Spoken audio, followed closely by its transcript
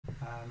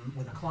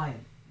with a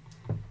client,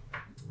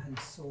 and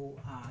so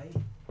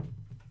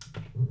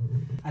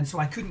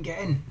I couldn't get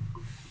in.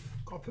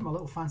 Got to put my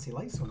little fancy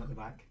lights on at the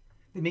back.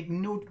 They make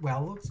no,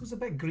 well, this was a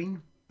bit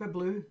green, a bit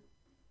blue.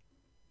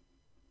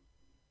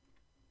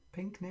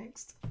 Pink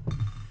next.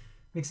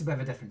 Makes a bit of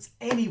a difference.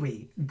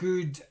 Anyway,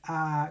 good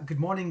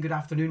morning, good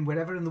afternoon,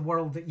 wherever in the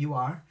world that you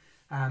are.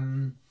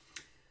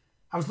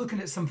 I was looking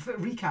at some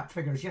recap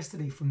figures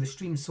yesterday from the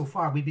stream so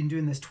far. We've been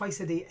doing this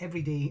twice a day,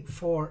 every day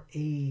for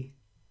a,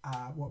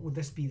 what would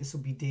this be? This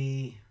will be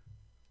day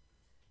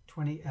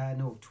 20,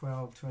 no,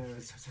 12,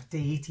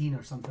 day 18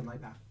 or something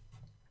like that.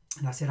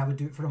 And I said I would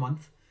do it for a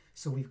month.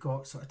 So we've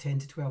got sort of 10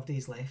 to 12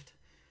 days left.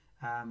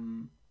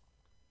 And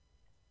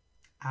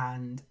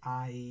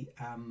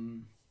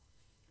I'm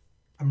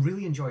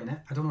really enjoying it.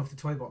 I don't know if the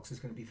toy box is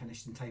going to be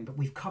finished in time, but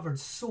we've covered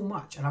so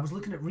much. And I was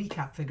looking at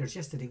recap figures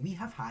yesterday. We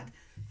have had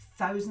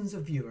thousands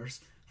of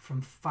viewers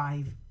from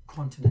 5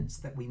 continents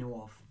that we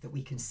know of, that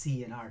we can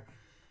see in our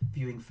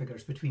viewing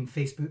figures between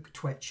Facebook,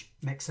 Twitch,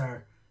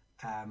 Mixer,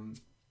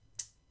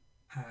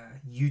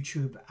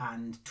 YouTube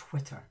and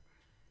Twitter.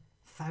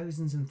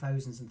 Thousands and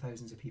thousands and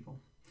thousands of people.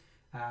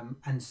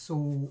 And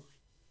so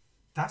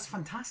that's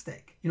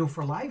fantastic. You know,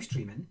 for live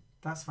streaming,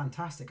 that's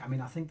fantastic. I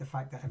mean, I think the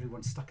fact that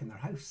everyone's stuck in their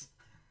house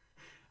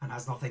and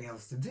has nothing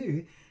else to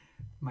do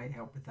might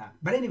help with that.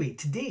 But anyway,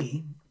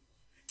 today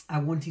I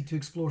wanted to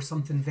explore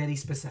something very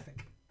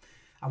specific.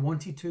 I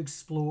wanted to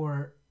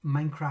explore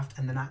Minecraft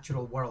and the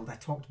natural world. I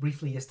talked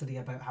briefly yesterday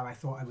about how I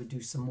thought I would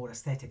do some more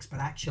aesthetics, but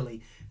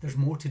actually there's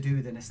more to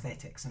do than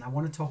aesthetics. And I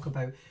want to talk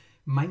about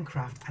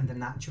Minecraft and the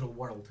natural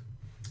world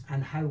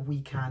and how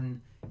we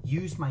can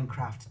use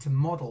Minecraft to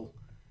model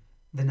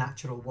the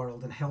natural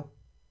world and help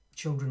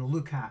children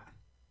look at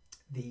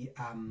the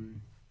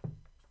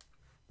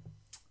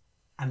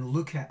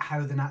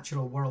how the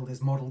natural world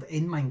is modeled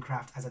in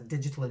Minecraft as a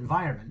digital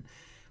environment,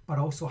 but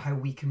also how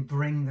we can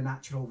bring the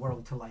natural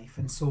world to life.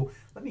 And so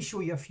let me show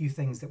you a few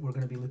things that we're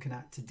going to be looking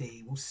at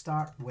today. We'll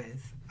start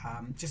with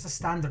just a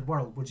standard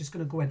world. We're just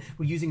going to go in.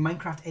 We're using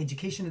Minecraft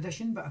Education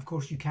Edition, but of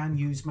course you can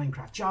use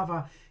Minecraft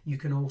Java. You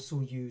can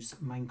also use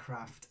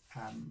Minecraft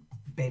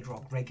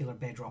Bedrock, regular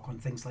Bedrock on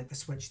things like the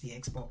Switch, the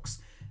Xbox,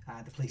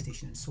 the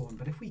PlayStation and so on.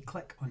 But if we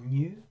click on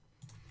New,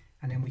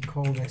 and then we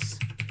call this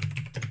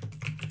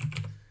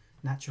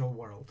Natural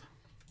World.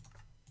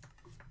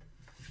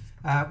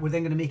 We're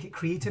then going to make it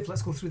creative.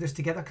 Let's go through this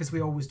together because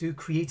we always do.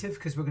 Creative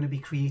because we're going to be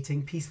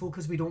creating. Peaceful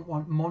because we don't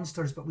want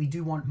monsters, but we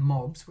do want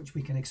mobs, which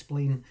we can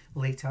explain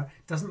later.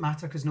 Doesn't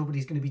matter because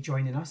nobody's going to be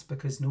joining us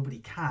because nobody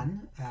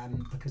can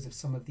because of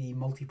some of the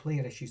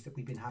multiplayer issues that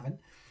we've been having.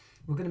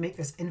 We're going to make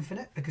this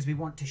infinite because we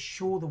want to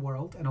show the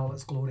world in all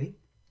its glory.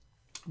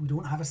 We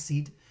don't have a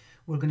seed.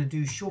 We're going to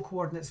do show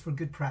coordinates for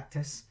good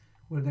practice.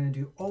 We're going to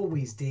do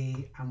always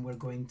day, and we're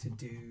going to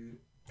do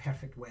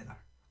perfect weather.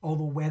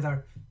 Although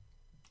weather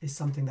is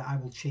something that I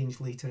will change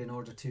later in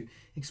order to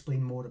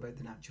explain more about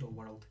the natural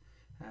world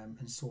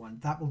and so on.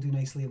 That will do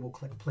nicely, and we'll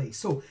click play.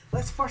 So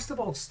let's first of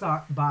all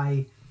start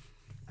by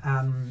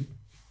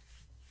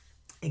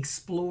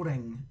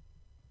exploring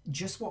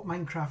just what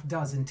Minecraft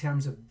does in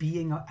terms of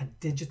being a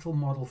digital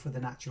model for the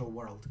natural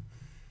world.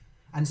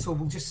 And so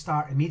we'll just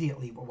start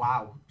immediately.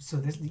 Wow. So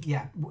this,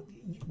 yeah,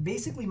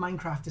 basically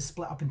Minecraft is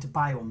split up into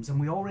biomes, and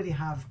we already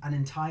have an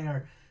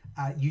entire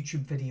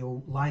YouTube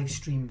video live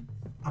stream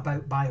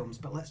about biomes,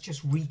 but let's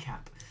just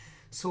recap.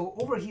 So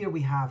over here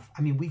we have,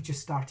 I mean, we've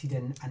just started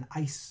in an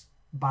ice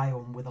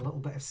biome with a little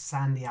bit of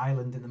sandy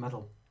island in the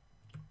middle.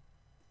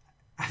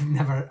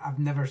 I've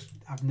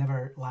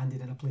never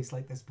landed in a place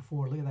like this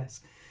before. Look at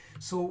this.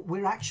 So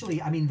we're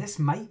actually, I mean, this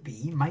might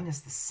be, minus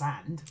the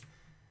sand,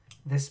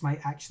 this might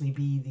actually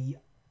be the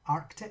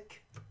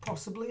Arctic,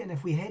 possibly. And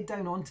if we head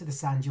down onto the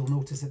sand, you'll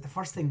notice that the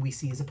first thing we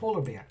see is a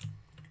polar bear.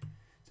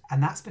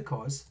 And that's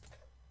because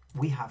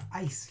we have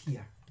ice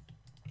here.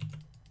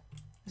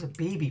 There's a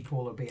baby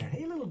polar bear.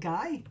 Hey, little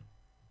guy.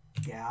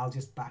 Yeah, I'll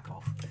just back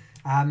off.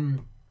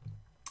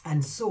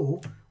 And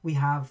so we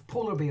have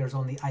polar bears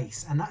on the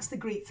ice. And that's the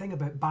great thing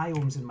about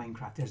biomes in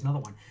Minecraft. There's another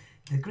one.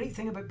 The great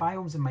thing about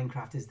biomes in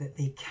Minecraft is that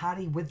they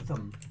carry with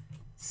them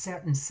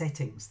certain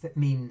settings that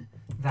mean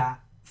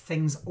that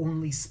things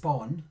only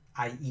spawn,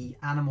 i.e.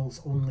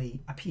 animals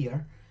only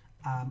appear,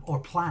 or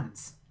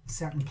plants.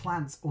 Certain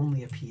plants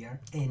only appear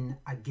in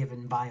a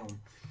given biome,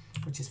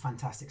 which is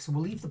fantastic. So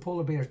we'll leave the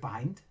polar bears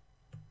behind,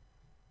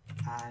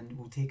 and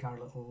we'll take our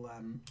little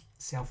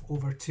self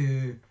over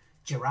to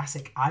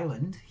Jurassic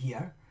Island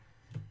here,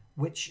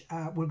 which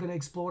we're going to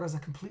explore as a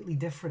completely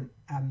different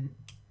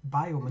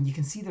biome. And you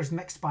can see there's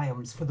mixed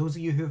biomes. For those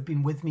of you who have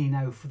been with me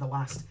now for the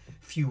last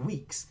few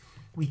weeks,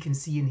 we can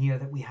see in here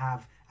that we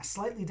have a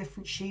slightly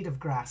different shade of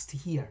grass to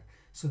here.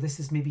 So this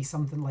is maybe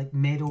something like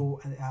meadow,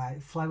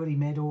 flowery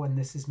meadow, and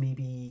this is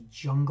maybe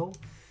jungle,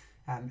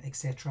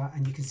 etc.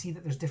 And you can see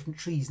that there's different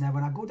trees. Now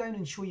when I go down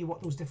and show you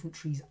what those different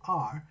trees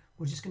are,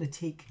 we're just going to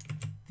take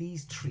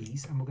these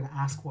trees and we're going to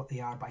ask what they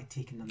are by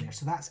taking them there.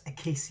 So that's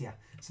acacia.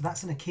 So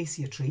that's an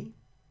acacia tree.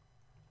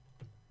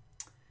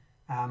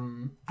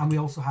 And we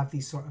also have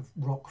these sort of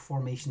rock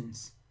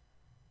formations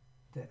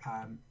that,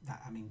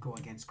 I mean, go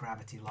against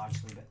gravity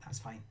largely, but that's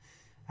fine.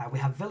 We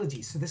have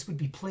villages, so this would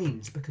be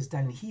plains, because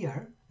down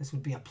here, this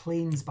would be a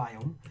plains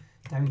biome.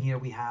 Down here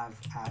we have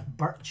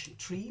birch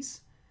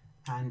trees,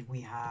 and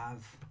we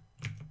have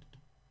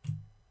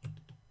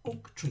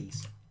oak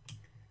trees.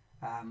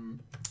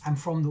 And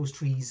from those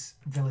trees,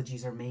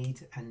 villages are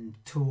made, and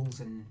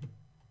tools and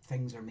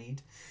things are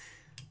made.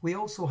 We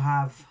also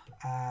have,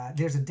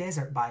 there's a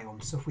desert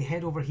biome, so if we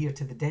head over here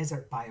to the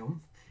desert biome,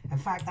 in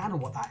fact, I know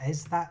what that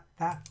is. That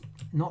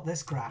not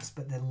this grass,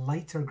 but the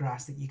lighter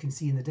grass that you can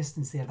see in the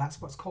distance there, that's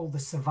what's called the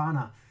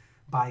savanna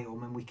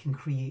biome, and we can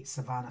create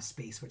savanna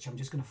space, which I'm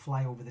just going to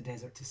fly over the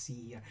desert to see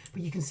here.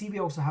 But you can see we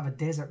also have a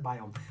desert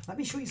biome. Let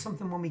me show you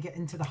something when we get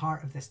into the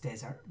heart of this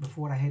desert,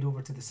 before I head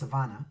over to the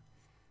savanna.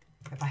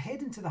 If I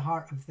head into the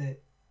heart of the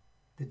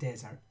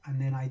desert,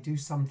 and then I do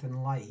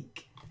something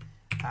like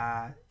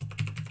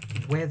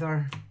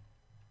weather,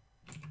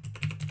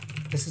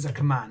 this is a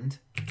command,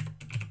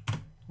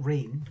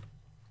 rain,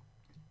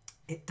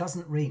 it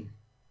doesn't rain.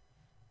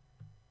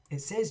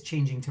 It says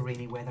changing to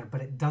rainy weather,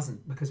 but it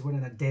doesn't, because we're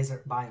in a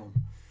desert biome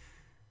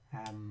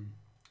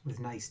with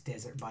nice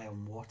desert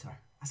biome water.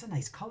 That's a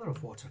nice colour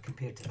of water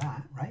compared to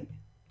that, right?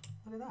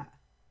 Look at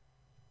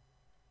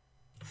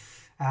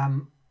that.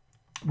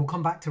 We'll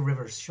come back to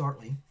rivers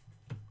shortly.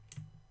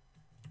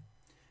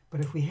 But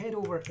if we head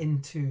over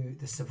into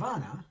the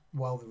savanna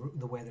while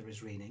the weather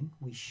is raining,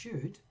 we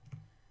should,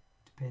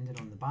 depending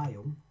on the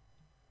biome,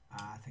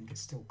 I think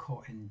it's still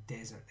caught in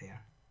desert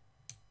there.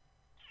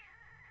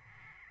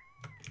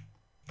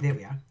 There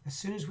we are. As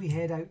soon as we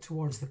head out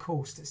towards the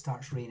coast, it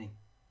starts raining.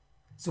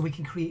 So we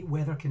can create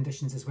weather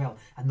conditions as well.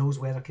 And those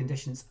weather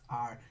conditions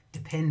are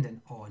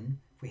dependent on,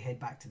 if we head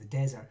back to the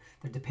desert,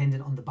 they're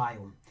dependent on the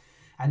biome.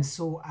 And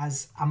so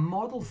as a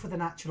model for the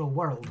natural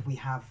world, we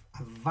have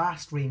a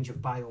vast range of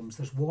biomes.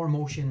 There's warm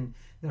ocean,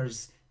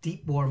 there's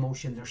deep warm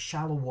ocean, there's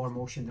shallow warm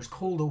ocean, there's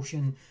cold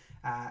ocean,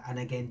 and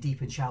again,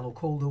 deep and shallow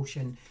cold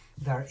ocean.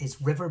 There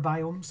is river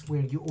biomes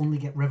where you only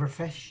get river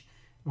fish,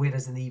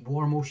 whereas in the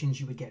warm oceans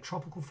you would get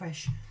tropical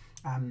fish.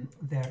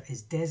 There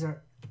is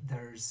desert,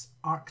 there's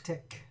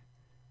Arctic.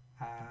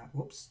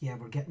 Whoops, yeah,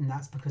 we're getting,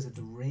 that's because of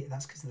the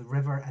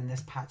river and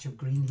this patch of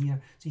green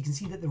here. So you can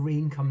see that the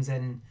rain comes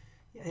in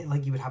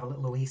like you would have a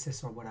little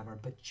oasis or whatever,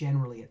 but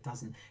generally it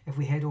doesn't. If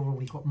we head over,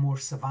 we've got more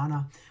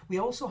savanna. We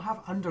also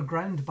have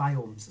underground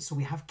biomes, so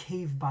we have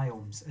cave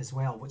biomes as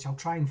well, which I'll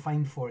try and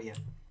find for you.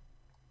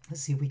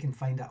 Let's see if we can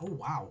find out. Oh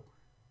wow,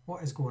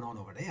 what is going on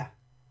over there?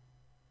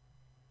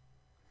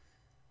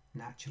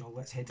 Natural,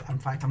 let's head, in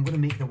fact I'm going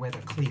to make the weather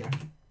clear.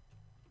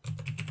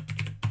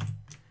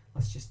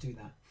 Let's just do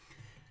that.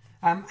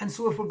 And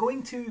so if we're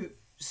going to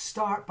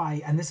start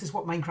by, and this is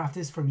what Minecraft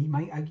is for me,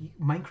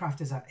 Minecraft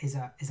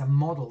is a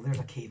model. There's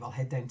a cave, I'll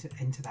head down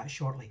into that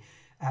shortly.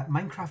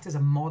 Minecraft is a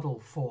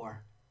model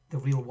for the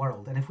real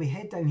world, and if we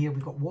head down here,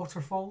 we've got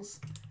waterfalls,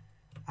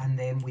 and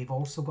then we've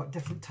also got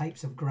different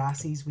types of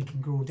grasses. We can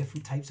grow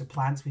different types of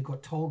plants. We've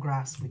got tall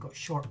grass, we've got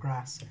short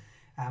grass,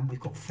 we've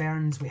got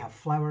ferns, we have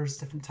flowers,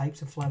 different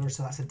types of flowers,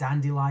 so that's a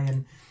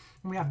dandelion,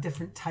 and we have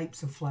different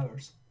types of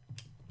flowers.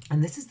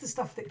 And this is the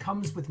stuff that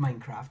comes with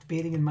Minecraft,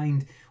 bearing in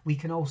mind we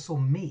can also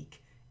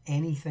make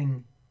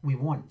anything we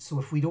want. So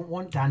if we don't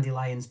want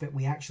dandelions, but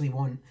we actually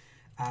want,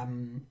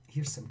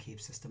 here's some cave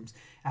systems,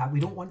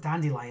 we don't want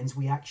dandelions,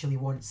 we actually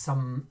want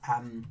some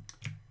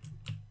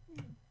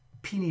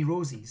peony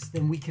roses,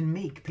 then we can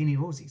make peony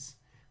roses.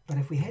 But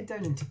if we head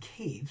down into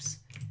caves,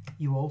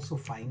 you also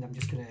find, I'm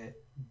just going to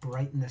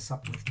brighten this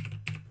up with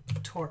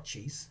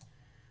torches,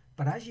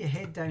 but as you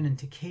head down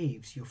into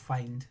caves, you'll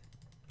find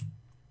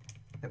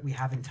that we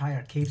have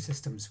entire cave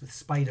systems with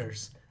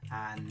spiders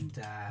and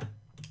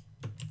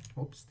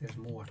oops, there's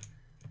more,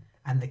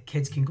 and the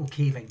kids can go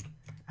caving,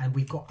 and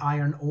we've got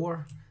iron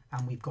ore,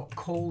 and we've got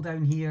coal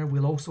down here.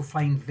 We'll also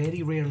find,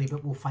 very rarely,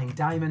 but we'll find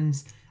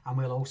diamonds, and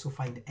we'll also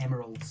find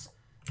emeralds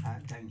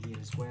down here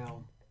as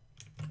well.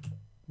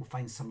 We'll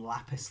find some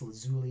lapis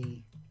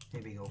lazuli,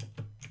 there we go,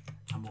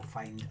 and we'll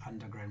find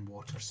underground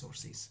water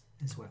sources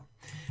as well.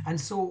 And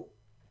so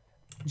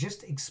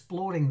just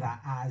exploring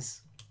that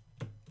as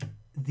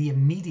the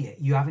immediate,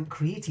 you haven't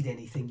created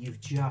anything,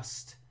 you've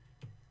just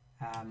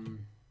that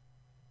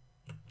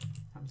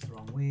was the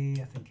wrong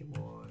way, I think it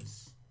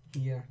was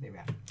here, there we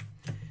are.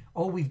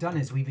 All we've done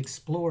is we've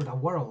explored a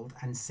world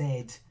and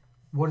said,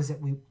 what is it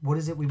we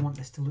want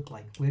this to look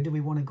like, where do we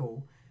want to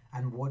go,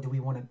 and what do we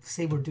want to,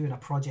 say we're doing a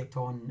project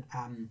on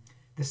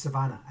the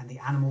savannah and the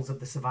animals of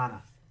the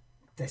savannah,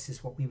 this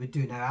is what we would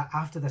do. Now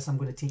after this I'm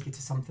going to take you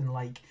to something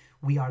like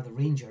We Are the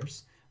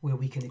Rangers, where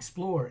we can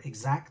explore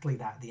exactly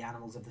that, the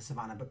animals of the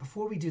savannah. But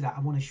before we do that,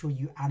 I want to show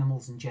you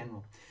animals in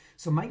general.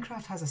 So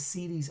Minecraft has a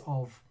series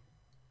of,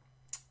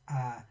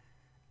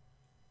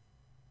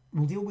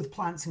 we'll deal with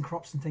plants and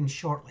crops and things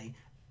shortly.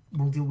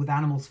 We'll deal with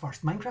animals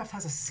first. Minecraft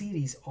has a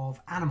series of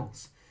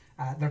animals.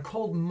 They're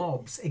called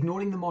mobs,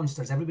 ignoring the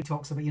monsters. Everybody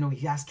talks about, you know,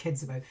 you ask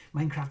kids about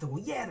Minecraft, they go,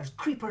 yeah, there's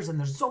creepers and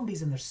there's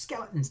zombies and there's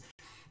skeletons.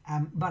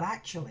 But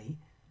actually,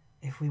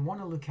 if we want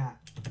to look at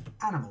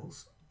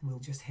animals, we'll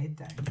just head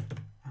down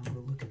And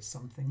we'll look at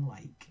something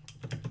like,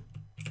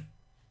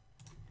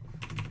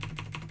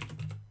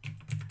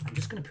 I'm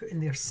just going to put in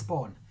there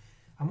spawn.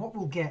 And what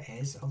we'll get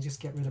is, I'll just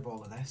get rid of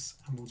all of this,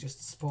 and we'll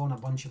just spawn a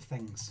bunch of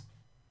things.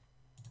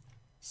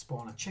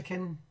 Spawn a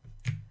chicken,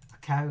 a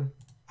cow,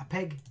 a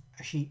pig,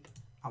 a sheep,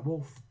 a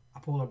wolf, a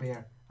polar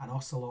bear, an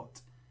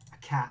ocelot, a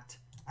cat,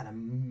 and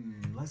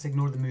a, let's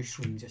ignore the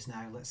mushroom just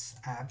now, let's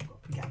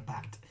get a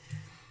bat.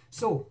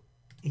 So,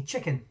 a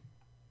chicken,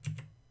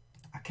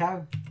 a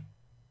cow,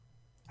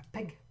 a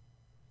pig,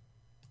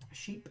 a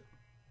sheep,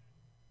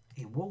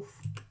 a wolf.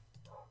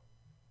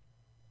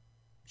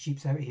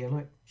 Sheep's out here,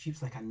 look.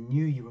 Sheep's like, I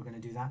knew you were going to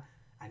do that.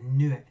 I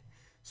knew it.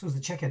 So's the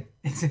chicken,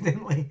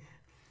 incidentally.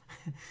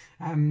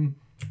 The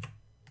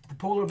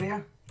polar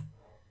bear.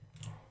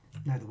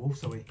 Now the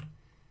wolf's away.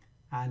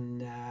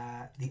 And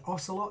the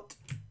ocelot.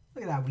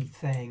 Look at that wee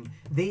thing.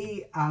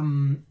 They,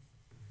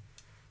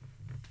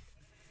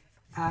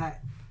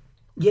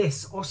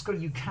 yes, Oscar,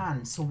 you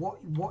can. So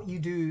what you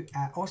do,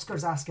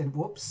 Oscar's asking,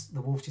 whoops,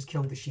 the wolf just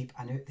killed the sheep.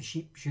 I knew the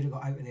sheep should have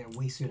got out of there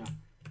way sooner.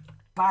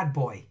 Bad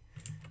boy.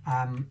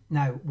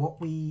 Now,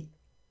 what we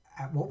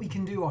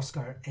can do,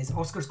 Oscar, is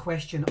Oscar's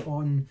question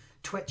on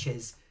Twitch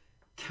is,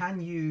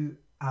 can you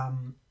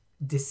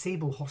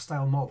disable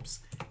hostile mobs?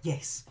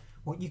 Yes.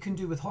 What you can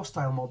do with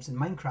hostile mobs in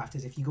Minecraft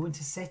is if you go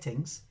into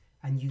settings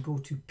and you go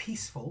to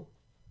peaceful,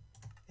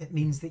 it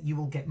means that you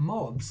will get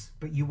mobs,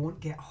 but you won't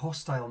get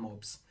hostile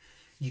mobs.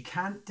 You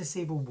can't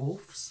disable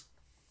wolves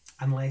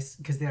unless,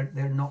 because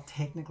they're not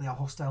technically a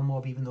hostile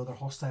mob, even though they're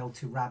hostile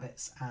to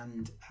rabbits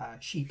and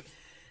sheep.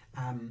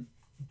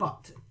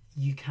 But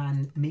you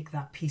can make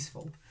that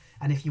peaceful.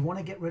 And if you want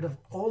to get rid of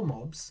all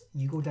mobs,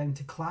 you go down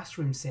to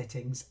classroom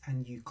settings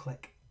and you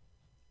click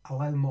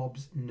allow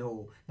mobs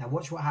no. Now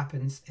watch what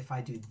happens if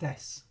I do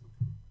this.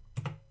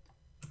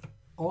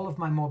 All of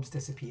my mobs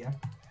disappear.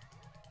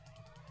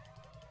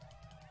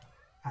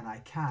 And I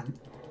can't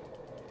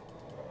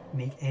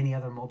make any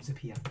other mobs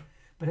appear.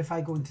 But if I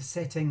go into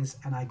settings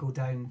and I go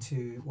down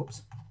to,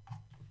 whoops,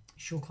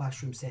 show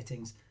classroom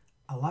settings,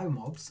 allow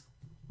mobs,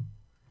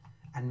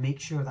 and make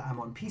sure that I'm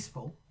on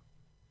peaceful,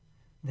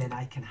 then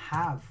I can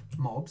have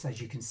mobs. As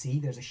you can see,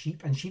 there's a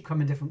sheep, and sheep come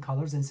in different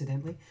colors,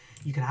 incidentally.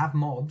 You can have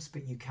mobs,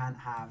 but you can't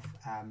have,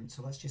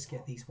 so let's just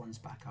get these ones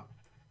back up.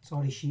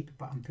 Sorry, sheep,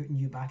 but I'm putting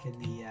you back in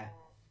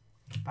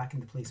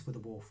the place with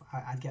the wolf.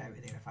 I'd get out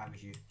of there if I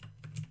was you.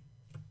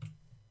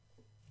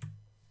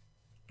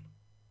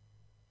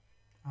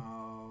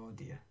 Oh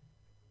dear.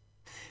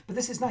 But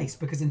this is nice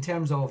because in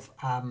terms of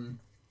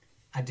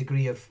a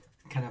degree of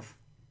kind of,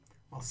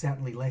 well,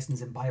 certainly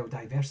lessons in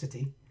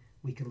biodiversity,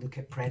 we can look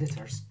at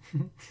predators.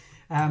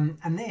 And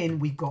then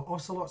we've got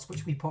ocelots,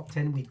 which we popped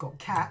in. We've got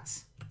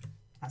cats.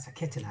 That's a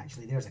kitten,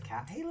 actually. There's a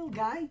cat. Hey, little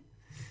guy.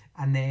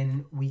 And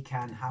then we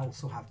can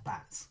also have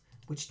bats,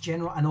 which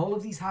and all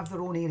of these have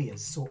their own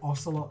areas. So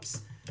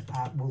ocelots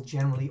will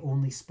generally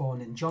only spawn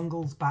in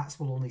jungles. Bats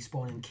will only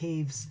spawn in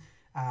caves.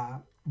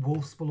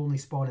 Wolves will only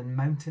spawn in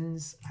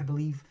mountains, I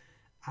believe.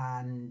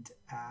 And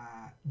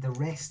the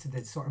rest,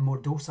 the sort of more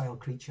docile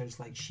creatures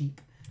like sheep,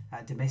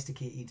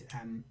 domesticated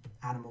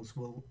animals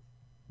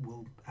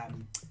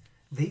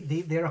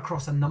they're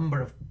across a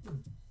number of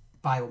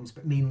biomes,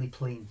 but mainly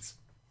plains.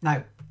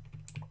 Now,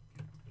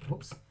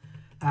 whoops,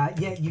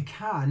 yeah, you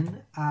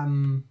can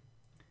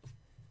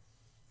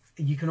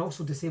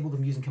also disable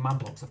them using command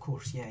blocks, of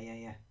course.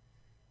 Yeah.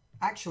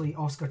 Actually,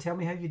 Oscar, tell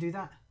me how you do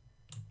that.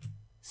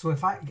 So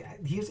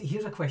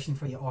here's a question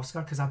for you,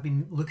 Oscar, because I've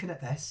been looking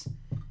at this.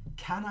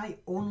 Can I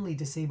only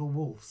disable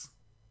wolves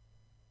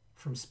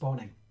from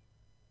spawning?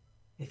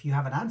 If you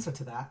have an answer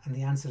to that, and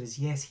the answer is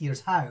yes,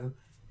 here's how,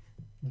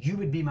 you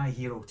would be my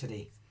hero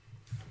today.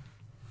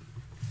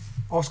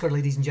 Oscar,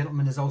 ladies and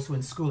gentlemen, is also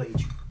in school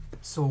age.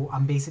 So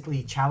I'm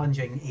basically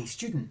challenging a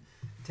student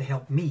to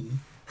help me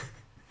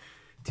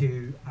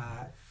to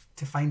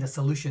find a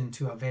solution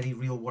to a very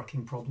real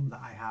working problem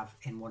that I have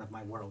in one of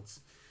my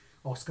worlds.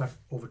 Oscar,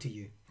 over to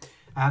you.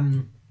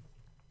 And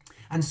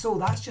so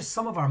that's just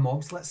some of our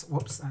mobs.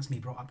 Whoops, that's me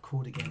brought up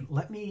code again.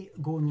 Let me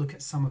go and look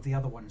at some of the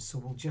other ones. So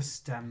we'll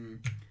just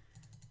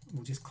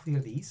clear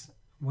these.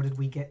 What did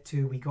we get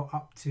to? We got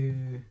up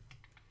to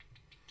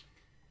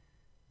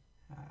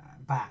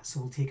bats. So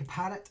we'll take a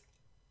parrot,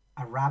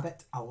 a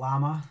rabbit, a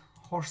llama,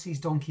 horses,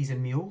 donkeys,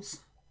 and mules.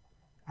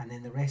 And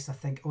then the rest, I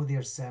think, oh,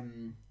 there's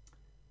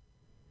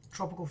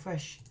tropical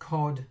fish,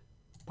 cod,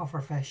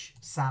 pufferfish,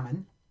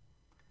 salmon,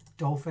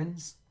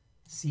 dolphins,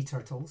 sea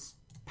turtles,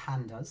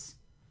 pandas.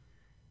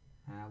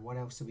 What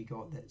else have we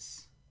got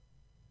that's...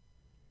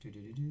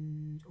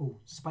 Oh,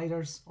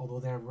 spiders, although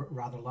they're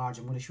rather large.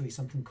 I'm going to show you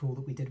something cool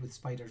that we did with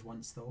spiders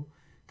once, though.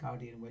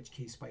 Guardian, witch,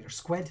 cave spider,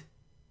 squid.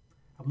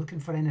 I'm looking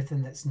for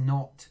anything that's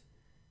not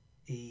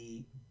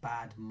a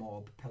bad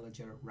mob.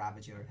 Pillager,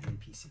 ravager, and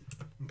NPC.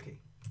 Okay.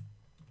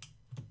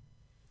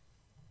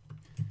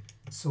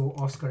 So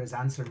Oscar is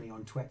answering me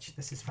on Twitch.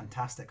 This is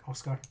fantastic.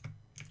 Oscar,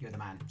 you're the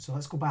man. So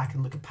let's go back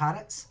and look at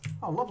parrots.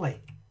 Oh, lovely.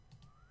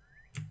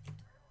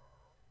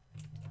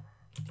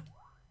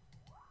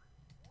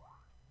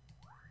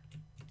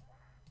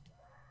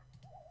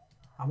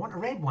 I want a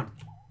red one.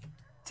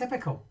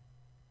 Typical.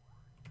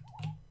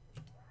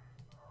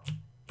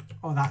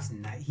 Oh, that's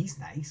nice. He's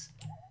nice.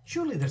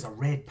 Surely there's a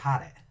red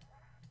parrot.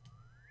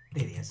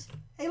 There he is.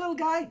 Hey, little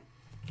guy.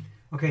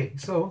 Okay,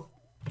 so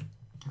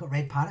we've got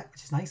red parrot,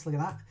 which is nice. Look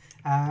at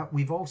that.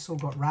 We've also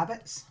got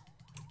rabbits,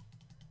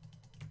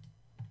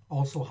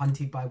 also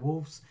hunted by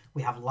wolves.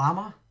 We have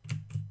llama.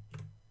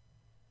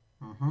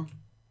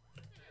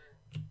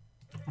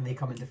 And they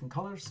come in different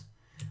colours.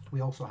 We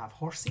also have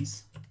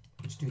horses,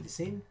 which do the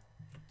same.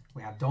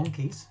 We have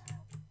donkeys,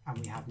 and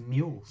we have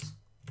mules.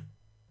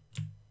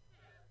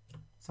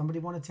 Somebody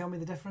want to tell me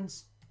the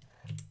difference?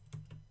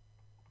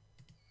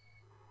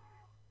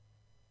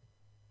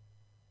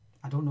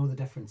 I don't know the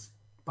difference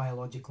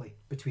biologically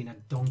between a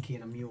donkey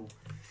and a mule.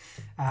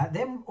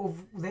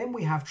 Then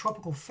we have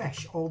tropical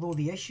fish, although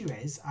the issue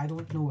is I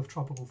don't know if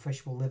tropical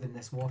fish will live in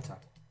this water.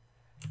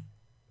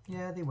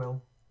 Yeah, they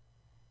will.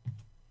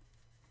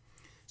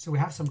 So we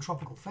have some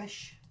tropical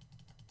fish,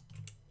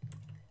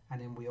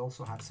 and then we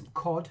also have some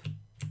cod,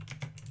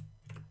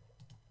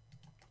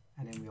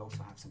 and then we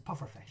also have some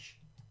pufferfish.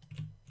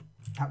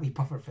 That wee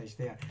pufferfish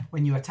there.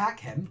 When you attack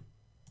him,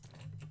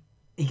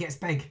 he gets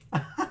big.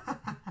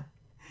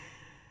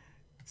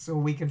 So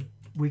we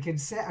could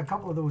set a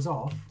couple of those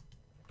off,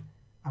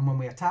 and when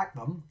we attack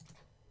them,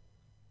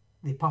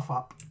 they puff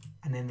up,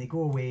 and then they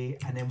go away,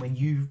 and then when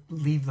you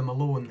leave them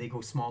alone, they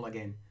go small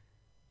again.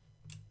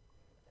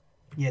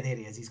 Yeah, there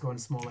he is. He's going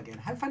small again.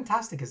 How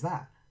fantastic is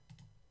that?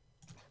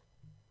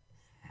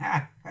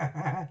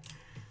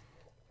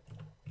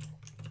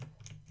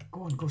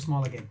 Go on, go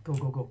small again. Go,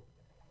 go, go.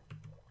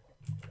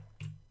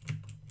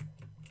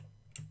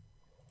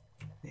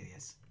 There he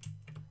is.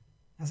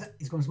 That's it.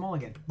 He's going small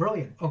again.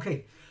 Brilliant.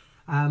 Okay.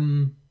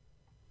 And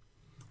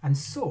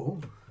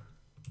so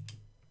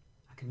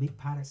I can make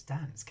parrots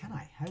dance, can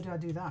I? How do I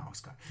do that,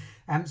 Oscar?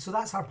 So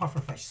that's our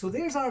pufferfish. So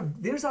there's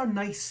our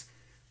nice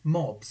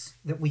mobs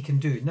that we can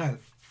do. Now,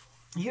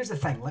 here's the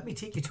thing. Let me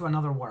take you to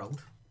another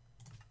world.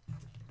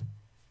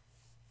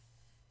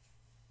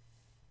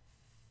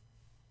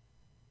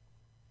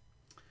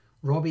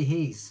 Robbie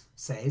Hayes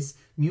says,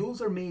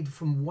 mules are made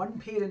from one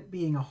parent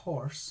being a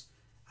horse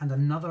and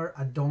another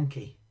a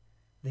donkey.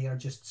 They are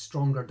just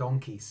stronger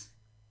donkeys.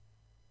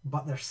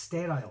 But they're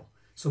sterile,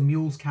 so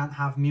mules can't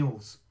have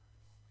mules.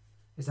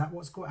 Is that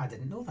what's going on? I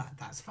didn't know that.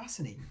 That's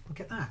fascinating. Look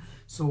at that.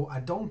 So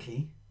a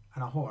donkey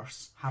and a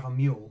horse have a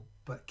mule,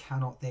 but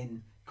cannot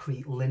then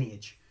create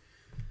lineage.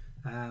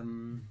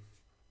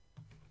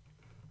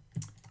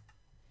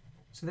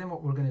 So then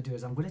what we're going to do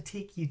is I'm going to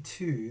take you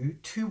to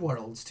 2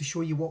 worlds to show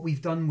you what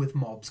we've done with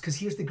mobs. Because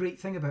here's the great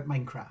thing about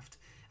Minecraft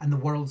and the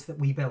worlds that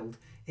we build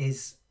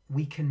is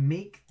we can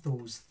make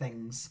those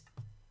things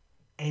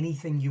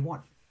anything you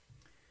want.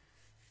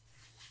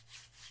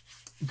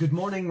 Good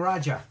morning,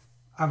 Raja.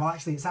 Well,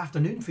 actually, it's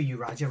afternoon for you,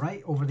 Raja,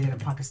 right? Over there in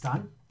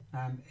Pakistan.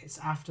 It's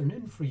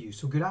afternoon for you.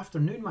 So good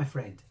afternoon, my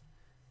friend.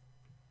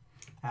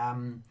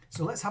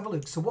 So let's have a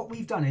look. So what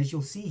we've done is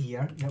you'll see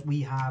here that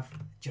we have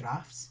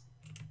giraffes.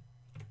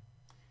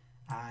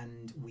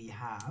 And we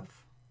have...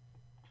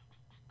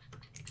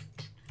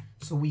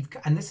 So we've...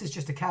 And this is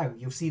just a cow.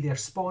 You'll see their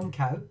spawn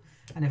cow.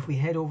 And if we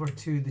head over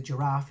to the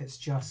giraffe, it's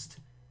just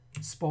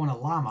spawn a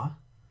llama.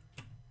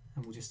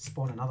 And we'll just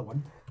spawn another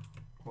one.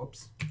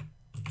 Whoops.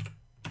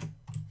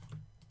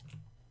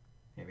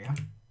 Here we are.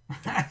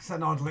 It's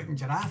an odd looking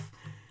giraffe.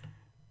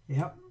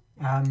 Yep.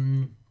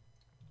 And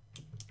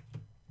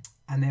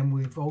then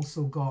we've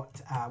also got,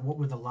 what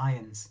were the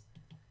lions?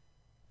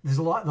 There's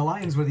a lot, the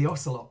lions were the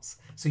ocelots.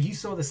 So you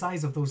saw the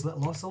size of those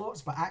little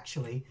ocelots, but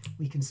actually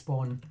we can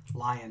spawn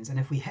lions. And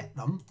if we hit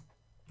them,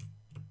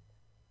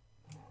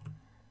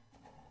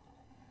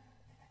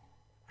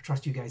 I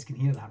trust you guys can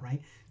hear that,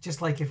 right?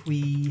 Just like if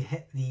we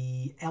hit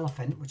the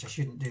elephant, which I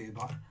shouldn't do,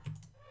 but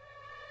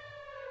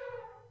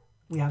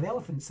we have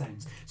elephant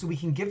sounds. So we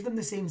can give them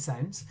the same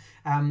sounds.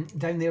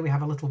 Down there we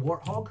have a little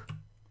warthog.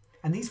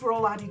 And these were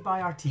all added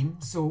by our team.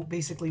 So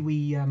basically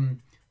we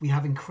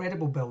have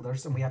incredible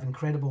builders and we have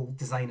incredible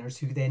designers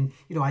who then,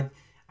 you know, I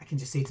can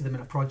just say to them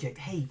in a project,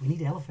 hey, we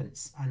need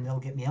elephants, and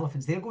they'll get me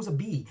elephants. There goes a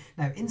bee.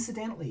 Now,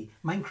 incidentally,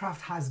 Minecraft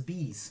has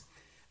bees.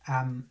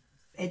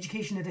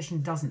 Education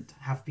Edition doesn't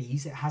have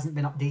bees. It hasn't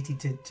been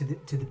updated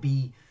to the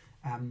bee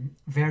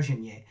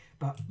version yet.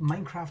 But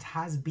Minecraft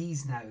has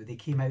bees now. They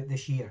came out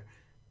this year.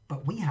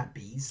 But we had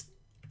bees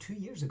 2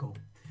 years ago.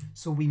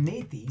 So we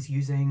made these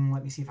using,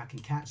 let me see if I can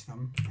catch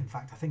them. In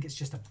fact, I think it's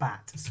just a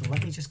bat. So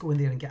let me just go in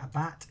there and get a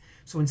bat.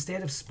 So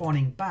instead of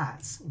spawning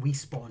bats, we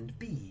spawned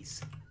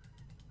bees.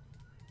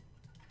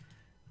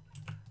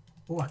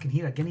 Oh, I can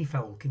hear a guinea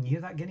fowl. Can you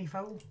hear that guinea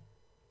fowl?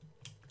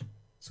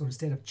 So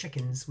instead of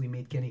chickens, we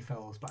made guinea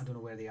fowls, but I don't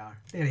know where they are.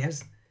 There he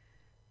is.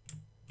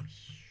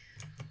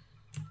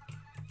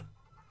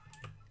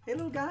 Hey,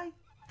 little guy.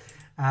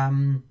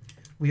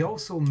 We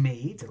also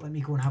made, let me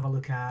go and have a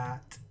look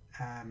at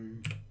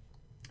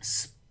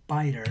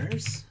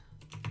spiders.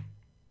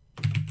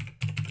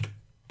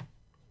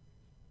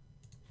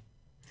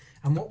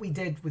 And what we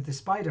did with the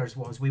spiders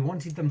was we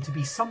wanted them to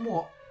be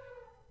somewhat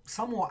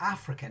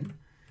African,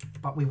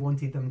 but we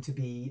wanted them to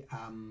be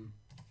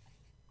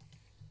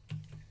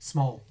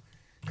small,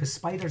 because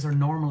spiders are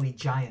normally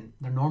giant.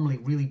 They're normally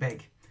really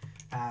big,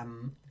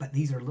 but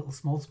these are little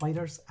small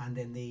spiders, and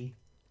then they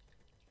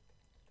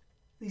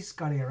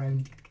scurry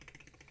around.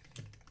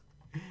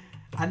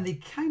 And they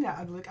kind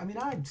of look, I mean,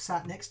 I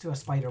sat next to a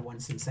spider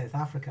once in South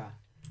Africa,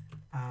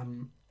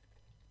 and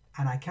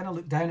I kind of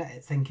looked down at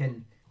it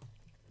thinking,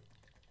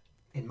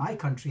 in my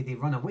country they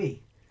run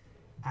away,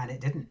 and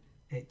it didn't.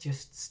 It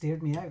just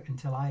stared me out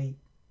until I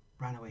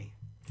ran away.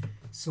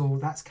 So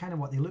that's kind of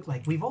what they look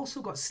like. We've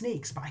also got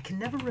snakes, but I can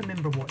never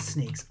remember what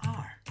snakes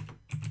are.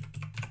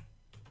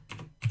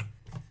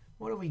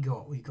 What have we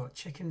got? We've got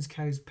chickens,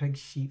 cows, pigs,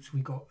 sheep.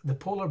 We got the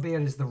polar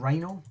bear is the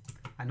rhino.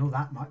 I know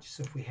that much.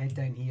 So if we head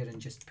down here and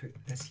just put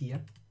this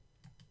here,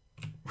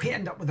 we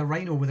end up with a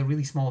rhino with a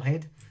really small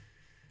head.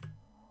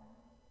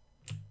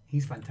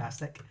 He's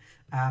fantastic.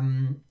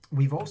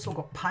 We've also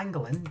got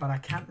pangolin, but I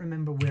can't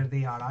remember where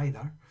they are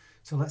either.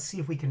 So let's see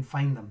if we can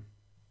find them.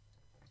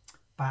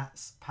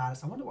 Bats,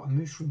 parrots. I wonder what a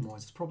mushroom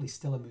was. It's probably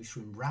still a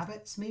mushroom.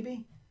 Rabbits,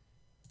 maybe?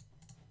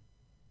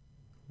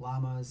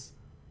 Llamas.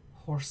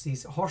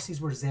 Horses. Horses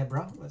were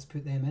zebra. Let's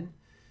put them in.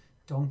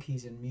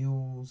 Donkeys and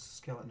mules.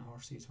 Skeleton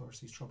horses.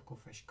 Horses. Tropical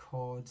fish.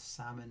 Cod.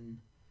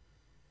 Salmon.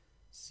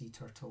 Sea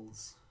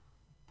turtles.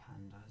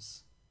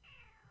 Pandas.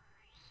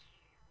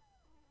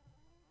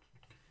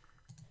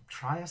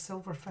 Try a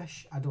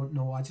silverfish? I don't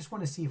know. I just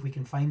want to see if we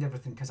can find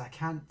everything, because I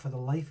can't for the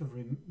life of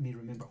me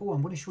remember. Oh,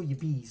 I'm going to show you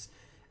bees.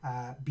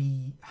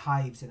 Bee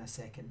hives in a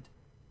second.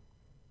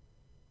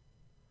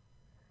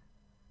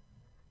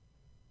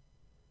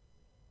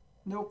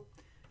 Nope.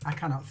 I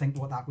cannot think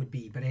what that would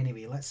be, but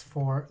anyway, let's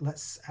put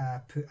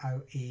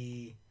out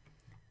a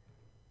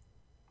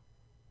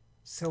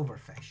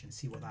silverfish and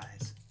see what that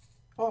is.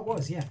 Oh, it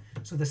was, yeah.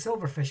 So the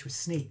silverfish was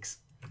snakes.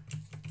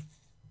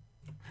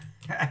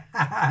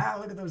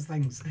 Look at those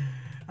things,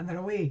 and they're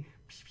away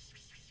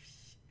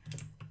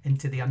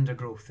into the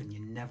undergrowth, and you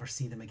never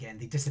see them again.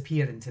 They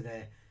disappear into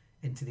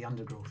the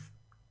undergrowth,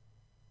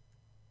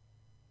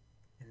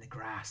 in the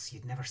grass.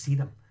 You'd never see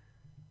them.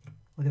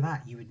 Look at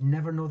that. You would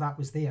never know that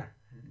was there.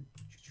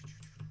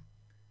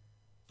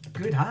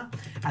 Good, huh?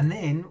 And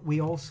then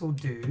we also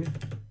do,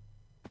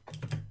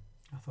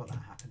 I thought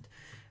that happened,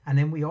 and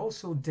then we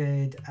also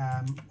did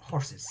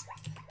horses.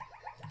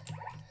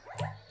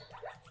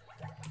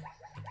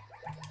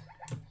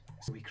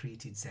 So we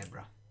created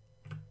zebra.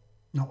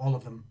 Not all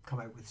of them come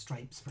out with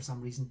stripes for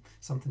some reason,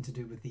 something to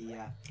do with the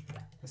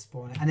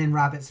spawn. And then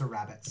rabbits are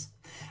rabbits.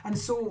 And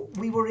so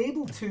we were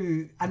able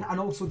to, and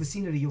also the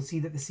scenery, you'll see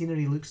that the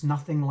scenery looks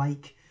nothing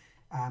like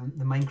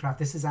the Minecraft.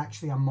 This is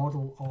actually a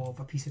model of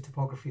a piece of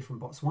topography from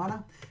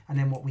Botswana, and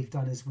then what we've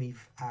done is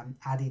we've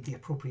added the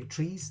appropriate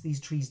trees. These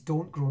trees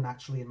don't grow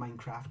naturally in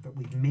Minecraft, but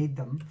we've made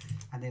them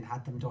and then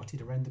had them dotted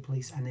around the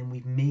place, and then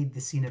we've made the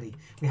scenery.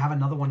 We have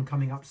another one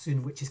coming up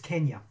soon, which is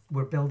Kenya.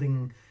 We're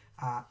building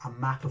a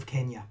map of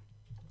Kenya,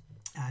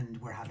 and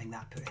we're having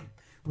that put in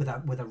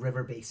with a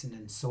river basin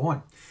and so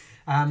on.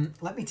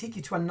 Let me take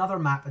you to another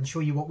map and show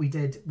you what we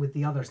did with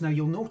the others. Now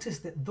you'll notice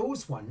that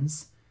those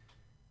ones,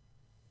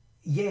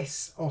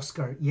 yes,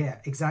 Oscar,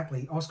 yeah,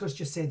 exactly. Oscar's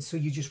just said, so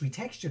you just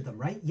retextured them,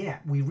 right? Yeah,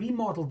 we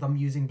remodeled them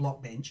using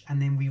Blockbench,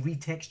 and then we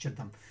retextured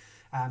them,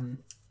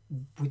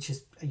 which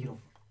is, you know,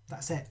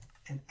 that's it.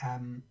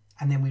 And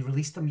then we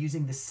released them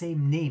using the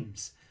same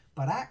names.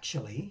 But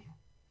actually,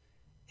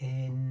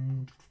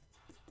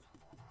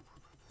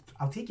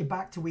 I'll take you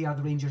back to We Are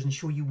the Rangers and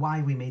show you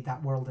why we made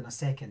that world in a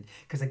second.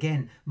 Because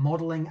again,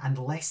 modelling and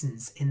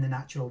lessons in the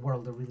natural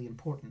world are really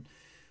important.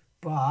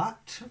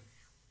 But,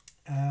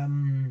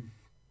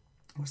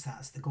 what's that?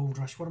 It's the gold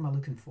rush. What am I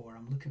looking for?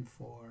 I'm looking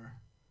for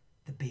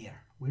the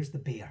bear. Where's the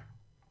bear?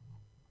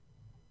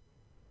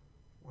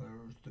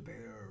 Where's the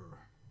bear?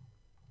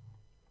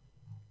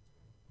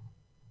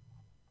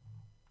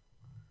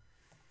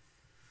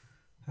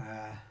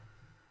 Hang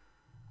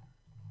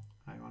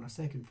on a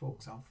second,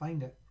 folks. I'll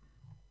find it.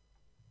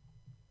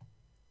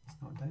 It's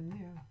not down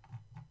there.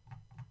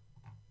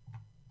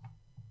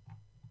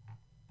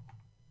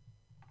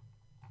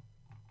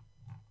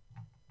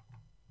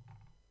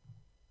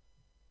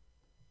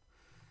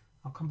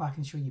 I'll come back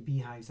and show you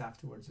beehives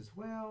afterwards as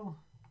well.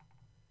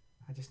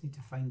 I just need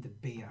to find the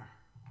bear.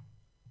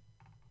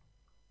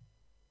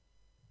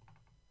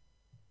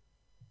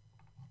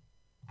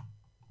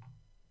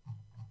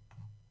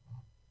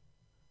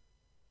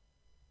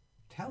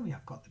 Tell me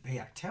I've got the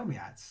bear. Tell me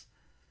that's...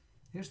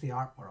 Here's the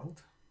art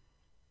world.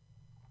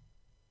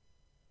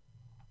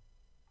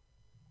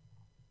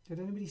 Did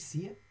anybody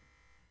see it?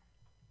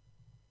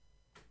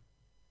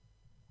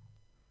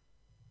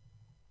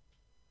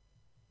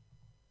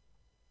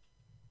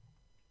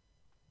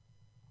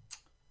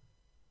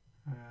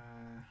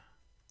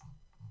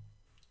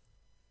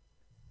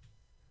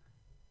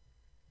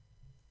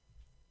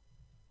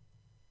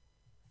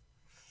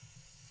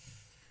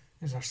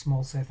 There's our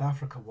small South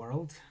Africa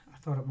world. I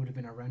thought it would have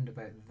been around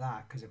about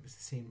that because it was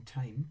the same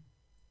time.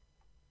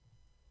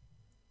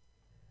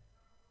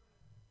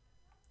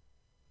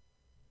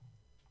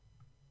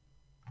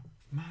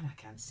 Man, I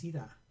can't see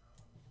that.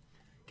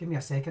 Give me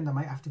a second, I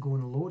might have to go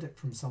and load it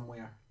from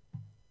somewhere.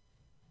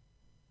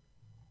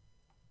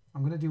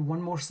 I'm going to do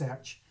one more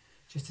search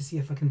just to see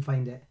if I can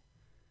find it.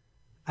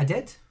 I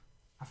did.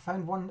 I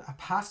found one, a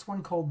past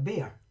one called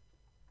Bear.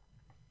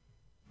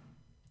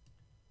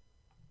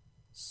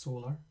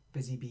 Solar,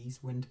 Busy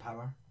Bees, Wind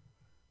Power,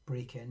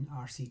 Break-In,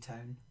 RC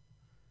Town.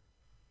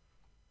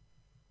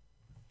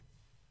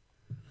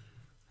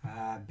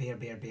 Bear.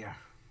 It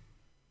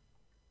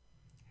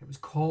was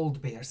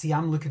called Bear. See,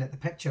 I'm looking at the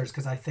pictures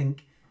because I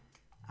think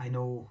I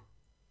know.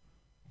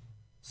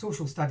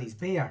 Social Studies,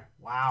 Bear.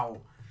 Wow.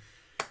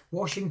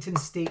 Washington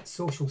State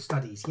Social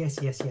Studies. Yes.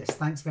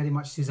 Thanks very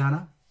much,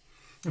 Susanna.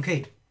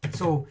 Okay,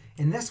 so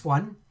in this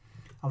one,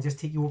 I'll just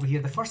take you over here.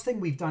 The first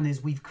thing we've done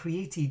is we've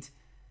created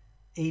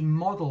a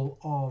model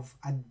of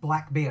a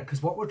black bear,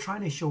 because what we're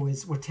trying to show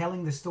is we're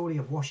telling the story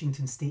of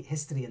Washington State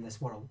history in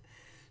this world.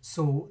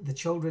 So the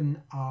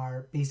children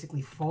are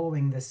basically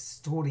following this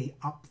story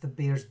up the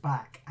bear's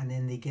back, and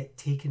then they get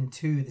taken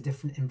to the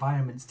different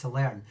environments to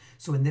learn.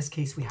 So in this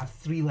case, we have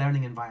 3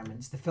 learning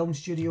environments: the film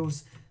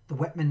studios, the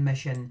Whitman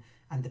mission,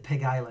 and the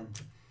Pig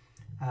Island,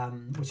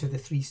 which are the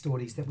 3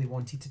 stories that we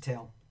wanted to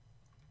tell.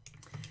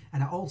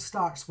 And it all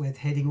starts with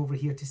heading over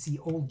here to see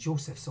Old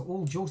Joseph. So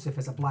Old Joseph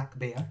is a black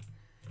bear,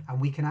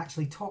 and we can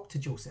actually talk to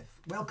Joseph.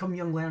 Welcome,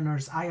 young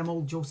learners. I am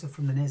Old Joseph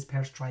from the Nez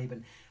Perce tribe,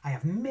 and I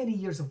have many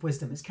years of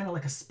wisdom. It's kind of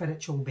like a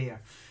spiritual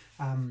bear.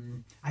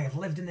 I have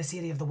lived in this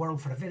area of the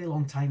world for a very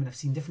long time, and I've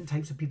seen different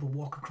types of people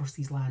walk across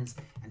these lands,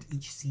 and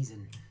each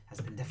season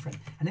has been different.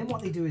 And then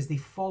what they do is they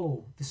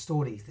follow the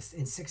story.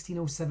 In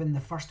 1607, the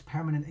first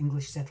permanent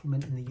English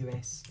settlement in the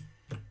US.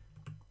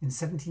 In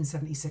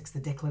 1776, the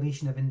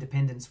Declaration of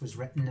Independence was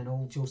written, and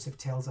Old Joseph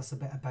tells us a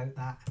bit about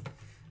that.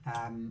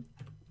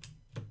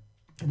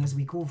 And as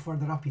we go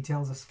further up, he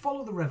tells us,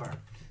 follow the river,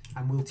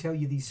 and we'll tell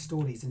you these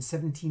stories. In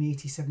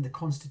 1787, the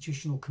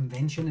Constitutional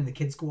Convention, and the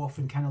kids go off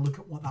and kind of look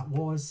at what that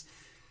was.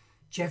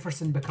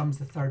 Jefferson becomes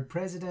the 3rd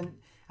president,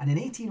 and in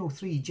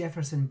 1803,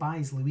 Jefferson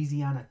buys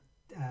Louisiana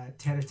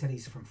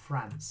territories from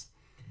France.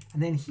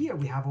 And then here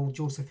we have Old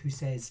Joseph, who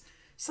says,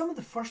 some of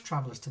the first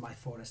travellers to my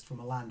forest from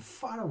a land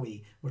far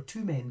away were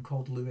 2 men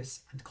called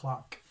Lewis and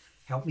Clark.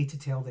 Help me to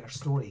tell their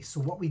story. So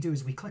what we do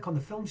is we click on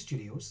the film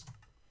studios,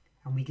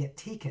 and we get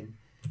taken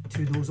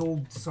to those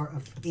old sort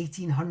of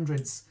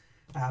 1800s,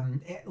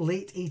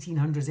 late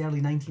 1800s,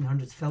 early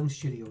 1900s film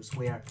studios,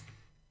 where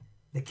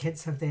the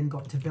kids have then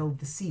got to build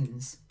the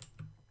scenes,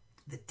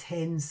 the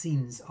 10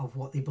 scenes of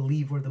what they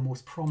believe were the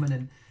most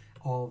prominent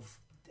of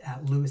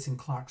Lewis and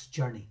Clark's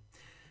journey.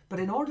 But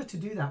in order to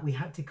do that, we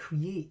had to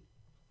create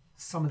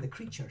some of the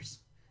creatures.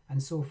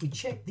 And so if we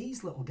check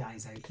these little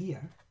guys out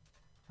here,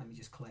 let me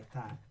just collect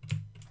that,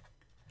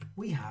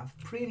 we have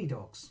prairie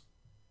dogs.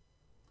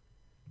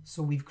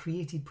 So we've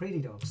created prairie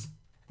dogs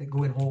that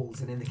go in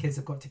holes, and then the kids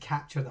have got to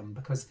capture them,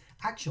 because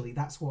actually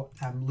that's what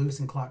Lewis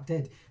and Clark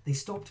did. They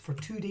stopped for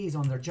 2 days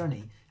on their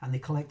journey, and they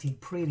collected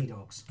prairie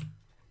dogs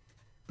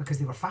because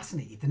they were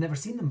fascinated. They'd never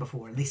seen them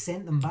before, and they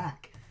sent them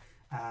back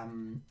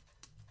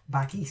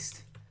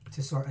east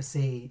to sort of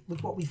say,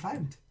 look what we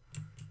found.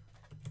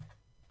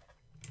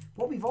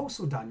 What we've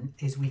also done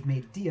is we've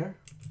made deer,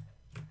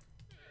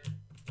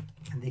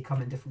 and they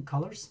come in different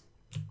colours.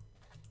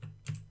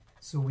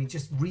 So we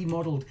just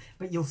remodeled,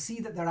 but you'll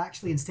see that they're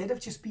actually, instead of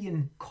just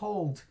being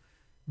called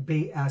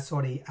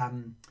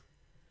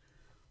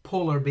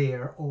polar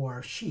bear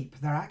or sheep,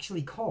 they're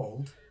actually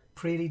called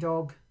prairie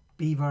dog,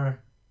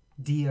 beaver,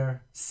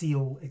 deer,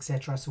 seal,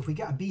 etc. So if we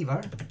get a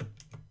beaver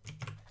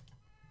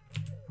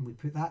and we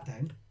put that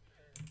down,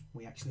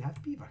 we actually have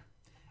beaver.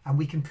 And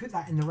we can put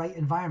that in the right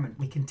environment.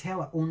 We can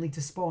tell it only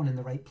to spawn in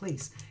the right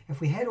place.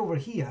 If we head over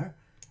here,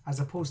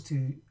 as opposed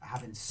to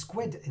having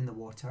squid in the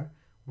water,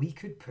 we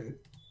could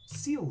put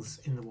seals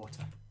in the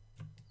water,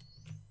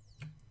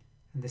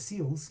 and the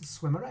seals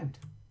swim around.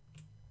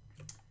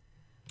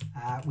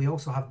 We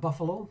also have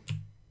buffalo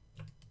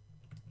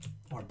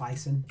or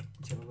bison,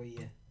 whichever way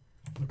you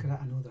look at it.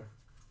 I know they're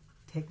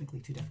technically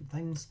 2 different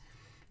things.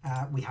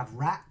 We have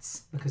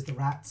rats, because the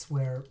rats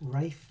were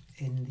rife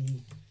in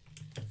the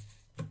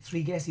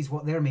 3 guesses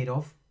what they're made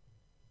of.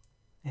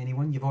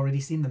 Anyone? You've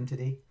already seen them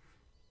today.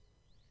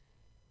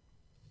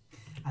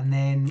 And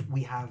then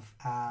we have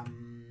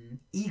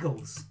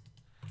eagles.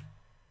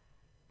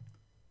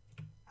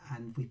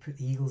 And we put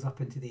the eagles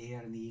up into the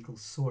air, and the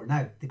eagles soar.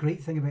 Now, the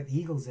great thing about the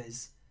eagles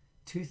is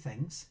 2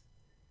 things.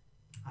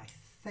 I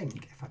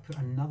think if I put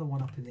another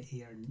one up in the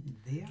air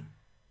there.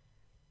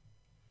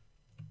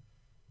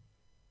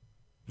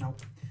 No.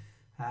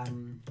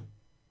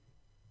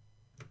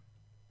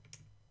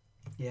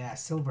 Yeah,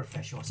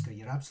 silverfish, Oscar.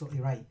 You're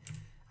absolutely right.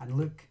 And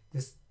look,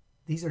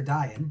 these are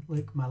dying.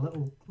 Look,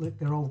 look,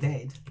 they're all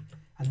dead.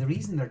 And the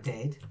reason they're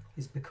dead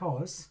is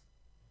because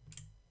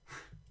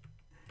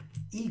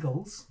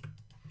eagles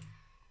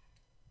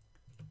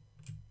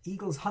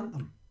hunt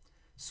them.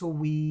 So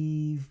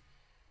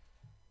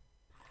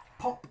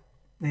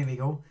there we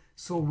go.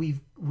 So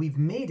we've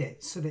made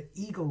it so that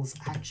eagles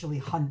actually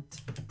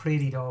hunt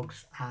prairie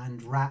dogs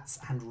and rats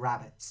and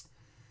rabbits.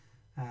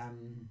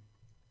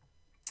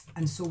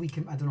 And so we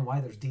can, I don't know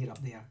why there's deer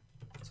up there.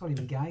 Sorry,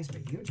 you guys,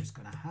 but you're just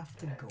going to have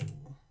to go.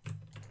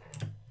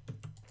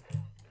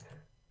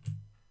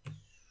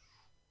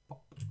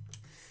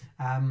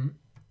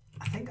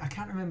 I think, I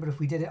can't remember if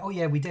we did it. Oh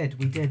yeah, we did.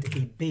 We did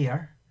a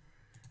bear.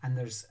 And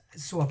there's,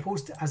 so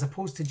as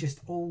opposed to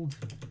just old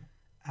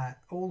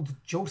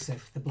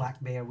Joseph, the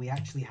black bear, we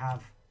actually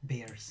have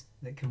bears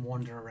that can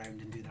wander around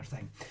and do their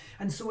thing.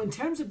 And so in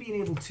terms of being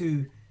able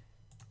to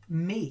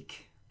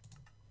make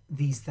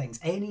these things,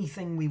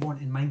 anything we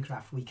want in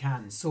Minecraft, we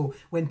can. So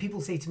when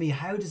people say to me,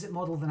 how does it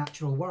model the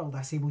natural world?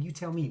 I say, well, you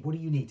tell me, what do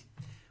you need?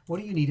 What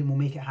do you need, and we'll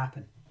make it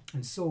happen.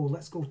 And so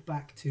let's go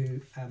back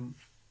to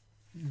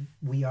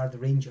We Are the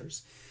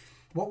Rangers.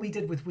 What we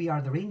did with We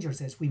Are the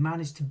Rangers is we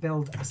managed to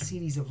build a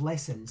series of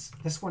lessons.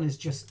 This one is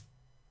just,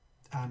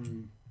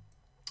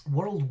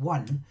 World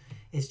 1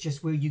 is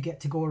just where you get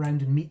to go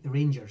around and meet the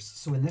Rangers.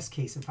 So in this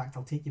case, in fact,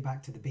 I'll take you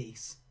back to the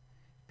base.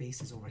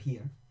 Base is over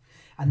here.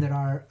 And there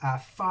are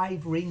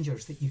 5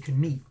 Rangers that you can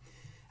meet.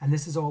 And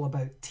this is all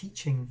about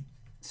teaching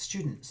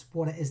students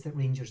what it is that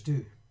Rangers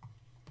do.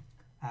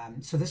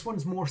 So this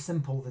one's more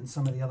simple than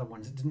some of the other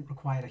ones. It didn't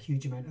require a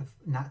huge amount of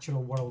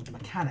natural world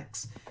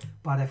mechanics.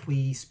 But if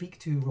we speak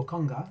to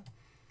Rokonga,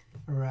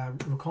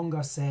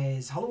 Rokonga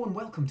says, hello and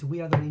welcome to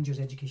We Are the Rangers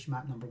Education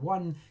Map number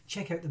 1.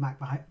 Check out the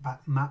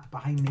map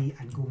behind me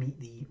and go meet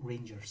the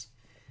Rangers.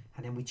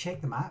 And then we check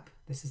the map.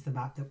 This is the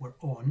map that we're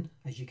on,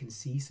 as you can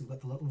see. So we've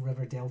got the little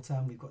river delta,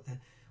 and we've got the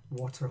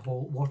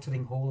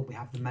watering hole, and we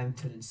have the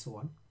mountain and so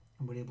on.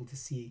 And we're able to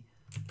see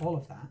all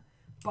of that.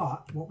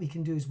 But what we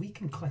can do is we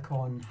can click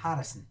on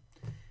Harrison.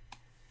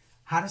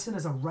 Harrison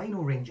is a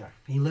rhino ranger.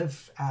 He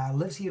lives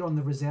here on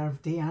the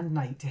reserve day and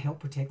night to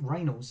help protect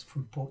rhinos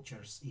from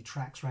poachers. He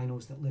tracks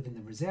rhinos that live in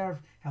the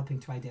reserve,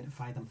 helping to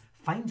identify them.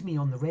 Find me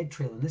on the red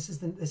trail, and this is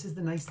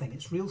the nice thing.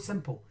 It's real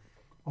simple.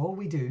 All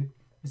we do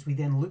is we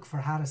then look for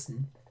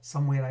Harrison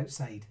somewhere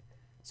outside.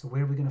 So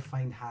where are we going to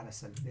find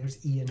Harrison?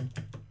 There's Ian.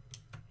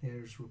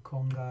 There's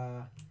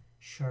Rukonga,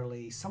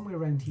 Shirley. Somewhere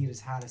around here is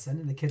Harrison,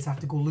 and the kids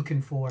have to go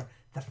looking for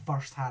the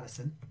first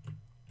Harrison.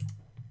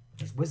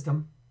 There's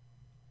Wisdom.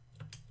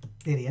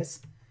 There he is.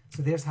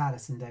 So there's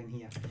Harrison down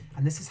here.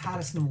 And this is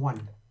Harrison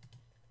 1.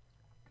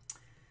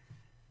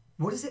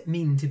 What does it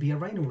mean to be a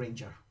rhino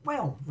ranger?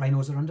 Well,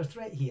 rhinos are under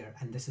threat here,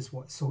 and this is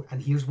what, so,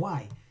 and here's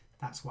why.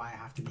 That's why I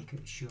have to make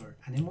it sure.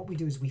 And then what we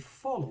do is we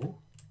follow,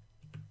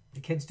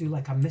 the kids do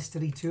like a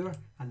mystery tour,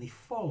 and they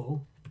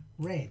follow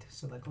Red.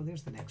 So like, oh,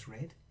 there's the next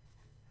Red.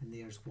 And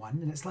there's 1.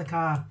 And it's like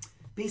a,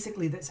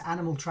 basically that's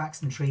animal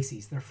tracks and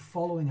traces. They're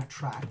following a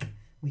track.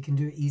 We can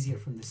do it easier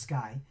from the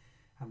sky.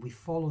 And we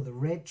follow the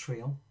red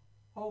trail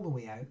all the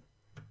way out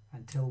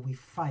until we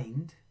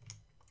find,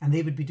 and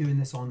they would be doing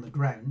this on the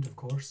ground, of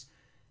course,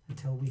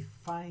 until we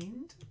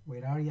find,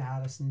 where are you,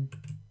 Harrison?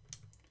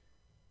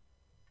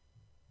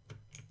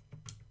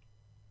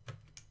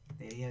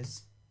 There he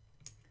is.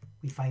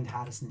 We find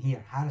Harrison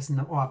here.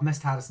 Harrison, oh, I've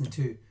missed Harrison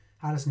 2.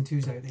 Harrison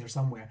 2's out there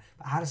somewhere.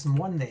 But Harrison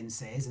 1 then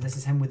says, and this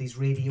is him with his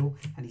radio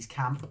and his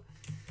camp,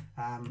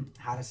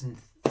 Harrison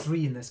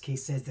 3 in this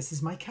case says, this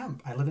is my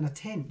camp. I live in a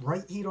tent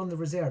right here on the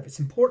reserve. It's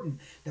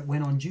important that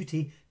when on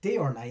duty, day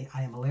or night,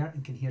 I am alert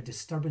and can hear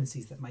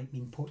disturbances that might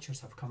mean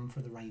poachers have come for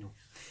the rhino.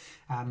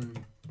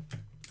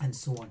 And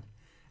so on.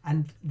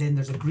 And then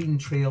there's a green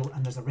trail,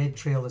 and there's a red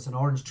trail, there's an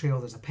orange trail,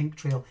 there's a pink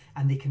trail,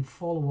 and they can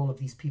follow all of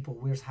these people.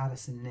 Where's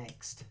Harrison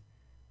next?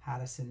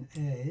 Harrison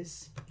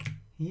is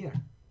here.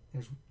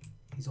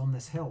 He's on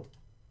this hill.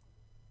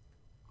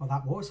 Oh,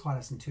 that was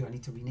Harrison 2. I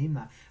need to rename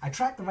that. I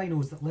track the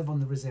rhinos that live on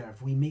the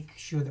reserve. We make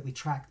sure that we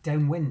track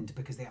downwind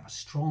because they have a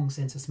strong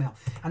sense of smell.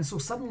 And so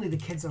suddenly the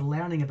kids are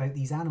learning about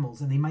these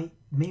animals, and they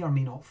may or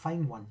may not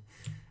find one.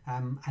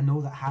 I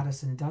know that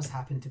Harrison does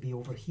happen to be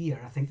over here.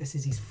 I think this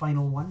is his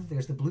final one.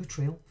 There's the blue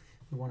trail.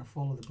 We want to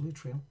follow the blue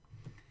trail.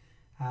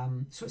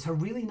 So it's a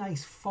really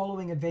nice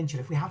following adventure.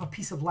 If we have a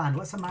piece of land,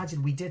 let's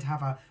imagine we did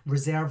have a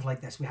reserve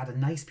like this. We had a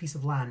nice piece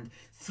of land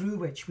through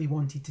which we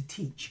wanted to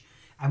teach.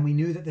 And we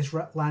knew that this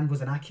land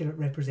was an accurate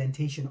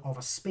representation of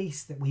a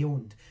space that we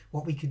owned.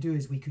 What we could do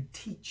is we could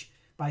teach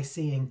by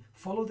saying,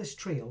 follow this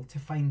trail to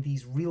find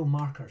these real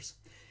markers.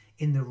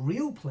 In the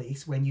real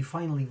place, when you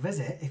finally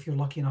visit, if you're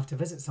lucky enough to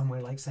visit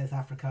somewhere like South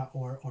Africa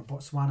or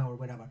Botswana or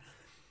whatever,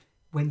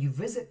 when you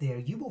visit there,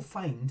 you will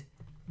find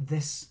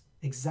this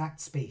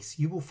exact space.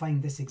 You will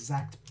find this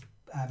exact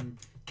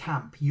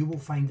camp. You will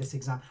find this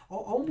exact,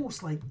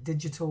 almost like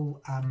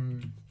digital,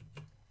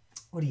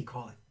 what do you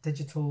call it?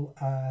 Digital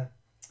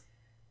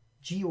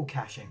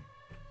geocaching.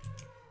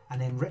 And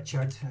then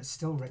Richard,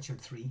 still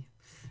Richard 3.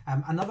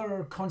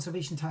 Another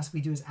conservation task we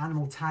do is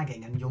animal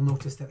tagging, and you'll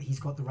notice that he's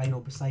got the rhino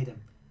beside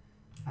him.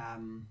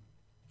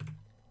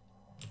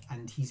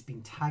 And he's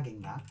been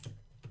tagging that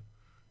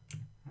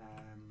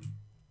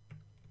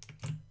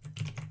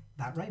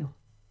rhino.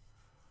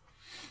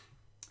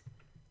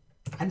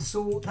 And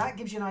so that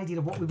gives you an idea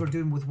of what we were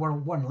doing with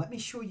World 1. Let me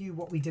show you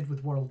what we did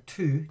with World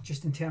 2,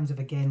 just in terms of,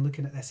 again,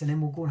 looking at this, and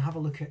then we'll go and have a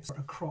look at sort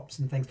of crops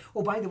and things.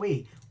 Oh, by the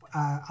way,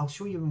 I'll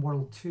show you in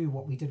World 2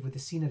 what we did with the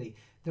scenery.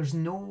 There's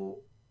no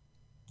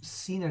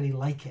scenery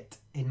like it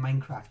in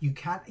Minecraft. You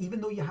can't,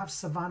 even though you have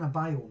savanna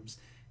biomes,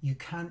 you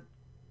can't,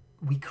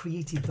 we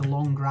created the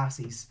long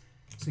grasses.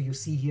 So you'll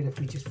see here, if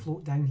we just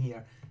float down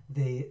here,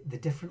 the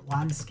different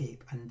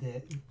landscape,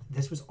 and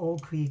this was all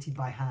created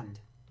by hand.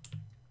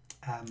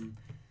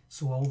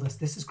 So all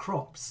this is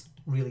crops,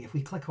 really. If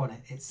we click on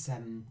it, it's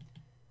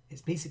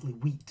basically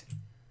wheat,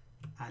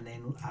 and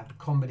then a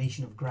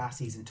combination of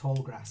grasses and tall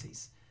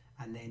grasses,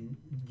 and then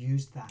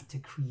used that to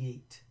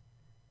create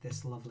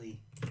this lovely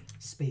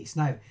space.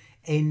 Now,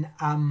 in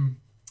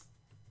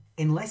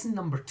lesson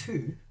number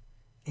 2,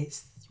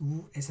 it's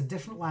a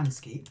different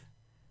landscape,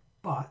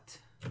 but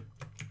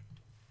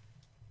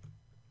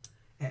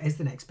it is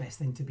the next best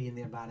thing to be in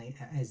there, Barry.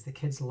 It is. The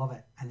kids love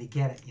it and they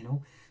get it, you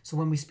know. So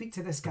when we speak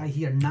to this guy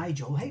here,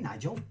 Nigel, hey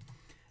Nigel,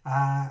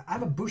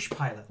 I'm a bush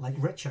pilot like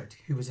Richard,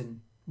 who was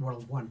in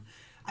World 1.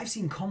 I've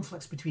seen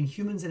conflicts between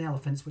humans and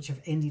elephants which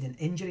have ended in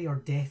injury or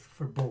death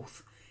for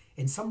both.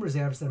 In some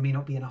reserves there may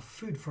not be enough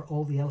food for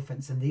all the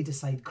elephants, and they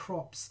decide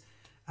crops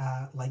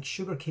like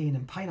sugarcane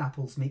and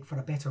pineapples make for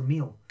a better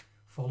meal.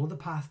 Follow the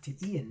path to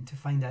Ian to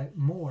find out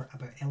more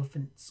about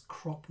elephants'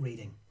 crop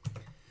raiding.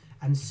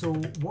 And so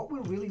what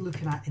we're really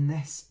looking at in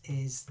this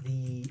is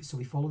so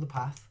we follow the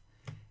path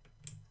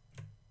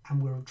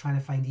and we're trying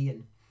to find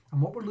Ian.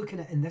 And what we're looking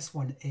at in this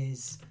one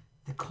is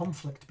the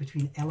conflict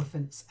between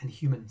elephants and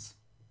humans.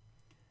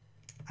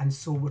 And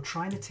so we're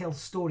trying to tell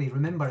story.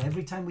 Remember,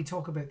 every time we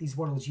talk about these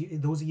worlds,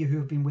 those of you who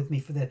have been with me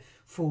for the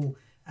full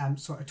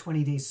sort of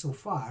 20 days so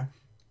far,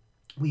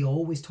 we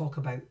always talk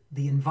about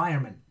the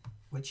environment,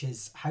 which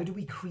is how do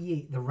we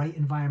create the right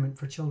environment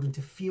for children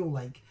to feel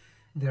like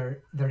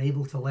they're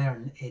able to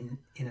learn in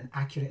an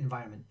accurate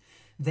environment.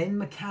 Then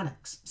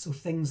mechanics, so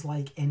things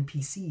like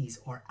NPCs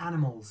or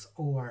animals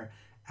or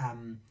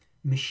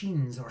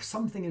machines or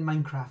something in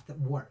Minecraft that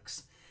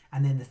works.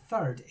 And then the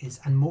third is,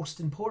 and most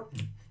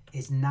important,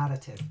 is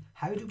narrative.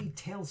 How do we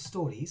tell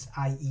stories,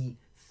 i.e.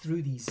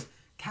 through these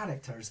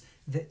characters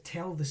that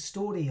tell the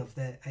story of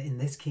in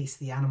this case,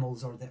 the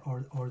animals or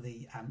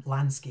the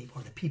landscape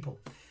or the people.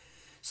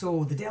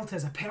 So the delta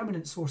is a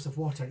permanent source of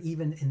water,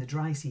 even in the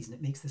dry season.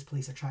 It makes this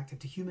place attractive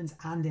to humans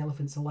and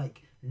elephants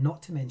alike,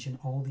 not to mention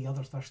all the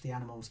other thirsty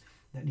animals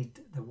that need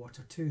the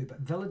water too.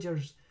 But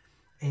villagers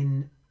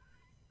in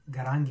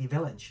Garangi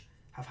village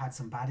have had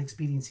some bad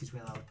experiences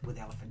with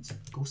elephants.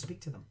 Go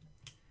speak to them.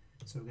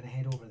 So we're going to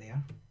head over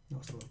there.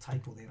 Notice a little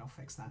typo there, I'll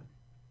fix that.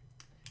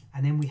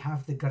 And then we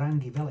have the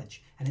Garangi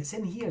village. And it's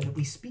in here that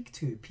we speak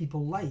to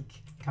people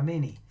like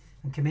Kameni.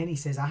 And Kameni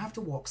says, I have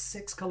to walk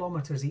 6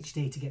 kilometres each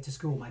day to get to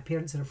school. My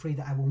parents are afraid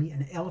that I will meet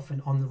an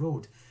elephant on the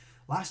road.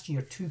 Last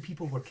year, 2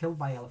 people were killed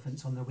by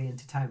elephants on their way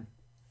into town.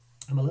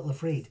 I'm a little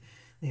afraid.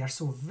 They are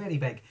so very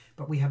big,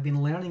 but we have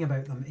been learning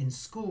about them in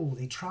school.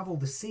 They travel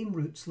the same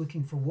routes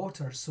looking for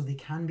water, so they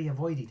can be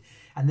avoided.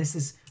 And this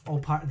is all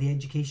part of the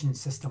education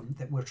system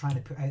that we're trying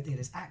to put out there,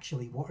 is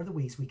actually, what are the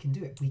ways we can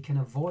do it? We can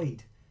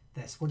avoid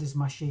this. What does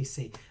Mache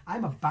say?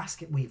 I'm a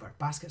basket weaver.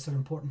 Baskets are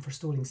important for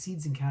storing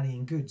seeds and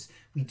carrying goods.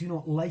 We do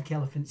not like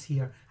elephants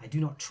here. I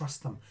do not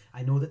trust them.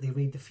 I know that they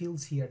raid the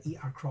fields here,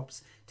 eat our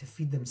crops to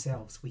feed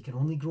themselves. We can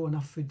only grow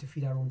enough food to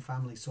feed our own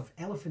families. So if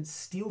elephants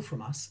steal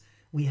from us,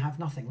 we have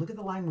nothing. Look at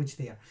the language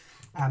there.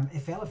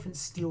 If elephants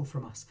steal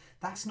from us,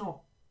 that's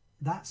not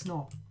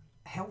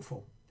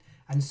helpful.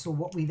 And so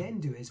what we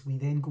then do is we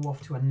then go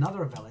off to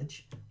another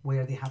village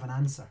where they have an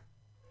answer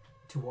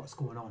to what's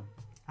going on.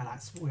 And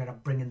that's where I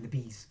bring in the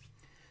bees.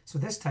 So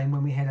this time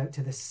when we head out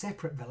to this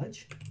separate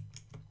village,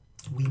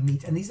 we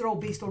meet, and these are all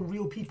based on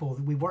real people.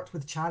 We worked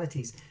with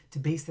charities to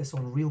base this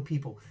on real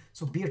people.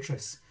 So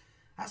Beatrice,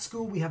 at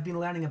school we have been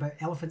learning about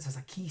elephants as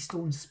a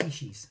keystone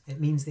species.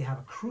 It means they have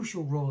a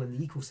crucial role in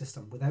the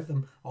ecosystem. Without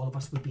them, all of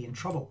us would be in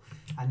trouble.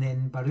 And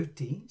then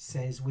Baruti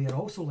says we are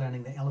also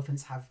learning that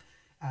elephants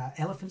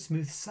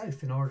move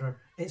south in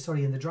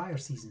the drier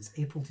seasons,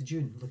 April to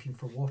June, looking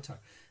for water.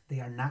 They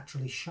are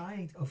naturally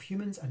shy of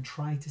humans and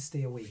try to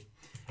stay away.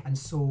 And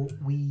so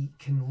we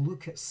can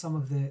look at some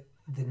of the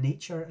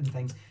nature and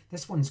things.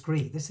 This one's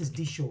great. This is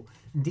Disho.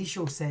 And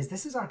Disho says,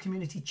 this is our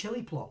community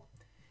chili plot.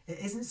 It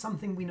isn't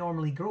something we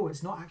normally grow.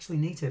 It's not actually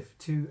native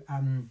to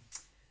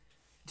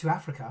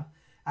Africa,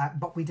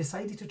 but we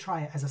decided to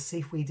try it as a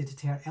safe way to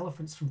deter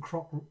elephants from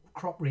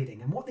crop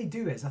raiding. And what they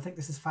do is, I think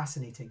this is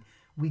fascinating,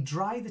 we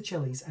dry the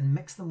chilies and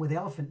mix them with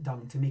elephant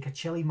dung to make a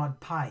chili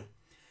mud pie.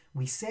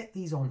 We set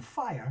these on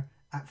fire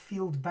at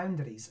field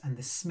boundaries, and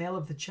the smell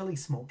of the chili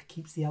smoke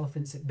keeps the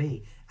elephants at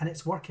bay. And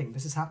it's working.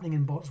 This is happening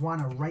in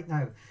Botswana right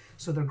now.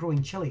 So they're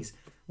growing chilies.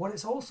 What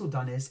it's also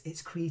done is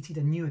it's created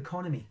a new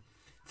economy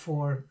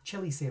for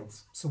chili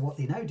sales. So what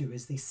they now do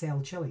is they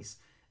sell chilies,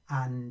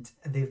 and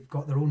they've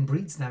got their own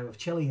breeds now of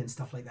chili and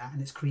stuff like that,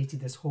 and it's created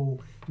this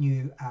whole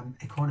new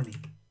economy.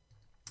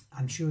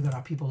 I'm sure there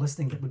are people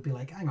listening that would be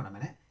like, hang on a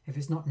minute, if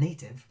it's not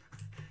native,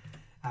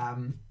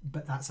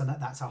 but that's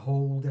a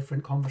whole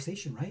different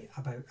conversation, right?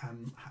 About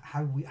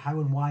how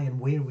and why and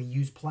where we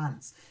use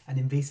plants and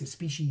invasive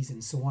species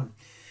and so on.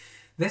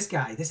 This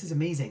guy, this is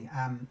amazing.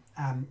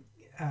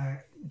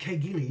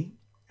 Kaigili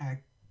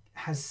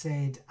has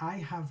said, I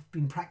have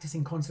been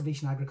practicing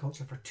conservation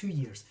agriculture for 2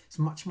 years. It's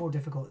much more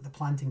difficult at the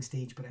planting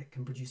stage, but it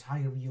can produce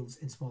higher yields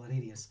in smaller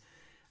areas.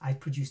 I've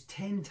produced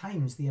 10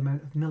 times the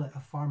amount of millet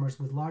of farmers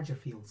with larger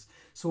fields.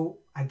 So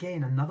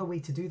again, another way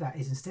to do that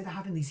is instead of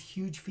having these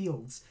huge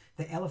fields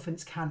that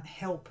elephants can't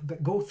help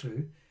but go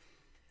through,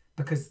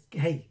 because,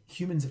 hey,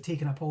 humans have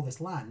taken up all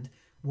this land,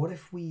 what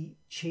if we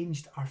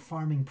changed our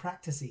farming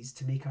practices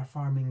to make our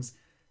farmings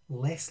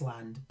less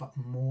land but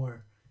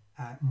more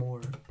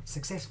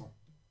successful?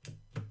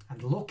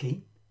 And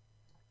Loki,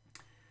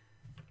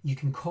 you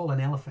can call an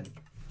elephant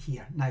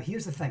here. Now,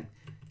 here's the thing.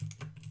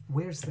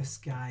 Where's this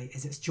guy?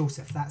 It's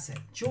Joseph, that's it.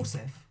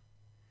 Joseph,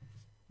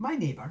 my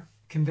neighbour,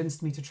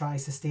 convinced me to try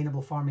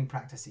sustainable farming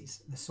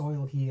practices. The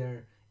soil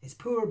here is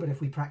poor, but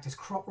if we practice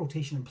crop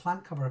rotation and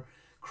plant cover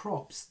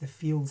crops, the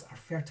fields are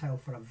fertile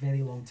for a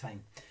very long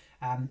time.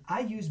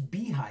 I use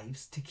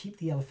beehives to keep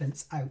the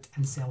elephants out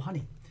and sell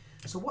honey.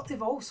 So what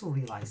they've also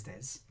realised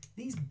is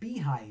these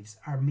beehives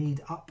are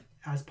made up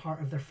as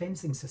part of their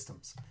fencing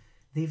systems.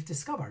 They've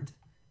discovered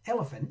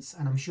elephants,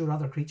 and I'm sure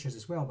other creatures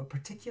as well, but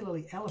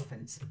particularly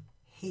elephants,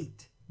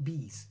 hate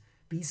bees.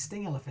 Bees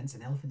sting elephants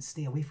and elephants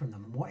stay away from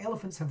them. And what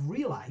elephants have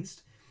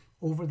realised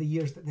over the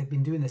years that they've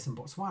been doing this in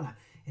Botswana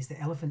is that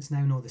elephants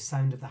now know the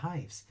sound of the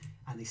hives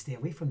and they stay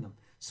away from them.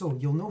 So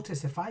you'll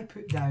notice if I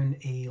put down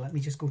let me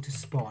just go to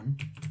spawn,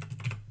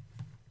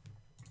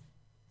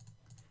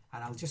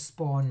 and I'll just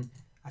spawn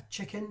a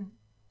chicken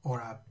or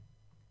a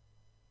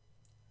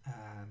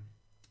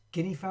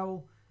guinea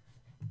fowl,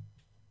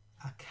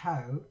 a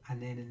cow,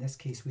 and then in this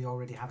case we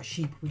already have a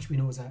sheep, which we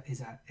know is an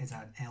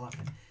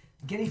elephant.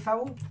 Guinea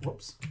fowl,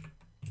 whoops,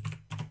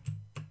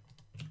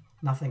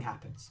 nothing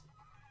happens.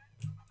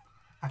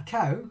 A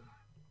cow,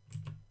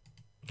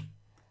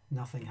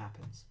 nothing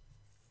happens.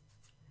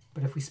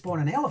 But if we spawn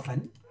an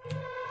elephant,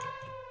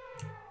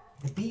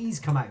 the bees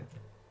come out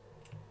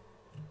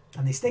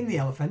and they sting the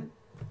elephant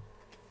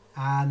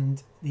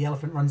and the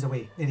elephant runs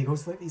away. There he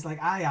goes. He's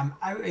like, I am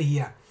out of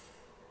here.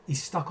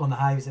 He's stuck on the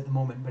hives at the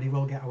moment, but he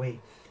will get away.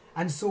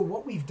 And so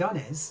what we've done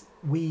is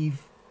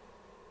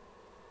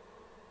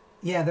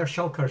yeah, they're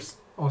shulkers,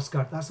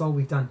 Oscar. That's all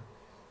we've done.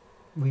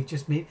 We've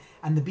just made,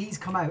 and the bees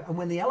come out, and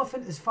when the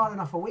elephant is far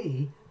enough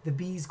away, the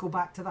bees go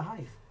back to the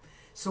hive.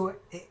 So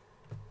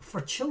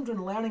for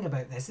children learning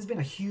about this, has been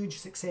a huge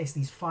success,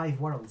 these 5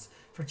 worlds.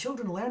 For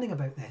children learning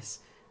about this,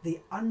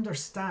 they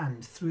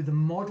understand through the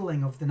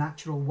modelling of the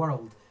natural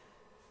world,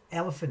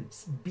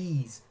 elephants,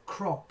 bees,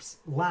 crops,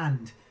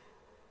 land,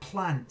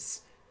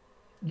 plants,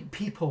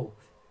 people.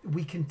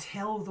 We can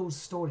tell those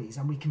stories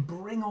and we can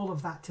bring all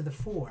of that to the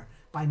fore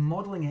by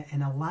modelling it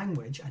in a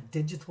language, a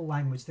digital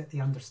language that they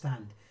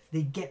understand.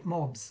 They get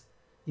mobs.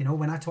 You know,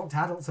 when I talk to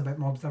adults about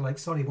mobs, they're like,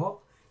 sorry, what?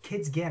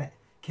 Kids get it.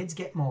 Kids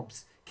get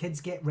mobs. Kids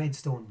get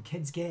redstone.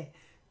 Kids get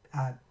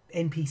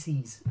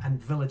NPCs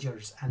and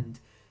villagers, and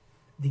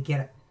they get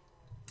it.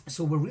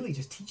 So we're really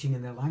just teaching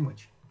in their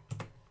language.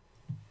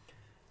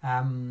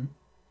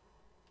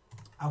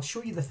 I'll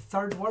show you the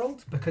third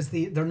world because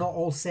they're not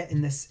all set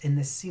in this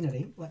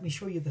scenery. Let me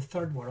show you the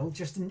third world,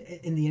 just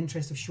in the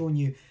interest of showing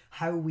you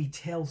how we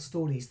tell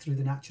stories through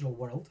the natural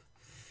world.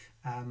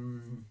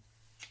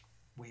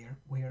 Where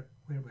are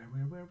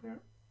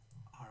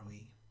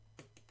we?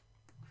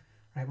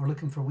 Right, we're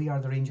looking for We Are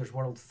the Rangers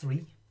World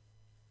 3.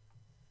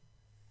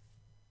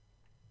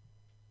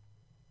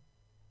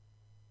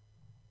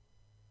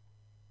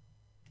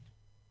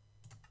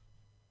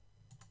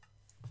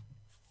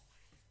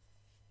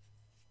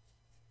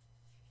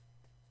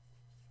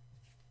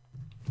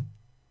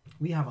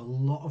 We have a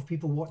lot of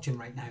people watching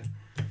right now.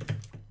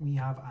 We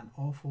have an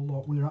awful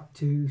lot. We're up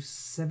to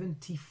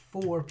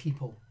 74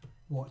 people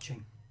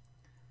watching,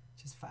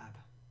 which is fab.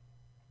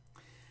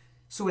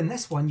 So in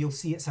this one, you'll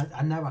see it's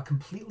now a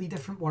completely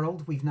different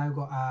world. We've now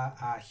got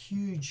a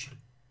huge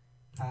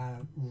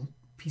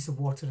piece of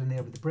water in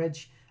there with the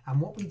bridge.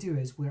 And what we do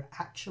is we're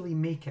actually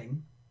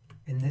making,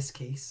 in this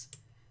case,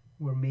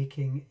 we're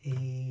making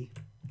a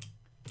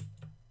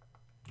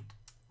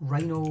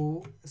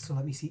rhino. So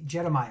let me see,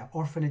 Jeremiah,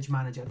 orphanage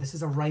manager. This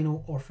is a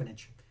rhino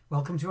orphanage.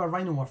 Welcome to our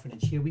rhino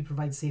orphanage. Here we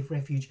provide safe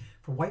refuge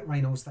for white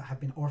rhinos that have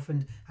been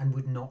orphaned and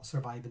would not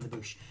survive in the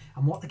bush.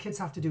 And what the kids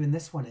have to do in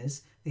this one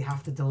is they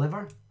have to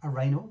deliver a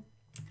rhino.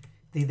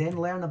 They then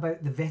learn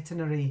about the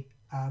veterinary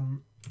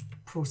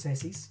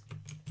processes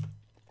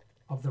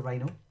of the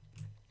rhino.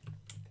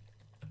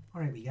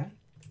 All right, we go.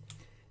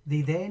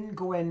 They then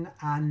go in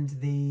and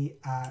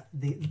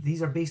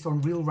these are based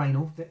on real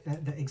rhino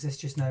that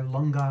exists just now,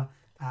 Lunga,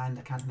 and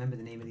I can't remember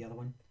the name of the other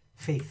one.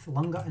 Faith,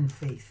 Lunga and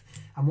Faith.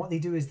 And what they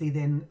do is they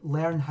then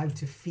learn how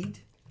to feed.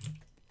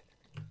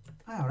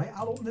 All right,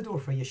 I'll open the door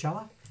for you,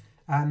 shall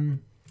I?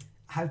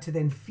 How to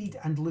then feed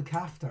and look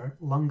after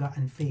Lunga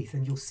and Faith.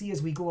 And you'll see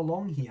as we go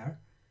along here,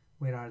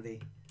 where are they?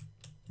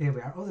 There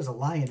we are. Oh, there's a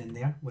lion in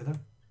there with her.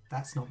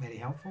 That's not very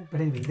helpful.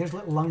 But anyway, there's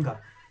little Lunga.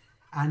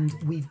 And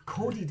we've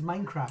coded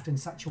Minecraft in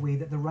such a way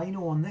that the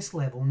rhino on this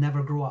level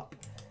never grow up.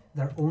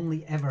 They're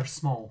only ever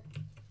small.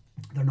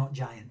 They're not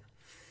giant.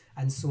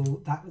 And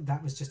so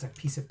that was just a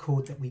piece of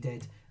code that we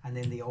did, and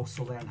then they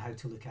also learn how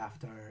to look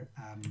after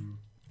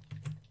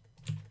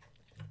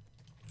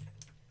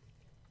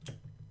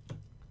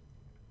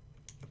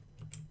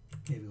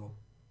there we go.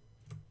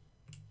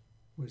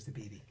 Where's the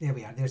baby? There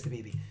we are, there's the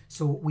baby.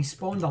 So we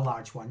spawned a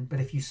large one, but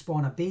if you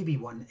spawn a baby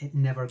one, it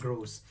never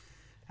grows.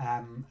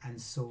 And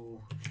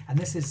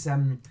this is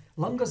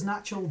Lunga's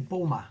natural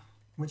boma,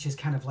 which is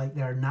kind of like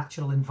their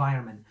natural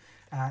environment.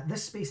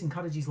 This space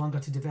encourages Lunga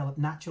to develop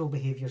natural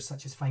behaviours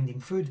such as finding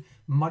food,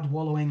 mud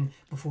wallowing,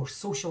 before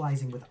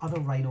socialising with other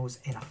rhinos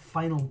in a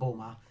final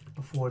boma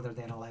before they're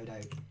then allowed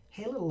out.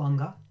 Hey little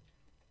Lunga.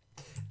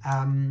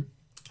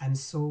 And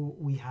so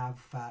we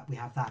have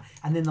that.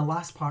 And then the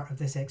last part of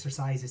this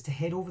exercise is to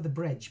head over the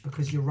bridge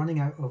because you're running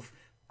out of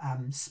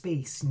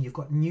space and you've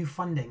got new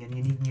funding and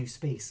you need new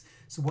space.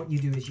 So what you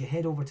do is you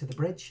head over to the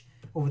bridge,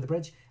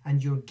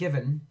 and you're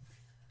given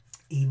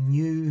a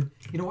new,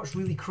 you know what's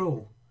really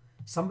cruel?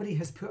 Somebody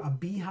has put a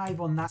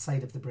beehive on that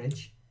side of the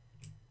bridge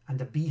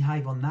and a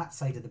beehive on that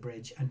side of the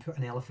bridge and put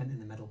an elephant in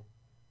the middle.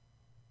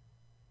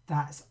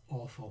 That's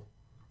awful.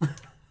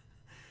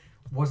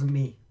 Wasn't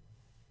me.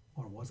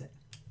 Or was it?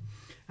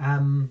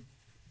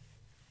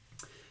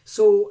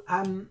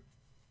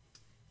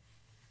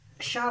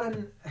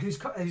 Sharon,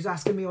 who's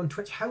asking me on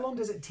Twitch, how long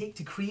does it take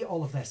to create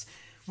all of this?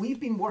 We've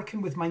been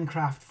working with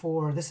Minecraft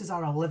for, this is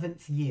our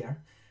 11th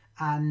year,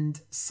 and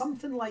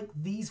something like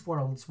these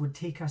worlds would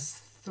take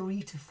us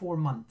 3 to 4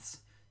 months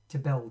to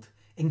build,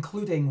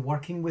 including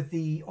working with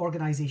the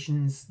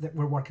organisations that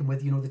we're working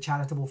with, you know, the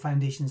charitable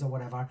foundations or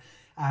whatever.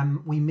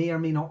 We may or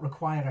may not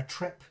require a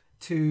trip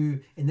to,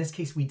 in this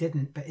case we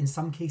didn't, but in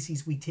some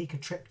cases we take a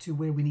trip to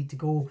where we need to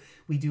go.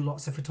 We do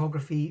lots of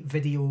photography,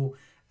 video,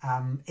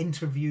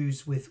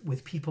 interviews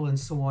with people and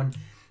so on.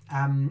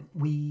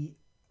 We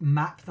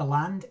map the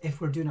land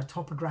if we're doing a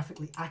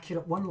topographically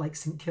accurate one like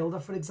St Kilda,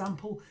 for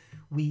example.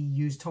 We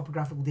use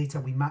topographical data,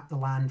 we map the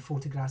land,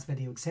 photographs,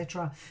 video,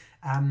 etc.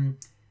 And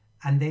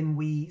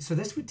then so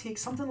this would take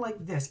something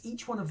like this.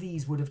 Each one of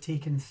these would have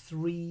taken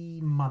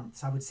 3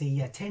 months, I would say,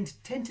 yeah, 10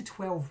 to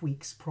 12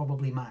 weeks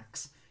probably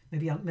max.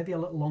 Maybe a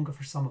little longer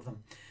for some of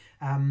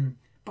them.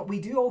 But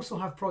we do also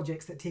have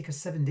projects that take us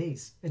 7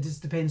 days. It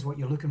just depends what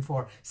you're looking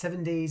for.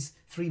 7 days,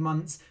 3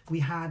 months.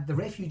 We had the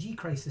refugee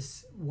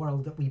crisis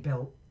world that we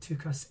built,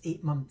 took us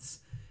 8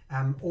 months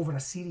over a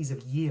series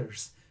of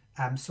years.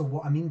 So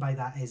what I mean by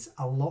that is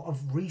a lot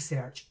of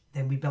research,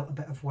 then we built a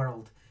bit of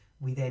world.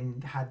 We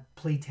then had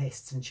play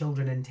tests and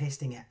children in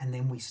testing it, and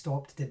then we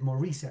stopped, did more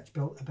research,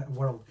 built a bit of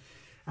world.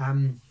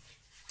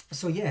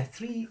 So yeah,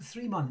 3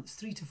 months,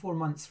 3 to 4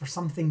 months for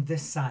something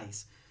this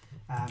size.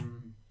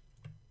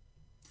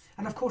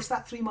 And of course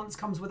that 3 months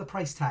comes with a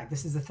price tag.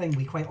 This is the thing,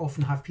 we quite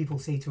often have people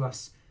say to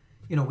us,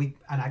 you know,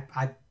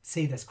 I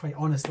say this quite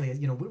honestly,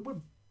 you know,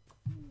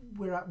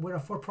 we're a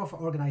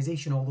for-profit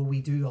organisation, although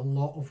we do a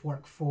lot of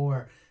work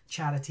for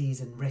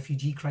charities and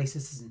refugee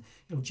crises and,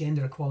 you know,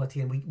 gender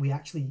equality, and we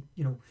actually,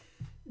 you know,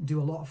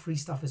 do a lot of free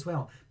stuff as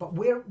well. But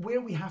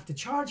where we have to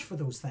charge for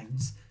those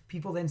things,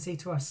 people then say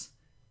to us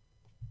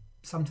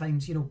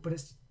sometimes, you know, but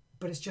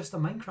it's just a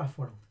Minecraft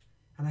world.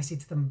 And I say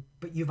to them,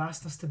 but you've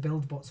asked us to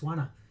build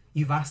Botswana.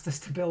 You've asked us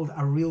to build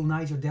a real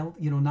Niger Delta,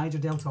 you know, Niger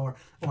Delta or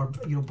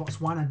you know,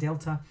 Botswana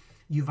Delta.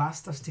 You've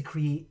asked us to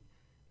create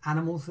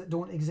animals that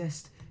don't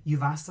exist.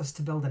 You've asked us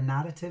to build a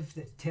narrative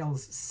that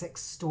tells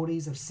 6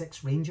 stories of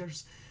 6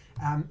 rangers.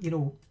 You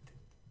know,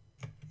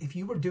 if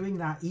you were doing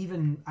that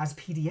even as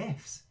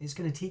PDFs, it's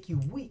going to take you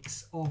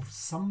weeks of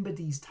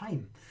somebody's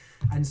time.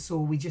 And so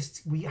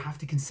we have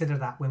to consider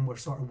that when we're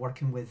sort of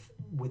working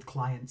with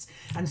clients.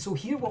 And so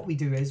here what we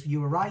do is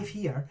you arrive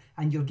here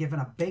and you're given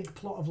a big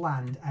plot of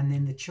land, and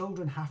then the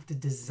children have to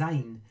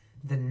design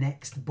the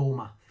next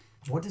boma.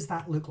 What does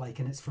that look like?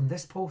 And it's from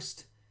this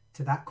post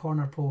to that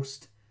corner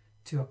post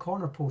to a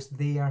corner post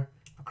there,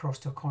 across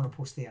to a corner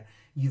post there.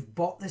 You've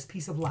bought this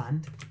piece of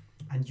land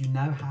and you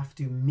now have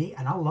to make,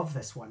 and I love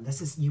this one.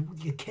 This is,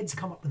 your kids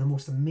come up with the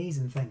most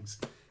amazing things.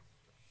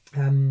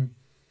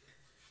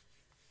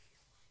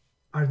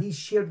 Are these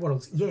shared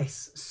worlds?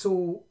 Yes.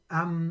 So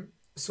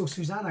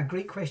Susanna,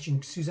 great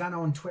question.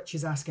 Susanna on Twitch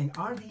is asking,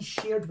 are these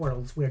shared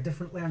worlds where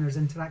different learners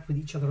interact with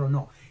each other or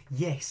not?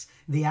 Yes,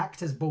 they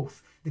act as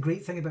both. The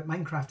great thing about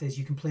Minecraft is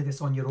you can play this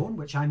on your own,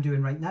 which I'm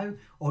doing right now,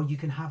 or you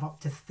can have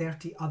up to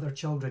 30 other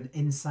children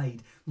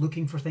inside,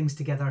 looking for things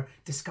together,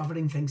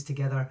 discovering things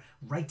together,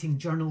 writing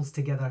journals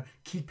together,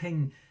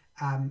 keeping,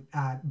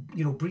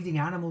 you know, breeding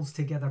animals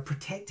together,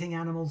 protecting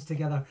animals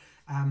together,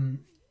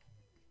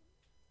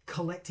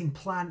 collecting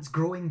plants,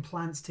 growing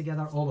plants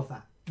together, all of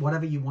that.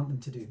 Whatever you want them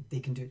to do, they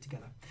can do it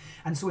together.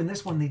 And so in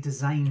this one, they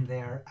design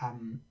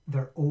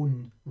their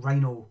own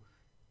rhino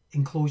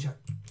enclosure.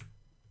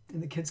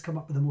 And the kids come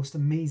up with the most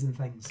amazing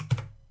things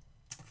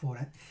for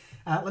it.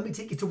 Let me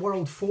take you to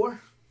World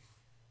 4.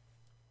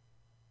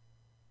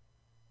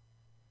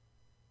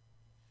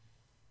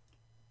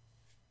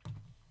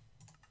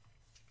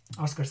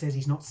 Oscar says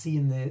he's not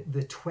seeing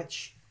the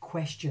Twitch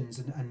questions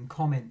and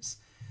comments.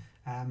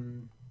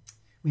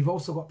 We've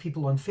also got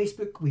people on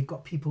Facebook. We've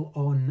got people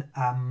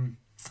on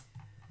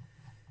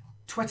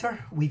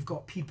Twitter, we've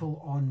got people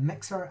on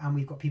Mixer, and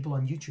we've got people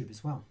on YouTube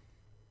as well.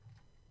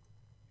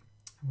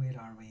 Where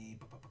are we?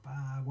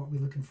 What are we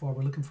looking for?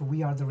 We're looking for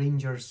We Are the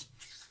Rangers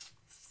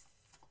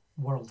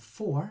World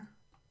 4.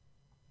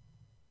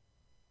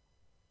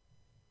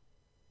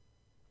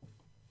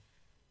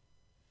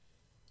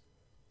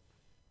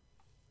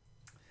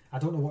 I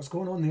don't know what's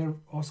going on there,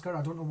 Oscar.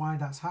 I don't know why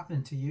that's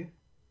happening to you.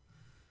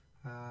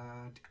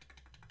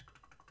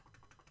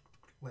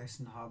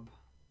 Lesson Hub.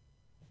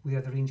 We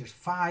Are the Rangers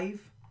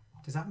 5.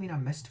 Does that mean I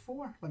missed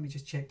 4? Let me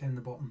just check down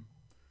the bottom.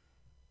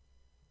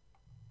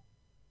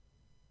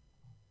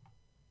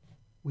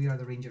 We Are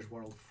the Rangers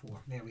World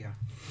 4. There we are.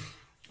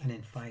 And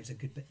then 5's a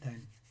good bit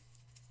down.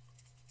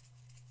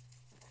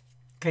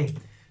 Okay,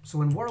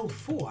 so in World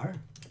 4,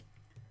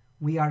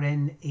 we are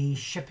in a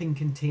shipping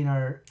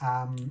container,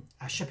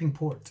 a shipping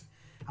port.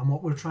 And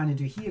what we're trying to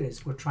do here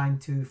is we're trying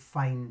to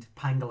find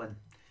pangolin.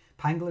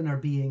 Pangolin are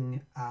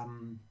being,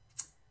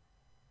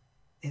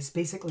 it's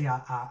basically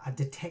a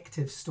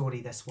detective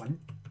story, this one.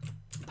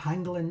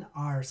 Pangolin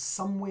are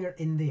somewhere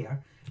in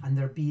there and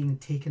they're being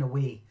taken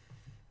away.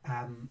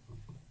 I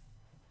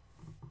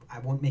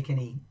won't make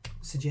any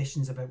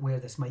suggestions about where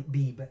this might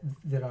be, but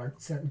there are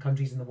certain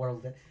countries in the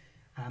world that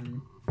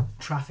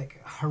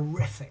traffic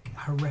horrific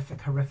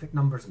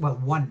numbers. Well,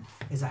 1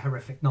 is a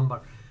horrific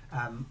number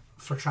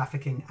for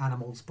trafficking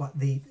animals, but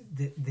the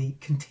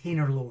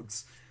container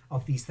loads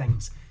of these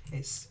things,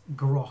 it's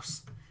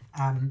gross.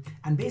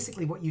 And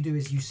basically what you do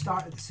is you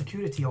start at the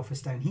security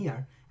office down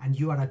here and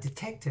you are a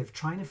detective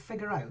trying to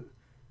figure out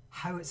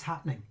how it's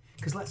happening.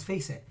 Because let's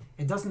face it,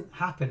 it doesn't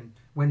happen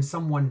when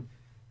someone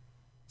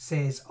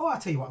says, oh, I'll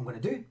tell you what I'm going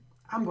to do.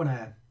 I'm going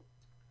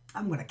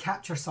to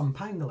capture some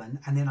pangolin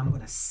and then I'm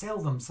going to sell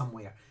them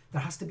somewhere.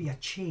 There has to be a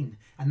chain,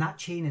 and that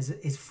chain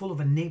is full of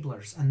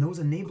enablers, and those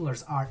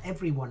enablers are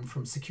everyone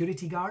from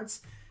security guards.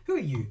 Who are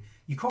you?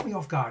 You caught me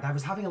off guard. I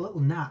was having a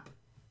little nap.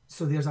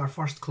 So there's our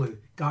first clue.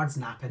 Guards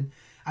napping.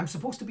 I'm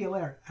supposed to be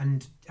alert,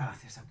 and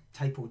there's a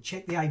typo.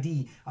 Check the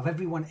ID of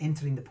everyone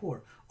entering the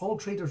port. All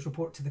traders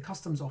report to the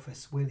customs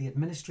office, where the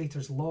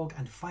administrators log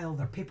and file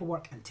their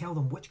paperwork and tell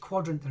them which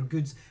quadrant their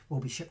goods will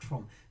be shipped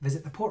from.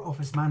 Visit the port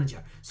office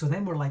manager. So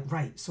then we're like,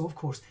 right, so of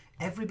course,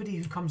 everybody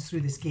who comes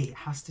through this gate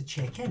has to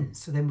check in.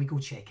 So then we go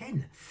check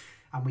in.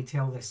 And we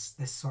tell this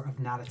sort of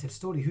narrative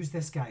story. Who's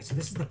this guy? So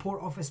this is the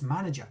port office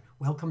manager.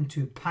 Welcome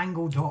to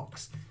Pango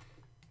Docks.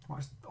 What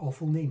an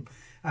awful name.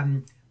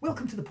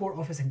 Welcome to the port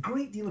office. A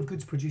great deal of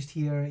goods produced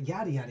here.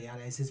 Yada, yada,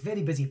 yada. It's this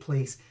very busy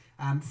place.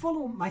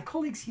 Follow my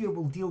colleagues here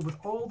will deal with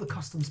all the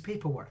customs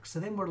paperwork. So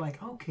then we're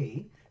like,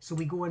 okay. So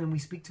we go in and we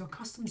speak to a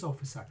customs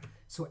officer.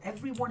 So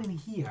everyone in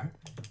here,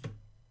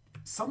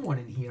 someone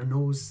in here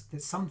knows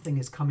that something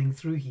is coming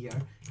through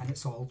here and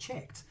it's all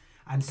checked.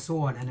 And so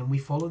on. And then we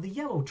follow the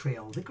yellow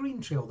trail, the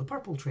green trail, the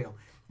purple trail.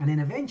 And then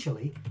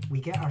eventually we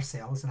get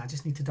ourselves, and I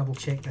just need to double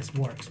check this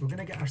works. We're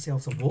going to get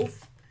ourselves a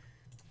wolf.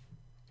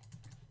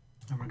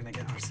 And we're going to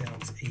get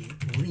ourselves a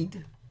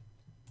lead.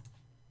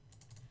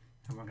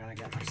 And we're going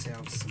to get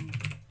ourselves some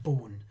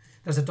bone.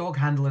 There's a dog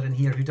handler in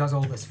here who does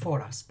all this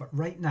for us. But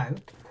right now,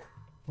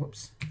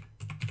 whoops.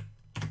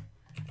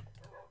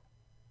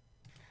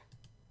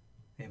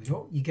 There we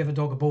go. You give a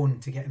dog a bone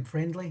to get him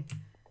friendly.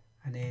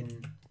 And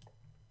then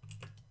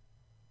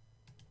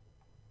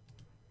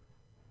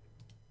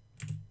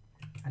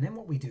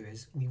what we do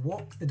is we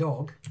walk the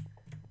dog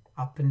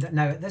up and down.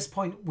 Now at this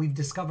point we've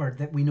discovered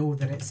that we know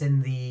that it's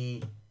in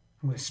the...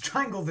 I'm going to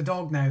strangle the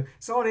dog now,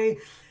 sorry.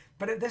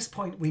 But at this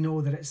point we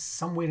know that it's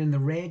somewhere in the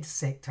red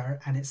sector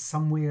and it's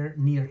somewhere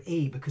near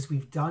A, because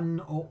we've done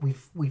all,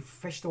 we've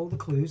fished all the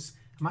clues.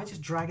 Am I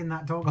just dragging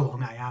that dog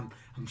along? I am.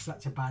 I'm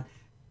such a bad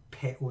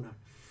pet owner.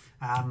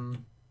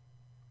 And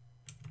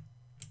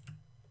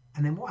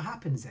then what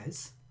happens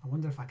is, I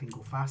wonder if I can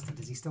go faster.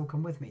 Does he still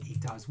come with me? He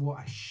does.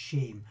 What a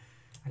shame.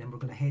 And then we're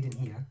going to head in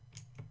here.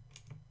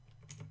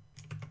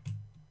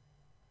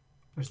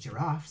 There's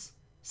giraffes.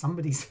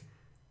 Somebody's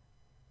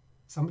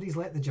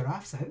let the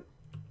giraffes out.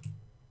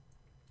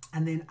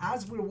 And then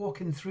as we're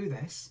walking through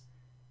this,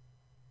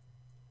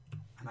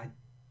 and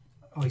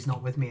oh, he's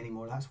not with me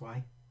anymore, that's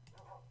why.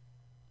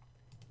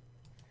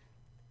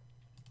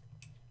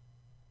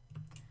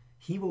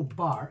 He will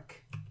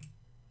bark,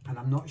 and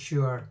I'm not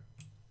sure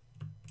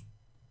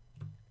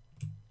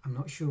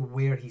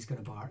where he's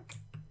going to bark.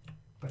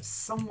 But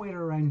somewhere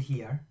around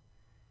here,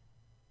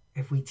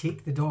 if we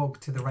take the dog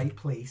to the right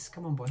place,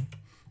 come on boy,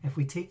 if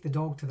we take the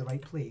dog to the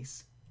right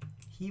place,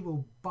 he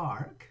will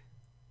bark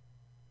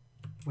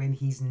when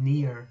he's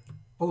near.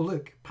 Oh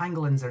look,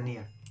 pangolins are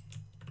near.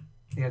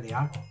 There they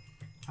are.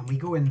 And we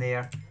go in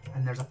there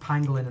and there's a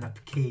pangolin in a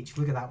cage.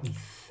 Look at that wee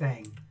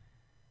thing.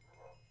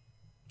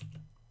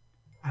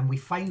 And we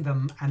find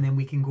them and then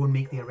we can go and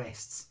make the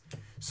arrests.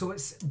 So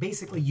it's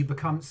basically you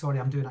become, sorry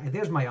I'm doing it,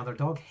 there's my other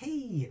dog,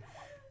 hey!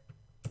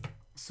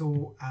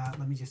 So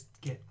let me just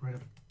get rid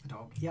of the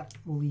dog. Yep,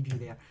 we'll leave you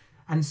there.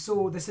 And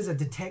so this is a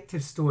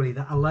detective story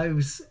that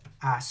allows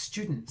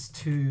students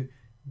to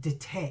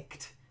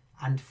detect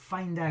and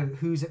find out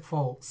who's at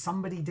fault.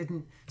 Somebody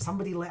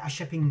let a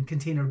shipping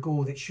container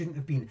go that shouldn't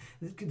have been.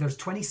 There's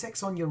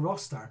 26 on your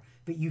roster,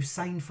 but you've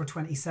signed for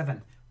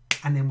 27,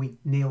 and then we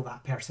nail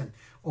that person.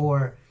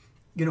 Or,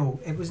 you know,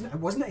 it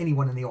wasn't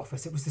anyone in the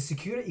office. It was the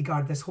security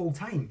guard this whole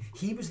time.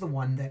 He was the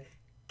one that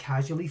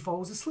casually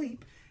falls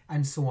asleep,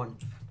 and so on.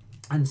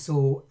 And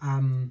so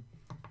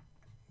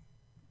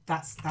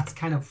that's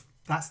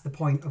the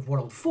point of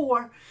World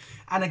 4.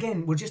 And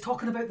again, we're just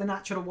talking about the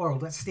natural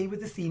world. Let's stay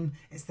with the theme.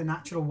 It's the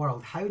natural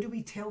world. How do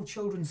we tell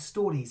children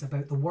stories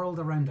about the world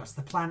around us?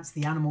 The plants,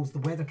 the animals, the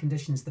weather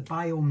conditions, the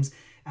biomes,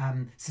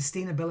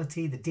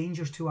 sustainability, the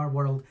dangers to our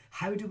world.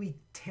 How do we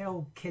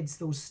tell kids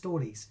those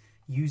stories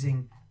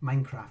using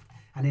Minecraft?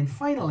 And then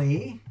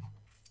finally,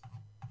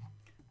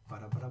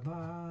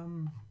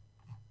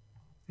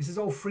 this is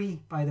all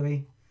free, by the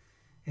way.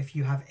 If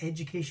you have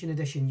Education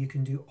Edition, you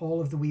can do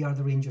all of the We Are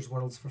the Rangers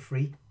worlds for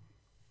free.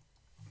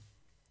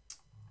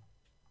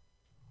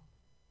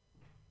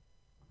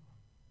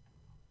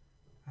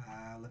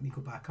 Let me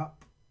go back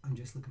up. I'm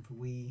just looking for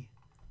We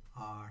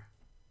Are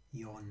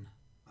Yon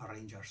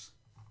Rangers.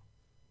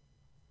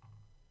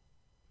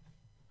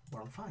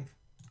 World 5.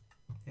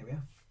 There we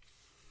are.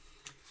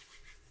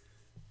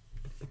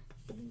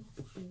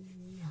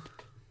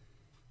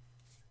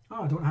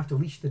 Oh, I don't have to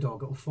leash the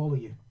dog. It'll follow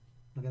you.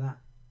 Look at that.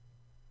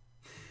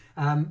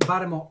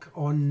 Baramok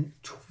on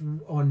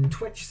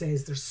Twitch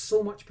says there's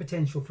so much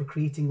potential for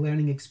creating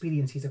learning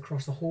experiences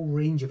across a whole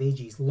range of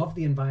ages. Love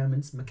the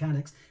environments,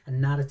 mechanics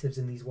and narratives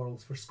in these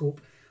worlds for scope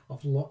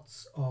of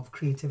lots of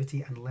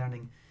creativity and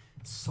learning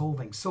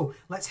solving. So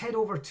let's head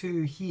over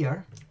to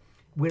here.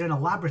 We're in a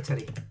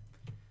laboratory,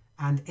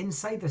 and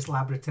inside this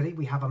laboratory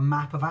we have a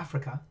map of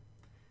Africa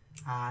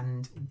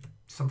and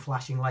some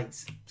flashing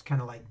lights. It's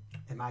kind of like,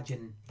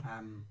 imagine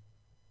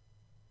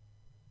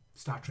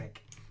Star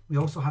Trek. We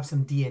also have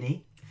some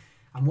DNA,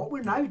 and what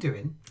we're now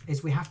doing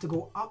is we have to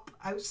go up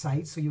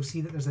outside, so you'll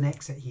see that there's an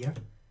exit here,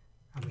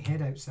 and we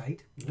head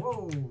outside.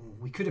 Whoa,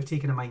 we could have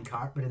taken a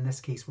minecart, but in this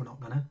case we're not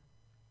gonna.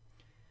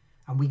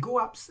 And we go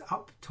up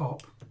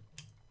top,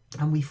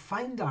 and we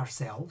find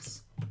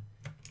ourselves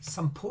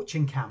some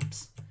poaching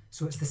camps.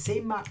 So it's the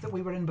same map that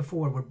we were in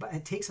before.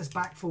 It takes us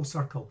back full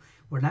circle.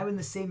 We're now in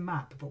the same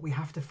map, but we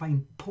have to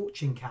find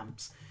poaching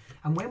camps.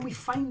 And when we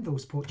find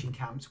those poaching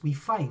camps, we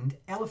find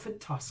elephant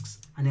tusks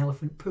and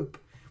elephant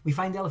poop. We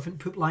find elephant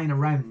poop lying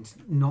around,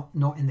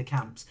 not in the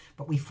camps,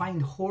 but we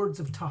find hordes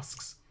of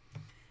tusks.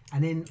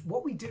 And then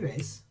what we do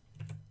is,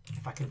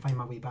 if I can find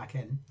my way back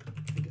in,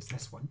 I think it's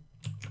this one.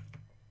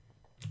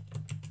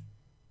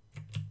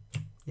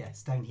 Yeah,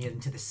 it's down here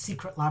into the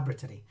secret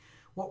laboratory.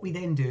 What we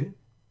then do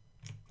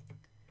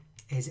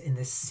is in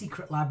this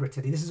secret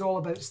laboratory, this is all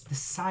about the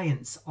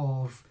science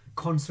of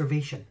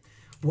conservation.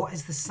 What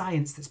is the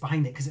science that's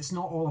behind it? Because it's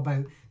not all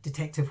about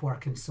detective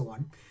work and so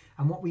on.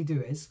 And what we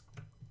do is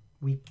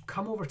we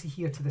come over to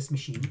here to this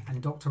machine,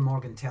 and Dr.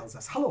 Morgan tells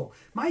us, hello,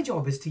 my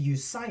job is to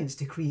use science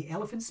to create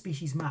elephant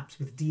species maps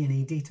with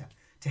DNA data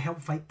to help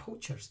fight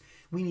poachers.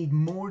 We need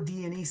more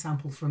DNA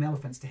samples from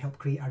elephants to help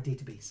create our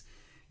database.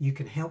 You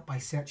can help by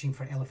searching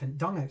for elephant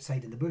dung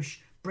outside in the bush.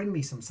 Bring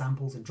me some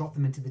samples and drop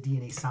them into the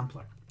DNA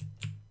sampler.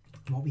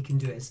 And what we can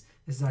do is,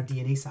 this is our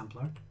DNA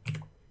sampler,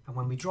 and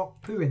when we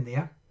drop poo in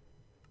there,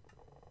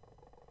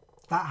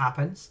 that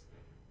happens,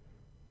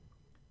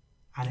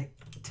 and it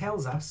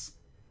tells us,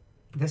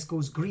 this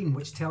goes green,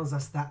 which tells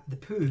us that the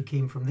poo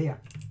came from there.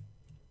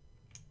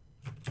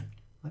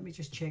 Let me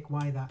just check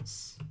why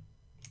that's,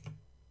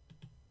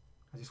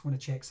 I just want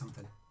to check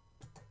something.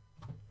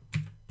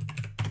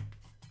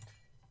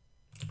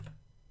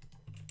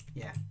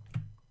 Yeah.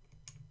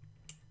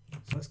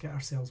 So let's get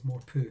ourselves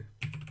more poo.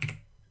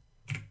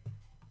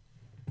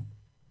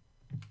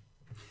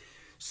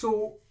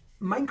 So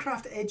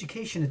Minecraft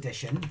Education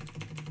Edition,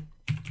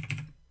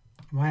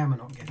 why am I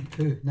not getting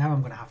poo? Now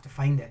I'm going to have to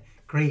find it.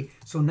 Great.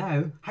 So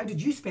now, how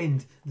did you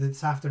spend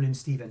this afternoon,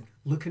 Stephen,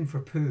 looking for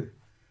poo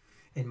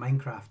in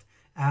Minecraft?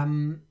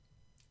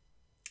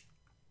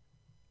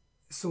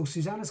 So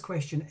Susanna's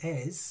question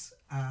is,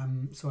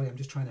 sorry, I'm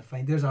just trying to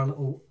find, there's our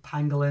little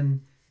pangolin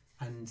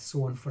and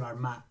so on for our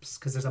maps,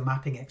 because there's a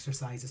mapping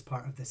exercise as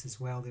part of this as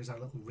well. There's our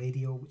little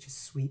radio, which is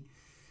sweet.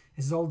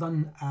 This is all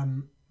done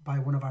by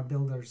one of our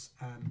builders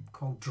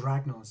called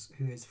Dragnos,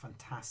 who is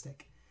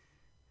fantastic.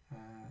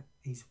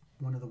 He's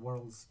one of the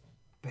world's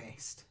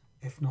best,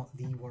 if not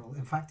the world.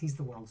 In fact, he's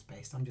the world's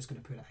best. I'm just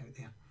going to put it out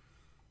there.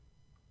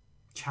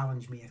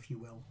 Challenge me if you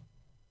will.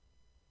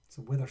 It's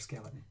a wither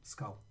skeleton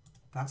skull.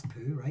 That's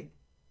poo, right?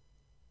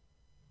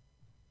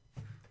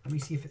 Let me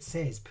see if it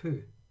says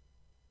poo.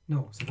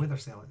 No, it's a wither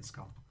skeleton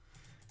skull.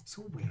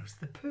 So where's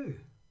the poo?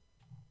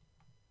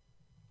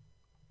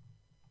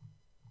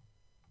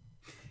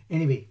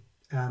 Anyway,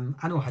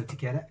 I know how to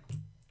get it.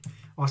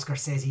 Oscar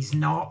says he's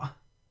not.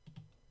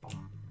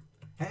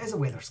 It is a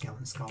wither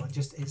skeleton skull.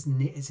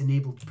 It's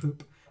enabled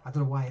poop. I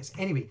don't know why it's.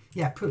 Anyway,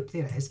 yeah, poop.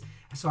 There it is.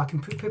 So I can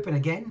put poop in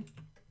again.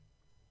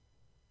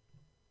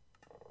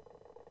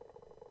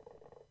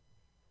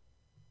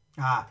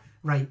 Ah,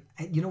 Right,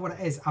 you know what it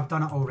is? I've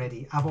done it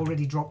already. I've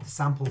already dropped the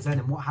samples in,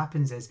 and what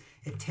happens is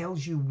it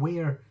tells you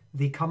where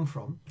they come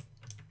from,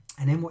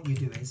 and then what you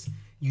do is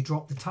you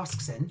drop the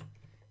tusks in.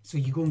 So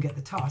you go and get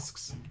the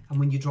tusks, and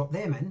when you drop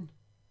them in,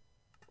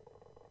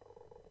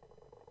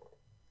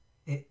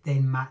 it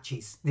then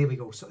matches. There we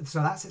go. So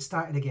that's it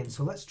started again.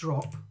 So let's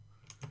drop.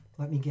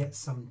 Let me get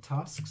some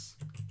tusks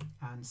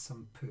and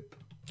some poop.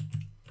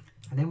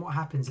 And then what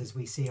happens is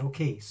we say,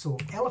 okay, so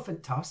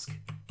elephant tusk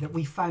that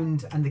we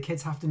found, and the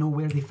kids have to know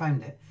where they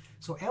found it.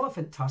 So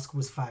elephant tusk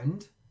was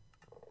found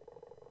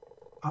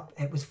up,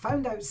 it was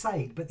found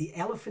outside, but the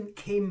elephant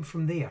came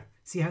from there.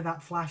 See how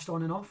that flashed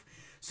on and off?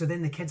 So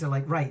then the kids are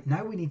like, right,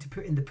 now we need to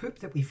put in the poop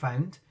that we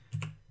found.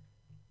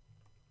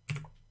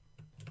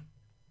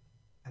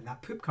 And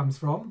that poop comes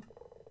from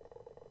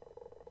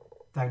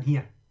down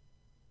here.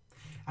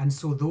 And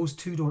so those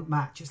two don't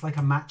match. It's like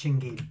a matching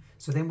game.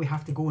 So then we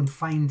have to go and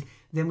find,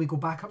 then we go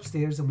back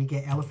upstairs and we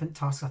get elephant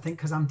tusks. I think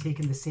because I'm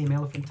taking the same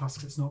elephant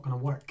tusks, it's not going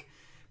to work.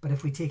 But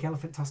if we take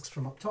elephant tusks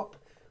from up top,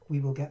 we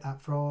will get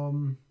that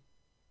from,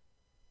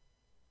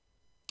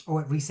 oh,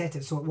 it reset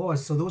it. So it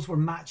was, so those were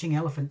matching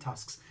elephant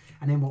tusks.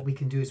 And then what we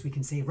can do is we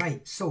can say,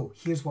 right, so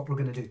here's what we're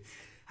going to do.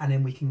 And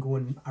then we can go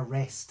and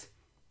arrest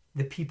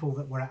the people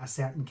that were at a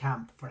certain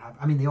camp for having,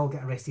 I mean, they all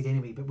get arrested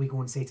anyway, but we go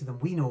and say to them,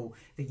 we know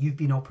that you've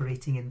been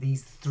operating in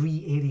these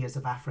 3 areas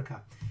of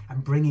Africa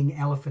and bringing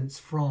elephants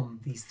from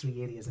these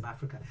 3 areas of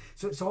Africa.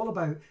 So it's all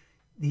about,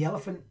 the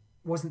elephant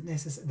wasn't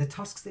necessarily, the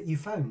tusks that you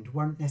found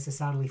weren't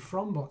necessarily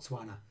from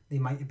Botswana. They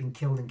might have been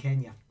killed in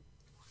Kenya,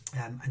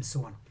 and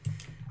so on.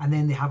 And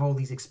then they have all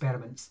these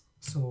experiments.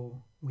 So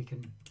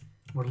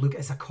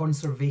it's a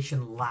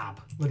conservation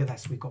lab. Look at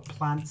this. We've got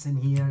plants in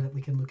here that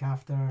we can look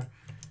after.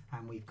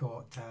 And we've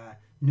got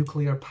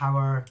nuclear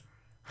power.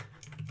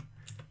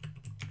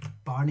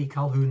 Barney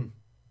Calhoun.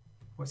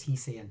 What's he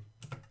saying?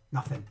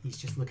 Nothing. He's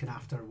just looking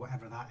after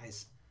whatever that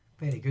is.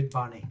 Very good,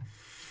 Barney.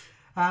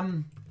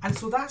 And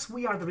so that's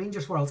We Are the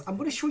Rangers Worlds. I'm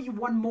going to show you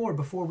one more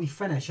before we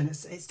finish, and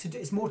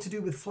it's more to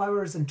do with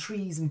flowers and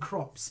trees and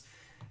crops.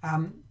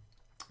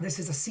 This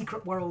is a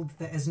secret world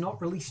that is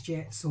not released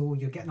yet, so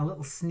you're getting a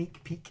little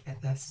sneak peek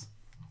at this.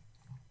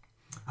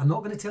 I'm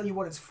not going to tell you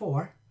what it's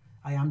for.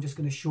 I am just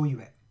going to show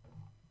you it.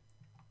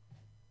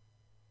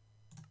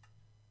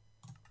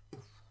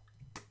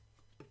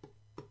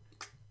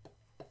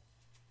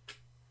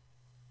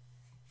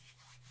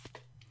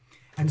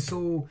 And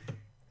so,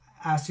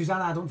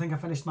 Susanna, I don't think I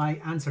finished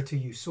my answer to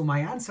you. So my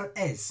answer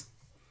is,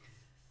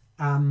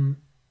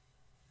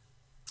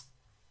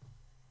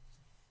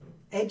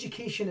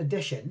 Education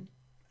Edition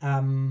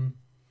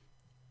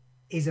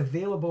is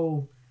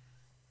available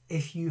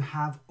if you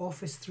have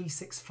Office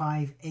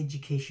 365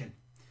 Education,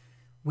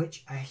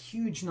 which a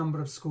huge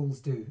number of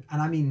schools do.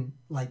 And I mean,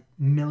 like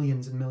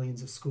millions and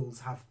millions of schools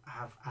have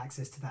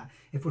access to that.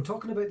 If we're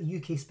talking about the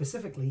UK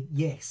specifically,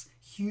 yes,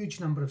 huge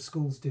number of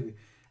schools do.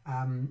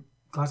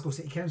 Glasgow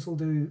City Council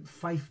do,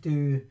 Fife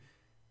do,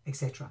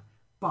 etc.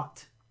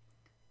 But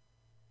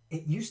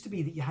it used to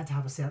be that you had to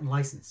have a certain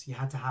license. You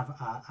had to have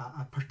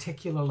a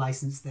particular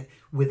license that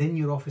within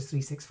your Office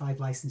 365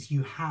 license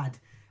you had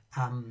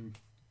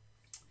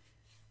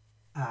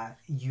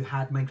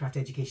Minecraft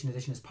Education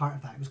Edition as part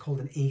of that. It was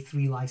called an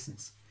A3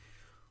 license.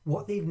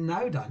 What they've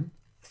now done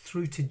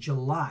through to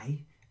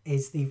July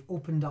is they've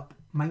opened up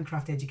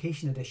Minecraft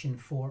Education Edition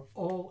for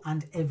all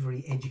and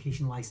every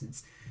education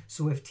license.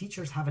 So if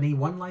teachers have an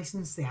A1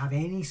 license, they have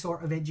any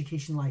sort of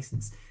education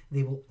license,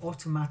 they will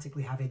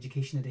automatically have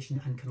Education Edition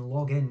and can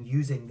log in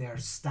using their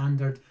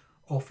standard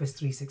Office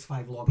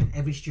 365 login.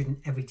 Every student,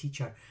 every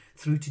teacher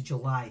through to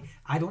July.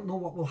 I don't know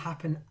what will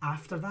happen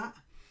after that.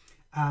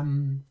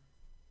 I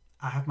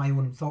have my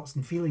own thoughts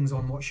and feelings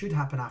on what should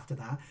happen after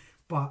that,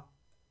 but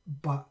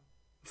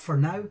for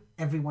now,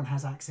 everyone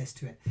has access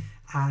to it,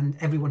 and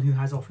everyone who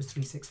has Office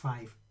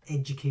 365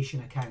 education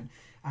account,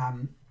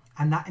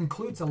 and that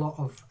includes a lot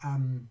of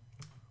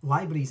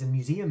libraries and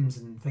museums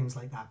and things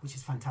like that, which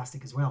is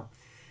fantastic as well.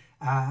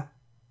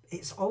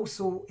 It's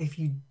also, if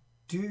you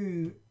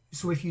do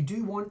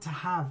want to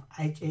have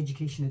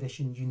Education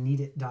Edition, you need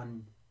it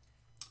done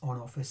on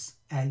Office.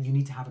 You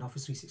need to have an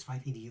Office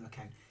 365 EDU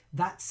account.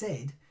 That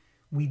said,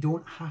 we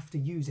don't have to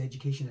use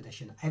Education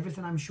Edition.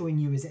 Everything I'm showing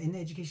you is in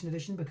Education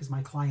Edition because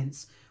my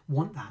clients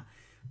want that.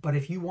 But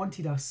if you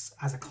wanted us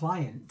as a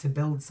client to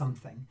build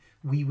something,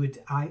 we would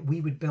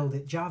build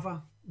it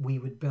Java. We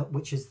would build,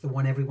 which is the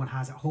one everyone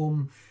has at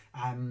home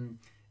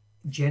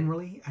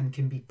generally, and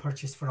can be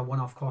purchased for a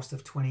one-off cost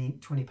of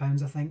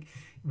 £20, I think.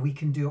 We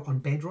can do it on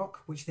Bedrock,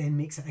 which then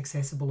makes it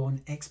accessible on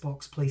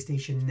Xbox,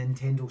 PlayStation,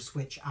 Nintendo,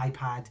 Switch,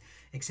 iPad,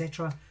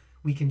 etc.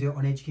 We can do it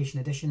on Education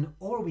Edition,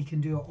 or we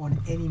can do it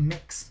on any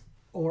mix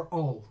or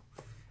all.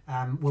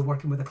 We're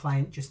working with a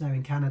client just now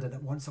in Canada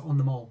that wants it on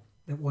them all.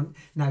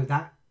 Now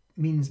that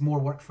means more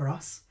work for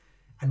us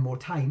and more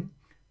time,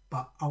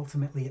 but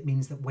ultimately it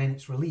means that when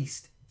it's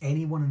released,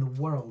 anyone in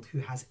the world who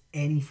has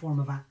any form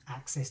of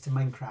access to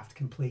Minecraft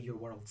can play your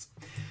worlds.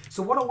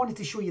 So what I wanted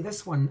to show you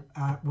this one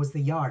was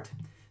the yard.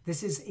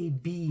 This is a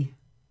bee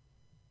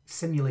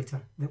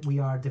simulator that we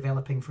are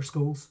developing for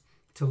schools.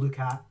 to look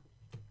at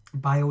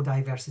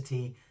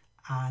biodiversity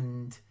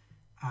and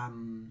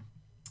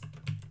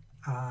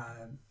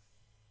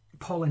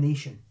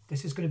pollination.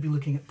 This is going to be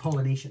looking at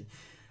pollination.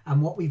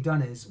 And what we've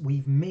done is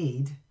we've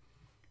made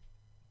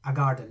a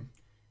garden,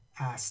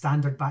 a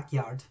standard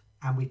backyard,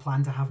 and we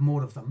plan to have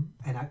more of them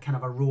in a kind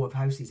of a row of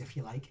houses, if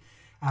you like.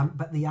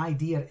 But the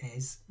idea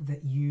is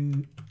that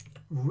you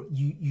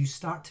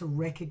start to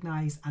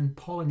recognize and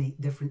pollinate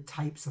different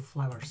types of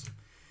flowers.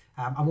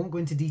 I won't go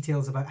into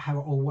details about how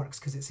it all works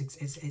because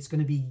it's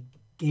going to be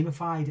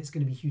gamified, it's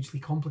going to be hugely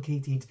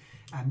complicated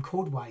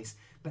code-wise,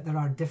 but there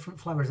are different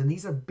flowers, and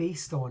these are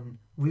based on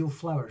real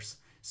flowers.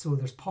 So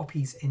there's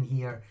poppies in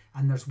here,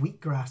 and there's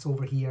wheatgrass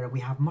over here, and we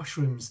have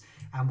mushrooms,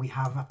 and we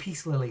have a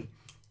peace lily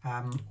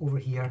over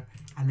here,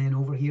 and then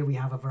over here we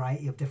have a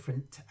variety of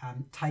different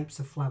types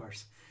of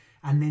flowers.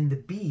 And then the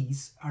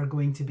bees are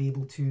going to be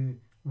able to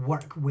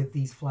work with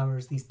these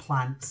flowers, these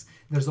plants.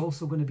 There's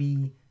also going to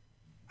be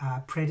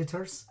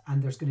predators,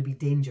 and there's going to be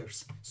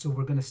dangers. So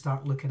we're going to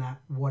start looking at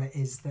what it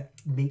is that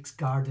makes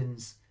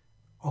gardens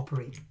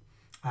operate.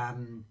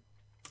 And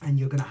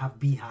you're going to have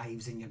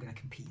beehives, and you're going to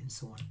compete and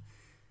so on.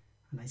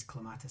 A nice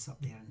clematis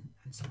up there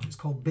and so on. It's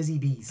called Busy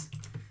Bees.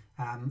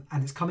 And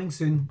it's coming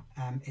soon.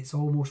 It's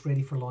almost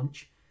ready for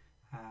launch.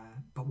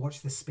 But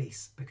watch this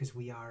space, because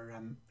we are,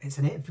 it's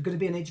going to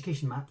be an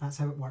education map. That's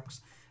how it works.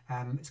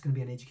 It's going to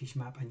be an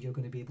education map, and you're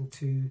going to be able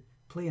to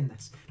play in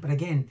this. But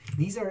again,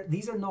 these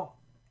are not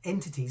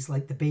entities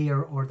like the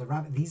bear or the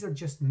rabbit. These are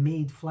just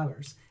made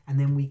flowers, and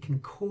then we can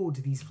code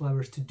these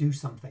flowers to do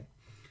something.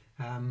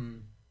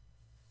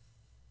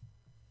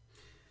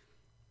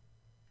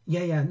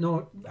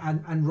 No,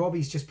 and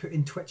Robbie's just put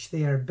in Twitch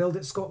there. Build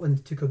It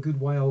Scotland took a good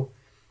while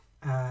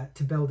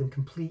to build and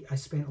complete. I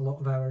spent a lot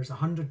of hours,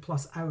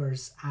 100+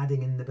 hours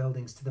adding in the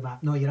buildings to the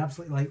map. No, you're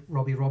absolutely right,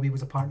 Robbie. Robbie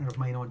was a partner of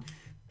mine on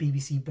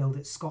BBC Build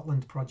It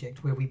Scotland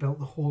project, where we built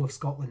the whole of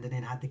Scotland and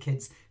then had the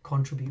kids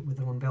contribute with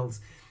their own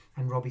builds.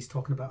 And Robbie's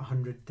talking about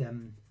 100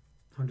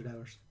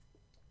 hours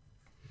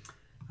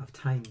of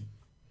time.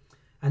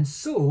 And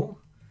so,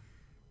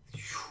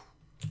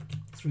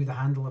 through the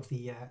handle of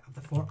the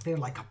fork there,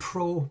 like a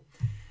pro.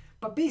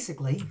 But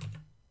basically,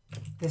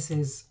 this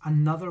is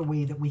another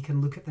way that we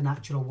can look at the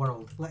natural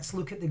world. Let's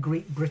look at the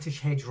Great British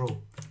Hedgerow,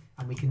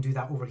 and we can do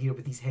that over here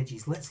with these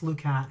hedges. Let's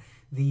look at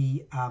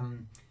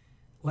an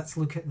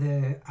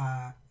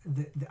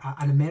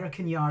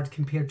American yard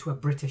compared to a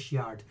British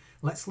yard.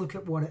 Let's look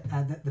at what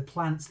the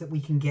plants that we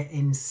can get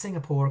in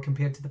Singapore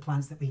compared to the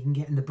plants that we can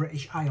get in the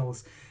British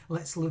Isles.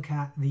 Let's look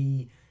at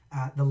the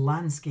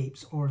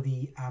landscapes, or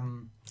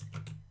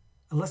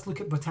let's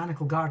look at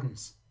botanical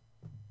gardens,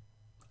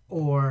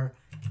 or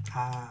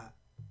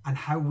and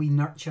how we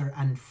nurture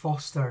and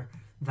foster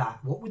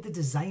that. What would the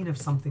design of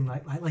something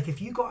like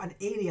if you got an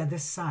area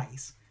this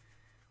size,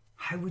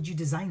 how would you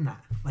design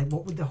that? Like,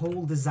 what would the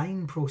whole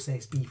design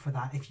process be for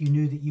that if you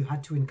knew that you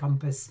had to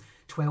encompass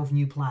 12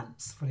 new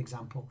plants, for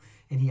example,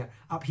 in here?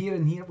 Up here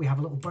and here we have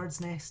a little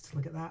bird's nest.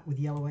 Look at that, with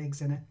yellow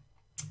eggs in it.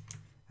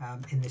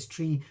 In this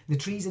tree. The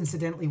trees,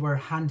 incidentally, were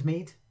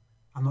handmade.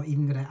 I'm not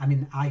even gonna, I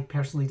mean, I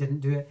personally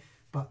didn't do it,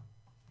 but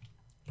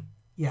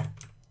yeah,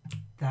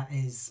 that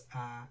is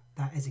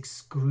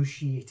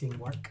excruciating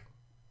work,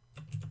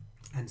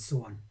 and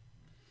so on.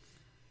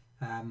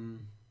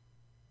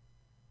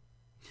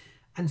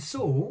 And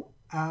so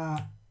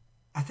I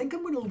think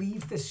I'm going to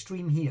leave this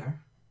stream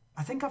here.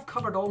 I think I've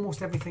covered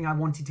almost everything I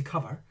wanted to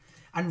cover,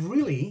 and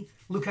really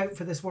look out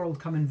for this world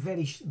coming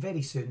very,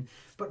 very soon.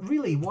 But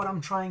really what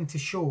I'm trying to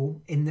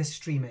show in this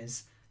stream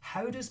is,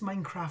 how does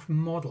Minecraft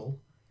model,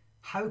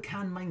 how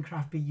can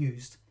Minecraft be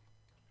used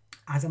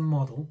as a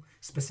model,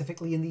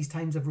 specifically in these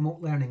times of remote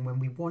learning, when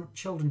we want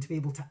children to be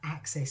able to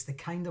access the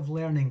kind of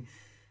learning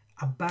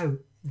about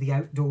the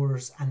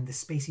outdoors and the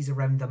spaces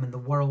around them and the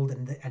world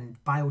and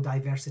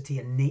biodiversity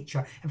and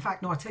nature. In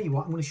fact, no, I'll tell you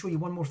what, I'm going to show you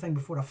one more thing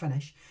before I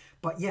finish.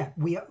 But yeah,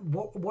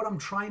 what I'm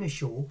trying to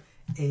show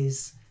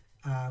is,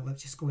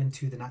 let's just go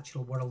into the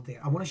natural world there.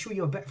 I want to show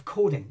you a bit of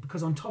coding,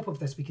 because on top of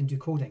this we can do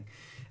coding.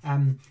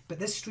 But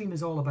this stream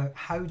is all about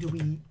how do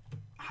we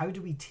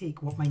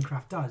take what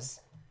Minecraft does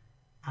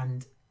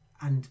and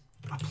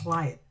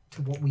apply it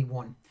to what we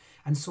want.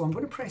 And so I'm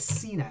going to press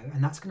C now,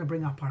 and that's going to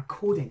bring up our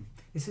coding.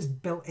 This is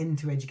built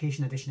into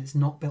Education Edition. It's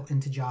not built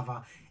into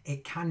Java.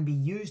 It can be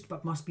used,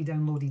 but must be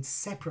downloaded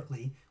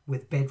separately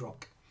with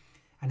Bedrock.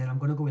 And then I'm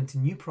going to go into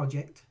New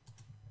Project.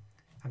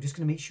 I'm just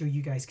going to make sure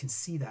you guys can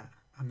see that.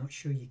 I'm not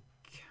sure you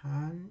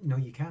can. No,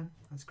 you can.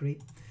 That's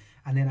great.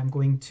 And then I'm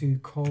going to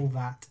call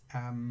that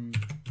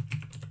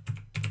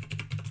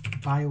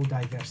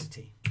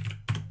biodiversity.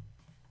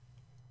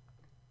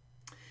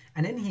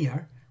 And in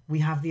here, we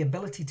have the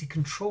ability to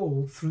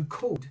control, through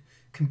code,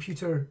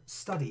 computer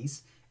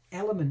studies,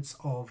 elements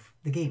of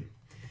the game.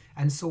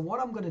 And so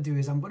what I'm going to do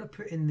is I'm going to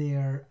put in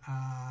there,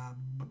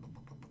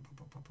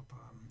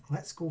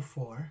 let's go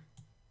for,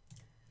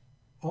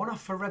 on a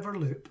forever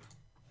loop,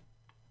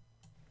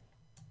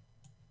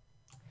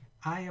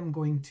 I am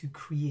going to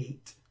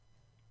create,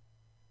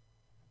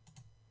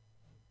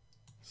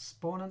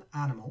 spawn an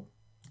animal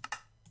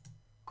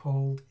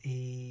called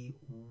a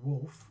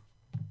wolf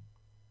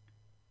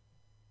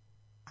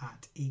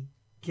at a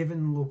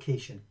given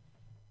location.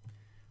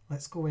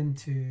 Let's go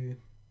into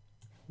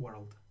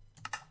world.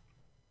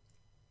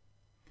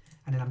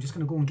 And then I'm just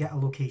going to go and get a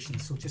location.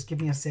 So just give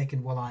me a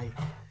second while I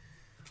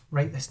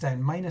write this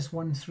down. Minus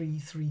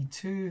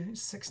 1332,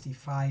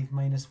 65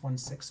 minus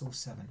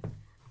 1607.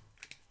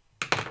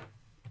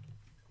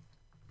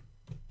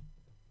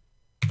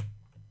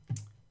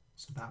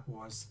 So that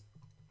was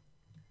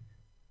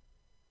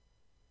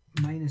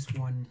minus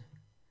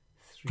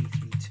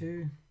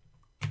 1332,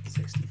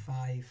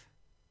 65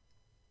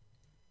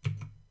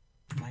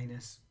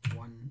 minus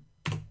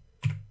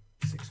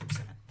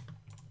 1607.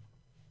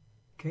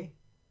 Okay.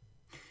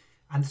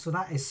 And so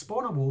that is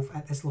spawn a wolf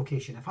at this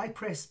location. If I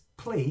press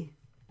play,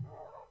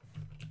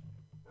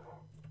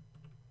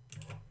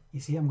 you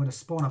see I'm going to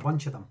spawn a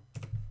bunch of them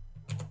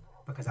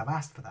because I've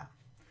asked for that.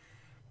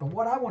 But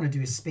what I want to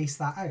do is space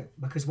that out,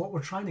 because what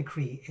we're trying to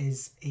create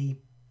is a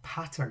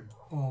pattern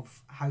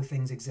of how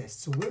things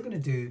exist. So we're going to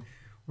do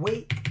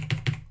wait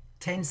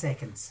 10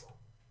 seconds.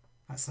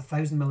 That's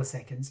 1,000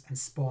 milliseconds, and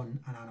spawn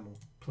an animal.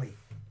 Play.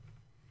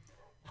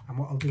 And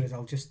what I'll do is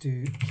I'll just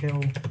do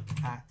kill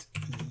at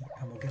E,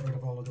 and we'll get rid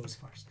of all of those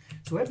first.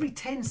 So every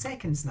 10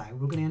 seconds now,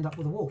 we're going to end up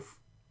with a wolf.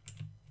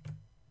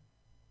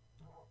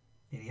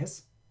 There he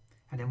is.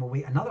 And then we'll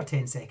wait another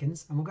 10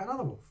 seconds, and we'll get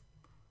another wolf.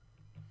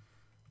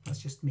 Let's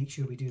just make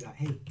sure we do that.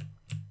 Hey,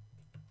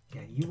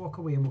 yeah, you walk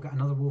away, and we'll get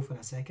another wolf in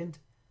a second.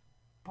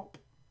 Pop.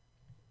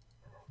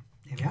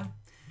 There we are.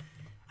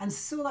 And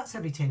so that's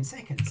every 10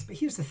 seconds. But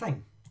here's the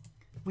thing.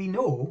 We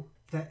know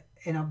that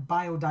in a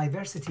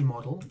biodiversity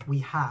model we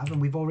have,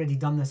 and we've already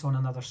done this on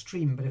another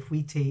stream, but if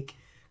we take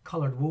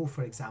coloured wool,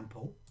 for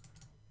example,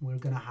 we're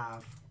going to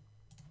have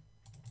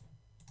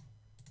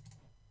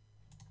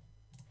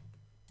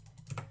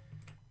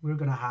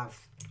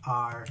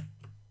our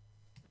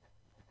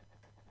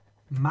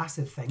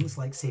massive things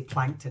like, say,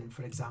 plankton,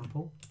 for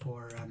example,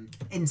 or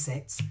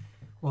insects.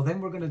 Well, then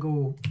we're going to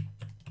go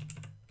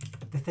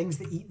the things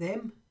that eat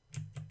them,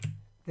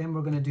 then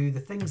we're going to do the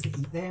things that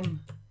eat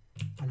them,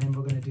 and then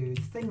we're going to do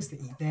the things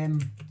that eat them,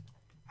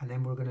 and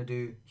then we're going to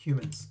do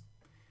humans.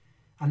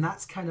 And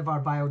that's kind of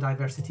our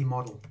biodiversity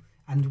model.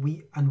 And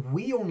we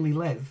only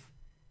live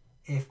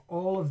if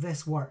all of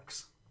this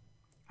works.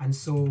 And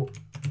so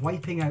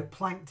wiping out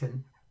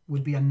plankton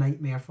would be a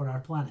nightmare for our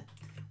planet.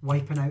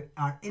 Wiping out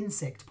our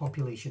insect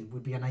population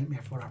would be a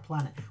nightmare for our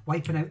planet.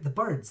 Wiping out the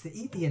birds that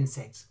eat the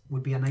insects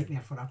would be a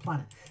nightmare for our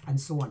planet, and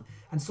so on.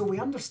 And so we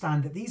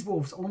understand that these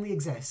wolves only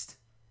exist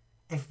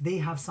if they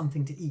have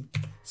something to eat.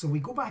 So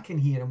we go back in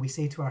here and we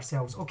say to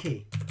ourselves,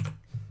 okay,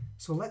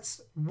 so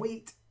let's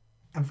wait.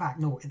 In fact,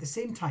 no, at the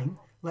same time,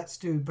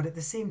 but at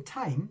the same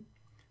time,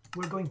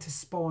 we're going to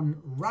spawn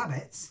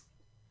rabbits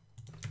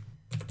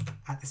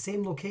at the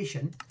same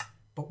location,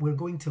 but we're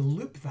going to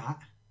loop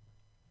that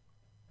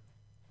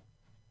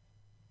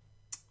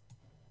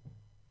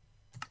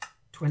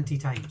 (20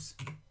 times.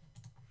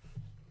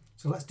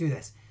 So let's do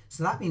this.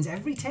 So that means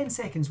every 10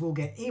 seconds we'll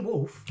get a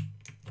wolf,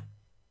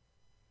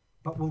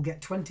 but we'll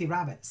get 20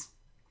 rabbits,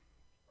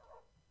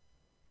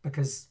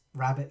 because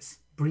rabbits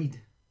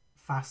breed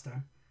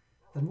faster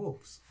than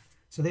wolves.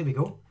 So there we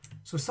go.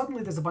 So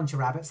suddenly there's a bunch of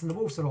rabbits and the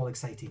wolves are all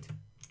excited.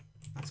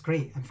 That's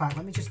great. In fact,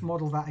 let me just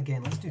model that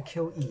again. Let's do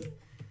kill E.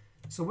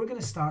 So we're going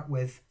to start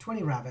with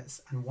 20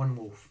 rabbits and 1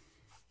 wolf.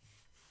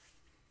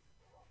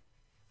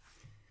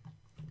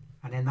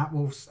 And then that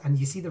wolf's, and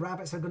you see the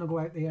rabbits are going to go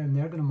out there and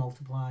they're going to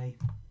multiply,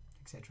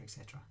 etc.,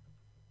 etc.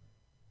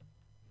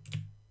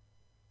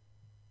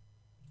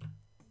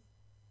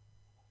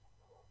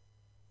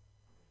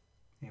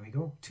 There we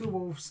go. 2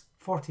 wolves,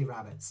 40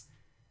 rabbits.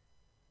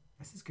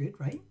 This is good,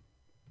 right?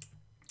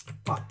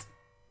 But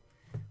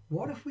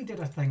what if we did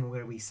a thing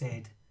where we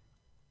said,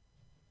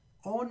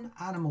 on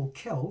animal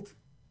killed,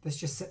 this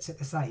just sits at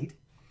the side,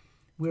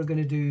 we're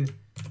going to do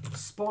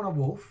spawn a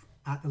wolf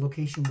at the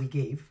location we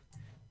gave,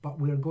 but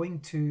we're going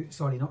to,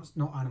 sorry, not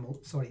animal,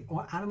 sorry,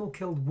 animal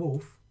killed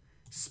wolf,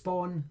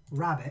 spawn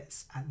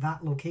rabbits at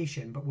that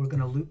location, but we're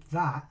going to loop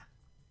that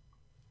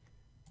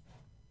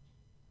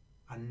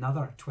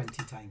another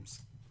 20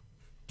 times.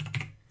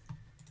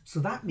 So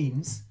that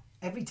means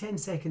every 10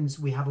 seconds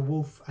we have a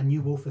wolf, a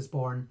new wolf is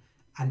born,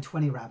 and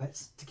 20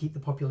 rabbits to keep the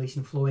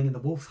population flowing, and the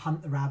wolves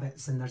hunt the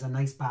rabbits, and there's a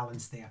nice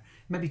balance there.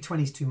 Maybe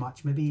 20 is too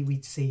much, maybe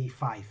we'd say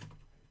 5.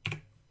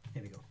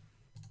 There we go.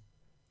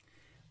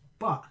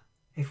 But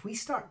if we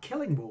start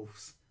killing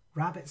wolves,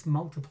 rabbits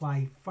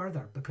multiply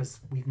further because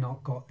we've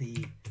not got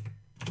the...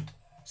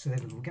 So there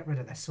we go, we'll get rid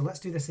of this. So let's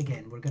do this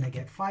again. We're going to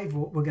get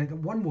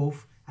 1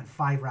 wolf and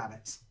 5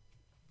 rabbits.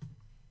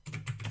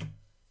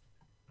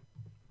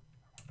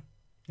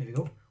 There we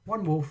go.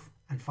 1 wolf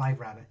and 5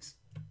 rabbits.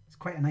 It's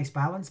quite a nice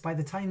balance. By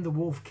the time the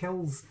wolf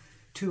kills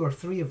 2 or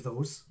 3 of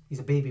those, he's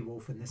a baby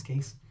wolf in this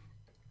case.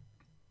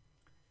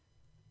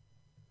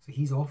 So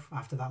he's off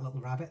after that little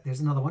rabbit. There's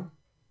another one.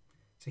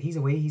 So he's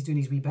away, he's doing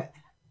his wee bit.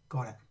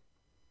 Got it.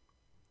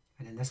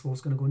 And then this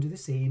wolf's going to go and do the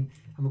same.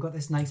 And we've got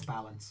this nice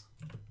balance.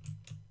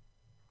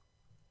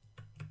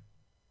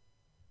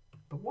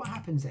 But what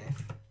happens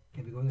if,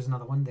 here we go, there's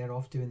another one, they're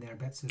off doing their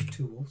bits, there's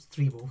 2 wolves,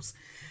 3 wolves.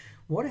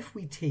 What if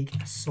we take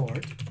a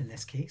sword, in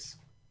this case,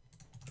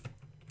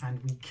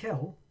 and we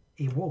kill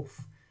a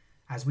wolf,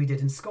 as we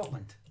did in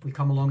Scotland? We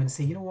come along and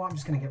say, you know what, I'm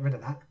just going to get rid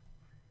of that.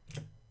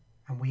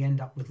 And we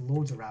end up with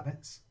loads of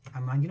rabbits.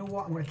 And you know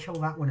what, I'm going to kill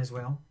that one as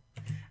well.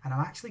 And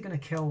I'm actually going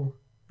to kill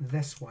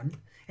this one.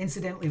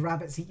 Incidentally,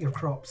 rabbits eat your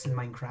crops in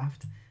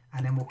Minecraft.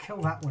 And then we'll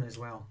kill that one as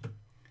well.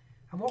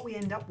 And what we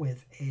end up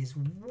with is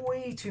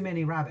way too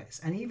many rabbits.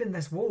 And even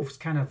this wolf's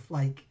kind of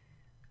like,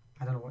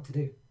 I don't know what to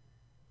do.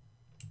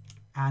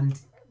 And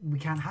we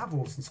can't have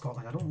wolves in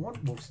Scotland. I don't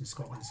want wolves in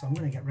Scotland. So I'm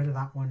going to get rid of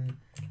that one.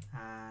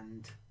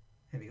 And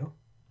there we go.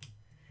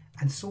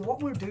 And so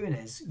what we're doing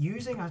is,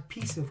 using a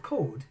piece of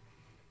code,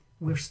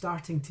 we're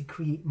starting to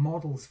create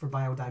models for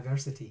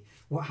biodiversity.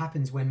 What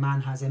happens when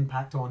man has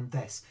impact on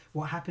this?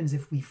 What happens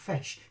if we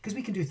fish? Because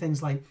we can do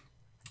things like,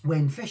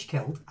 when fish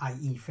killed,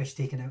 i.e. fish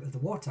taken out of the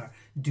water,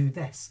 do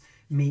this.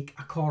 Make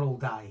a coral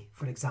die,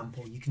 for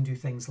example. You can do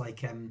things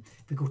like, if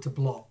we go to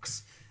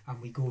blocks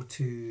and we go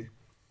to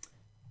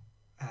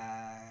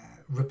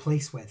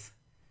replace with.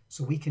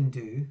 So we can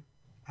do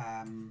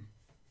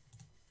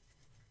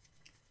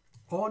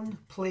on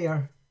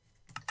player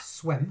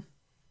swim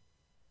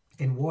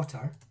in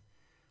water,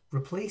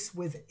 replace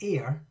with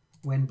air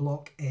when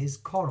block is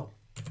coral.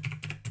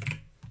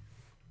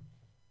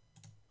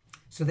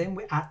 So then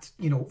we're at,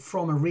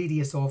 from a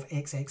radius of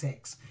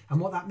XXX. And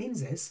what that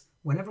means is,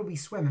 whenever we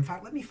swim, in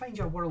fact, let me find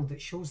you a world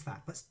that shows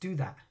that. Let's do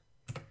that.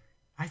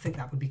 I think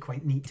that would be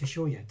quite neat to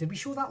show you. Did we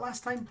show that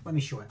last time? Let me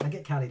show it. I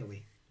get carried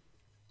away.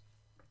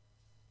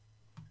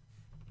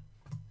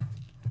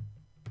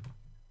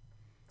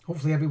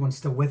 Hopefully everyone's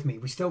still with me.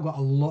 We still got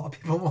a lot of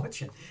people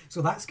watching.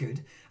 So that's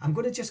good. I'm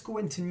going to just go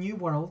into new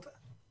world.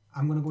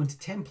 I'm going to go into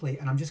template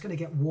and I'm just going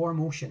to get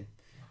warm ocean.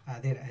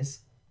 There it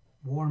is.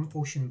 Warm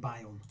ocean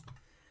biome.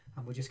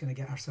 And we're just going to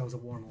get ourselves a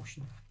warm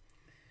ocean.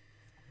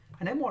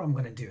 And then what I'm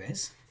going to do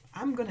is,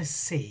 I'm going to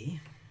say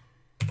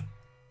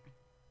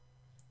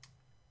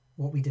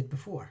what we did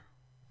before.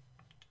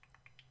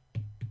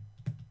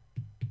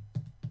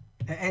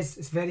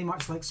 It's very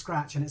much like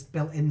Scratch and it's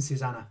built in,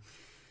 Susanna.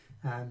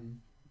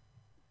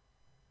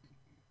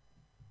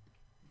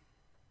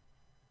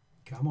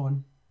 Come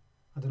on.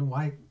 I don't know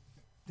why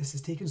this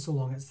is taking so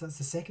long. That's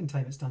the second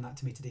time it's done that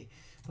to me today.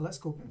 But let's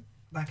go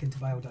back into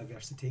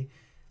biodiversity.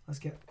 Let's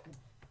get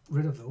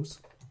rid of those.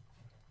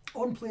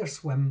 On player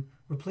swim,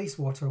 replace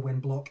water when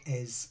block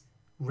is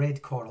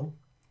red coral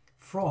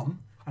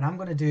from, and I'm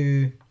going to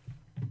do,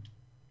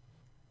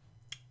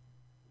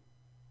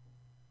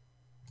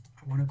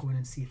 I want to go in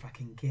and see if I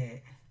can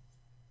get,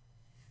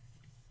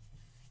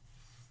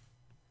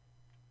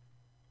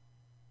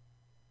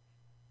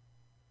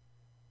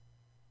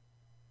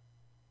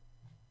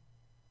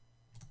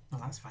 no,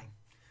 that's fine,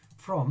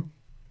 from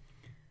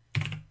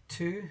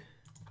 2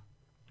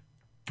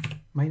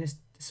 minus,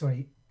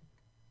 sorry,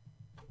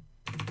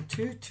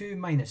 2, 2,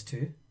 minus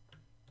 2,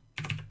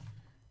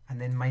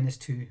 and then minus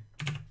 2,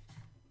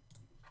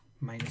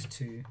 minus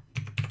 2,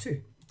 2.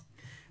 And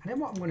then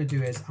what I'm going to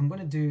do is, I'm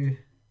going to do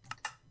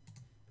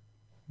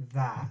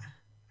that,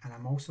 and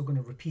I'm also going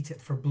to repeat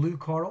it for blue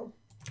coral.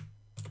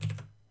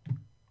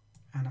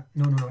 And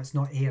no, it's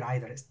not air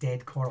either, it's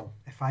dead coral.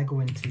 If I go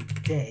into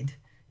dead,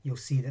 you'll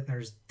see that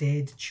there's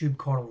dead tube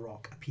coral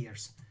rock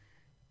appears.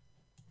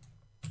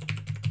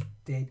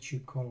 Dead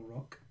tube coral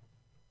rock.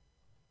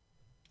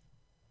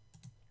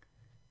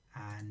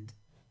 And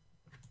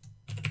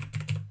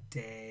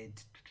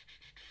dead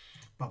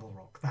bubble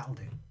rock. That'll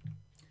do.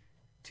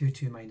 2,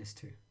 2, minus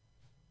 2.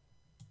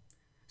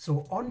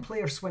 So on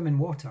player swim in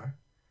water,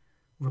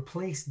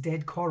 replace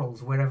dead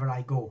corals wherever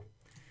I go.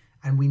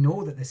 And we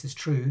know that this is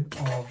true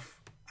of,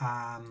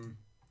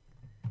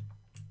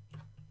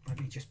 let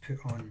me just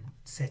put on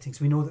settings.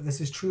 We know that this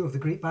is true of the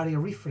Great Barrier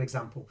Reef, for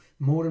example.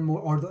 More and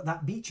more, or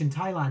that beach in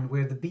Thailand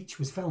where the beach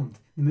was filmed,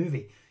 the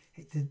movie.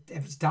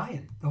 It's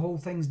dying. The whole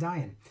thing's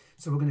dying.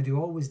 So we're going to do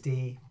always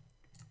day.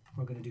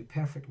 We're going to do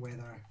perfect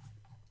weather.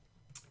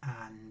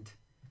 And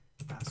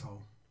that's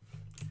all.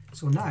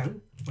 So now,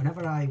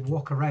 whenever I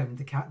walk around,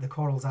 the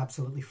coral's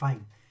absolutely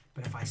fine.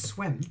 But if I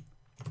swim,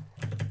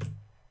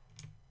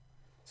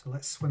 so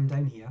let's swim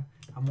down here.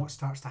 And what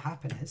starts to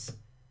happen is,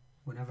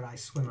 whenever I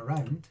swim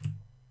around,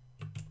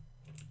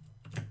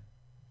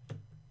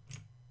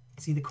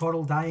 see the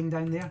coral dying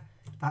down there?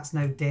 That's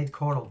now dead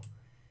coral.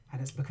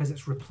 And it's because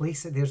it's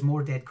replacing, there's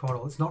more dead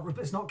coral. It's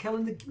not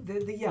killing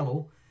the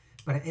yellow,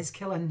 but it is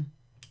killing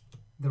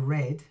the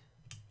red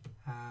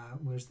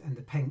and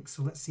the pink.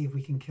 So let's see if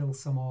we can kill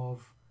some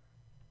of,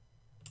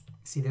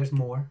 see there's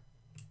more.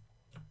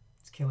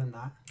 It's killing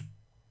that.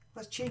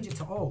 Let's change it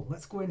to all.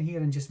 Let's go in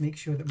here and just make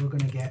sure that we're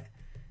going to get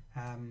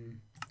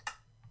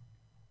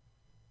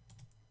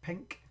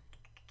pink.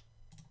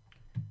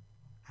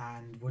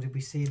 And what did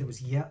we say? There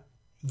was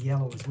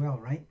yellow as well,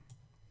 right?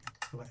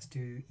 So let's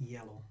do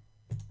yellow.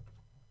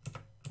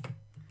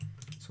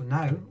 So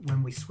now,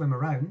 when we swim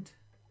around,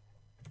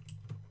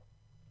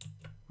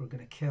 we're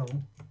going to kill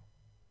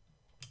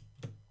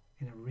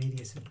in a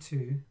radius of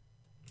 2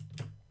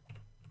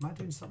 Am I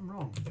doing something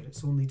wrong? That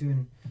it's only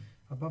doing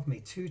above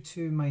me. 2,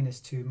 2, minus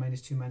 2,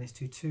 minus 2, minus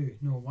 2, 2.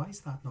 No, why is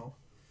that not?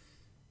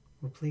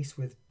 Replace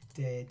with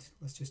dead.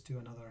 Let's just do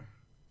another.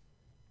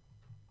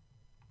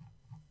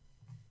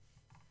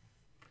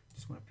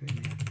 Just want to put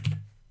in there.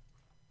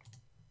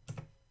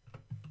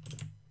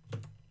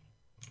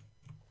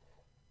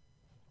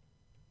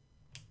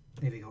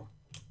 There we go.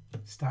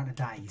 Starting to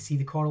die. You see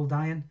the coral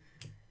dying?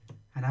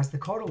 And as the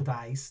coral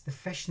dies, the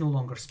fish no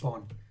longer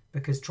spawn,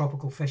 because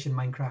tropical fish in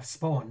Minecraft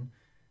spawn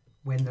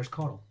when there's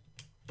coral.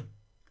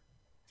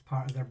 It's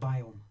part of their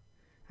biome.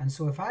 And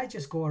so if I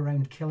just go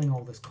around killing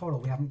all this coral,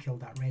 we haven't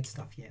killed that red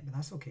stuff yet, but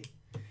that's okay.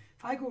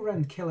 If I go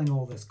around killing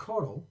all this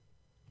coral,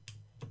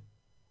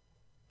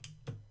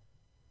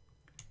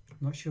 I'm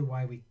not sure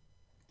why we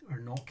are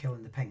not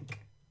killing the pink,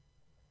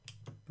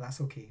 but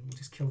that's okay. We'll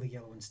just kill the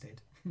yellow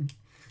instead.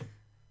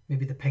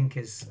 Maybe the pink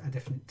is a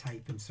different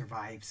type and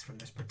survives from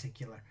this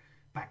particular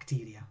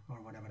bacteria or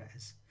whatever it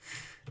is.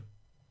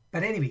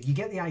 But anyway, you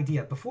get the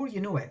idea. Before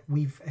you know it,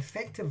 we've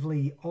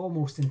effectively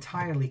almost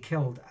entirely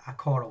killed a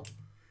coral.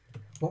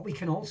 What we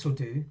can also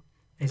do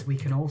is we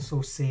can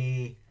also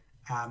say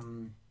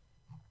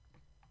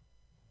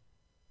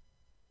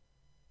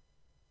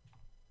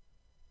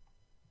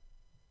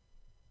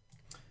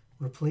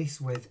replace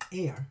with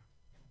air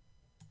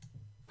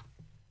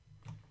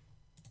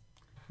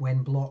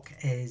when block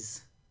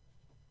is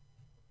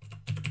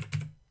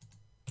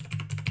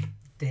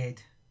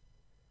dead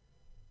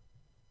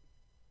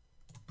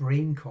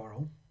brain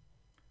coral.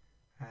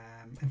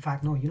 In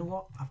fact, no, you know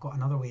what? I've got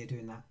another way of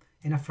doing that.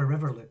 In a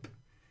forever loop.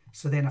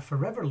 So then a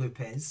forever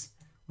loop is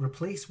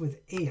replace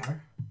with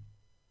air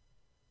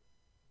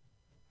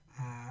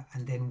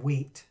and then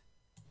wait.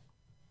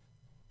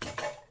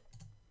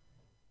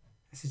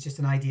 This is just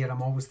an idea.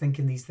 I'm always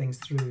thinking these things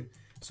through.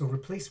 So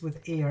replace with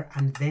air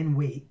and then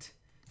wait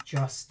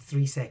just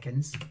 3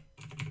 seconds.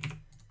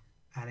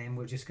 And then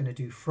we're just going to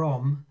do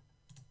from,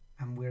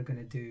 and we're going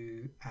to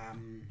do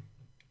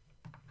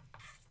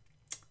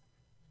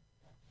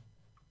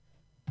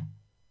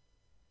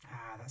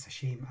that's a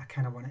shame. I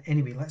kind of want to,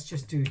 anyway, let's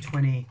just do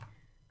 20.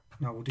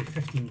 No, we'll do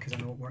 15 because I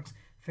know it works.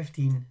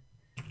 15,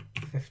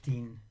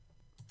 15,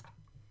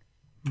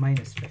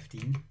 minus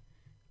 15,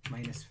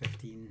 minus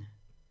 15,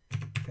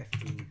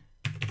 15,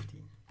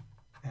 15.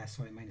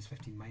 Sorry, minus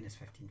 15, minus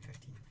 15,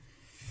 15.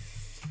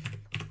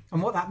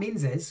 And what that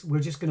means is we're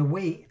just going to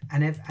wait,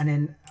 and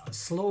then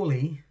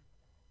slowly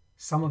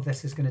some of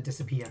this is going to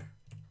disappear.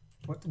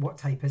 What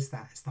type is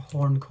that? It's the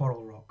horn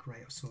coral rock,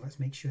 right? So let's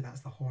make sure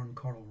that's the horn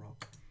coral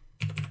rock.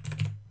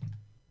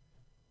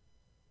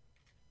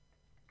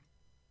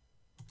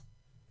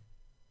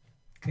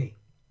 Okay,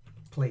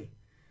 play.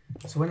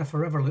 So in a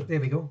forever loop, there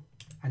we go.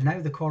 And now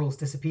the coral's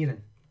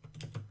disappearing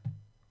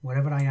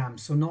wherever I am.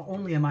 So not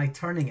only am I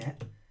turning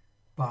it,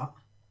 but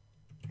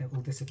it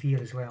will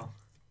disappear as well.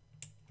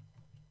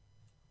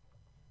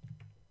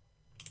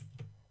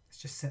 It's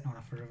just sitting on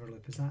a forever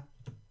loop, is that?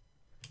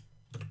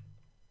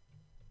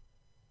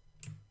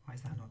 Why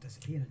is that not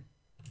disappearing?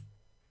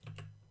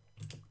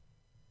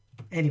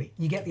 Anyway,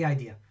 you get the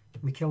idea.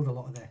 We killed a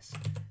lot of this.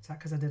 Is that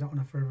because I did it on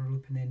a forever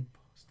loop and then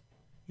paused?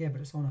 Yeah,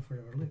 but it's on a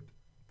forever loop.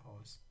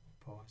 Pause,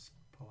 pause,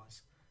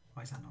 pause.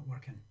 Why is that not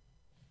working?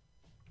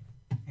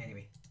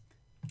 Anyway.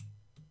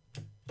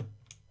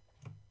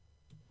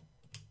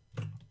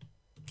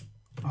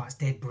 Oh, it's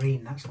dead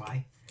brain, that's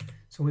why.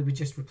 So we would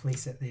just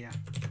replace it there.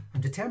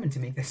 I'm determined to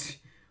make this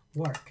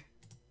work.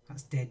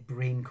 That's dead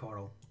brain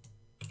coral.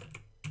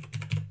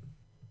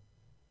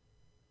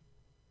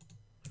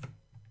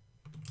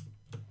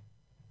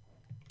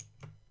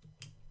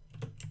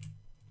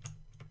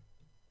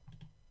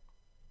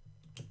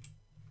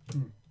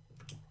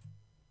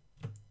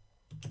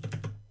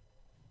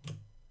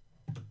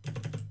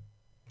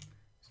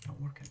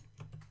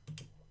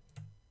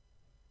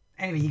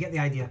 Anyway, you get the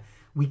idea.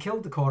 We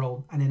killed the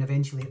coral and then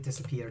eventually it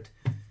disappeared.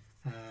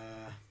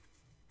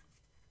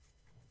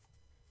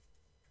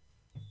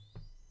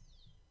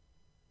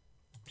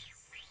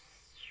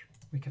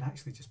 We could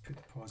actually just put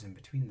the pause in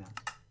between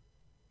that.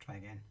 Try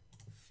again.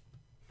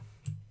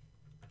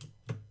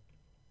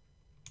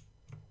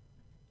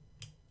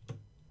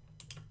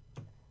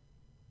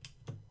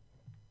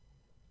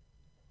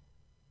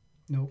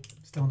 No,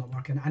 still not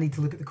working. I need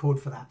to look at the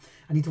code for that.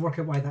 I need to work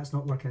out why that's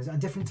not working. Is it a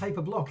different type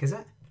of block, is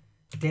it?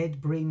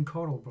 Dead brain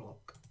coral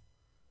block.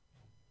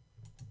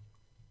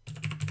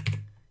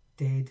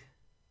 Dead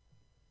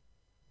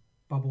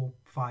bubble,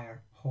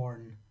 fire,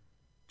 horn,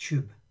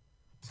 tube.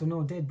 So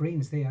no, dead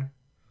brain's there.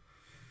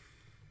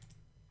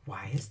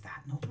 Why is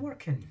that not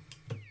working?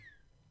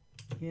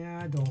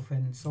 Yeah,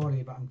 dolphin,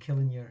 sorry, but I'm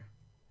killing your...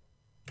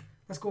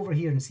 Let's go over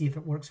here and see if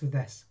it works with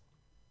this.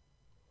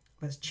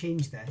 Let's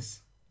change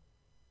this.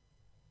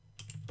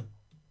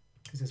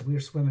 Because as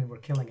we're swimming, we're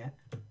killing it.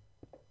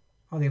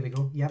 Oh, there we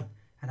go. Yep.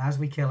 And as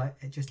we kill it,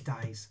 it just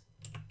dies.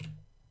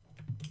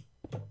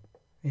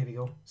 There we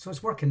go. So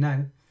it's working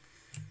now.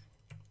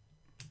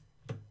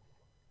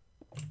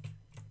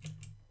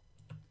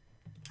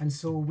 And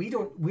so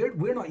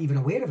we're not even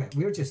aware of it.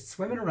 We're just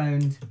swimming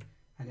around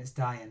and it's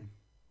dying.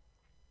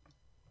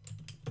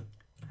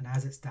 And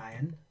as it's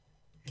dying,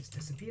 it's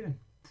disappearing.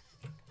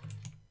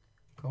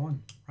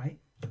 Gone, right?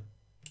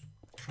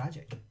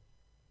 Tragic.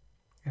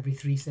 Every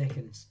 3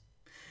 seconds.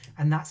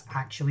 And that's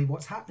actually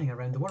what's happening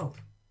around the world.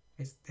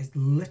 It's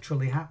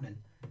literally happening.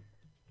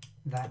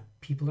 That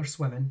people are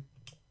swimming,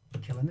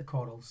 killing the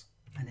corals,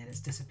 and then it's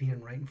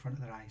disappearing right in front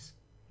of their eyes.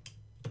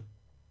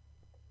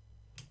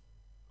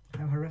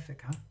 How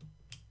horrific, huh?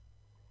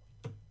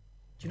 Do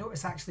you know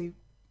it's actually,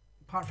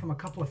 apart from a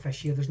couple of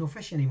fish here, there's no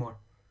fish anymore.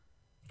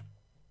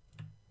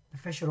 The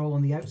fish are all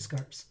on the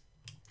outskirts.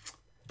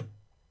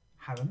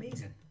 How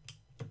amazing.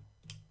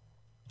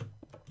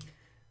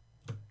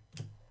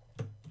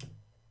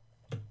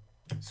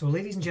 So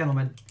ladies and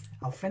gentlemen,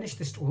 I'll finish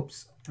this,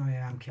 oops, oh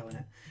yeah, I'm killing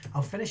it.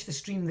 I'll finish the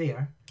stream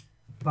there,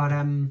 but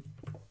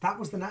that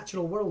was the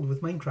natural world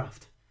with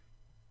Minecraft.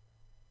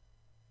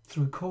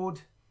 Through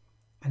code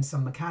and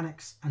some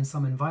mechanics and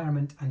some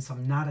environment and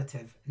some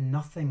narrative,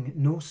 nothing,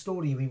 no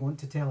story we want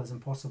to tell is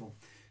impossible.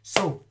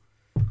 So,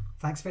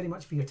 thanks very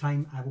much for your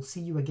time. I will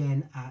see you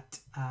again at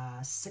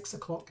 6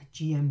 o'clock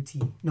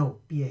GMT, no,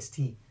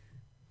 BST.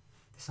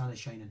 The sun is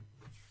shining.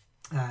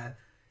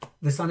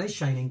 The sun is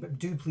shining, but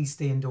do please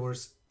stay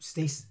indoors,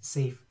 stay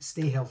safe,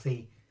 stay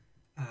healthy,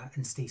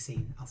 and stay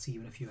sane. I'll see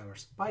you in a few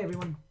hours. Bye,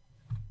 everyone.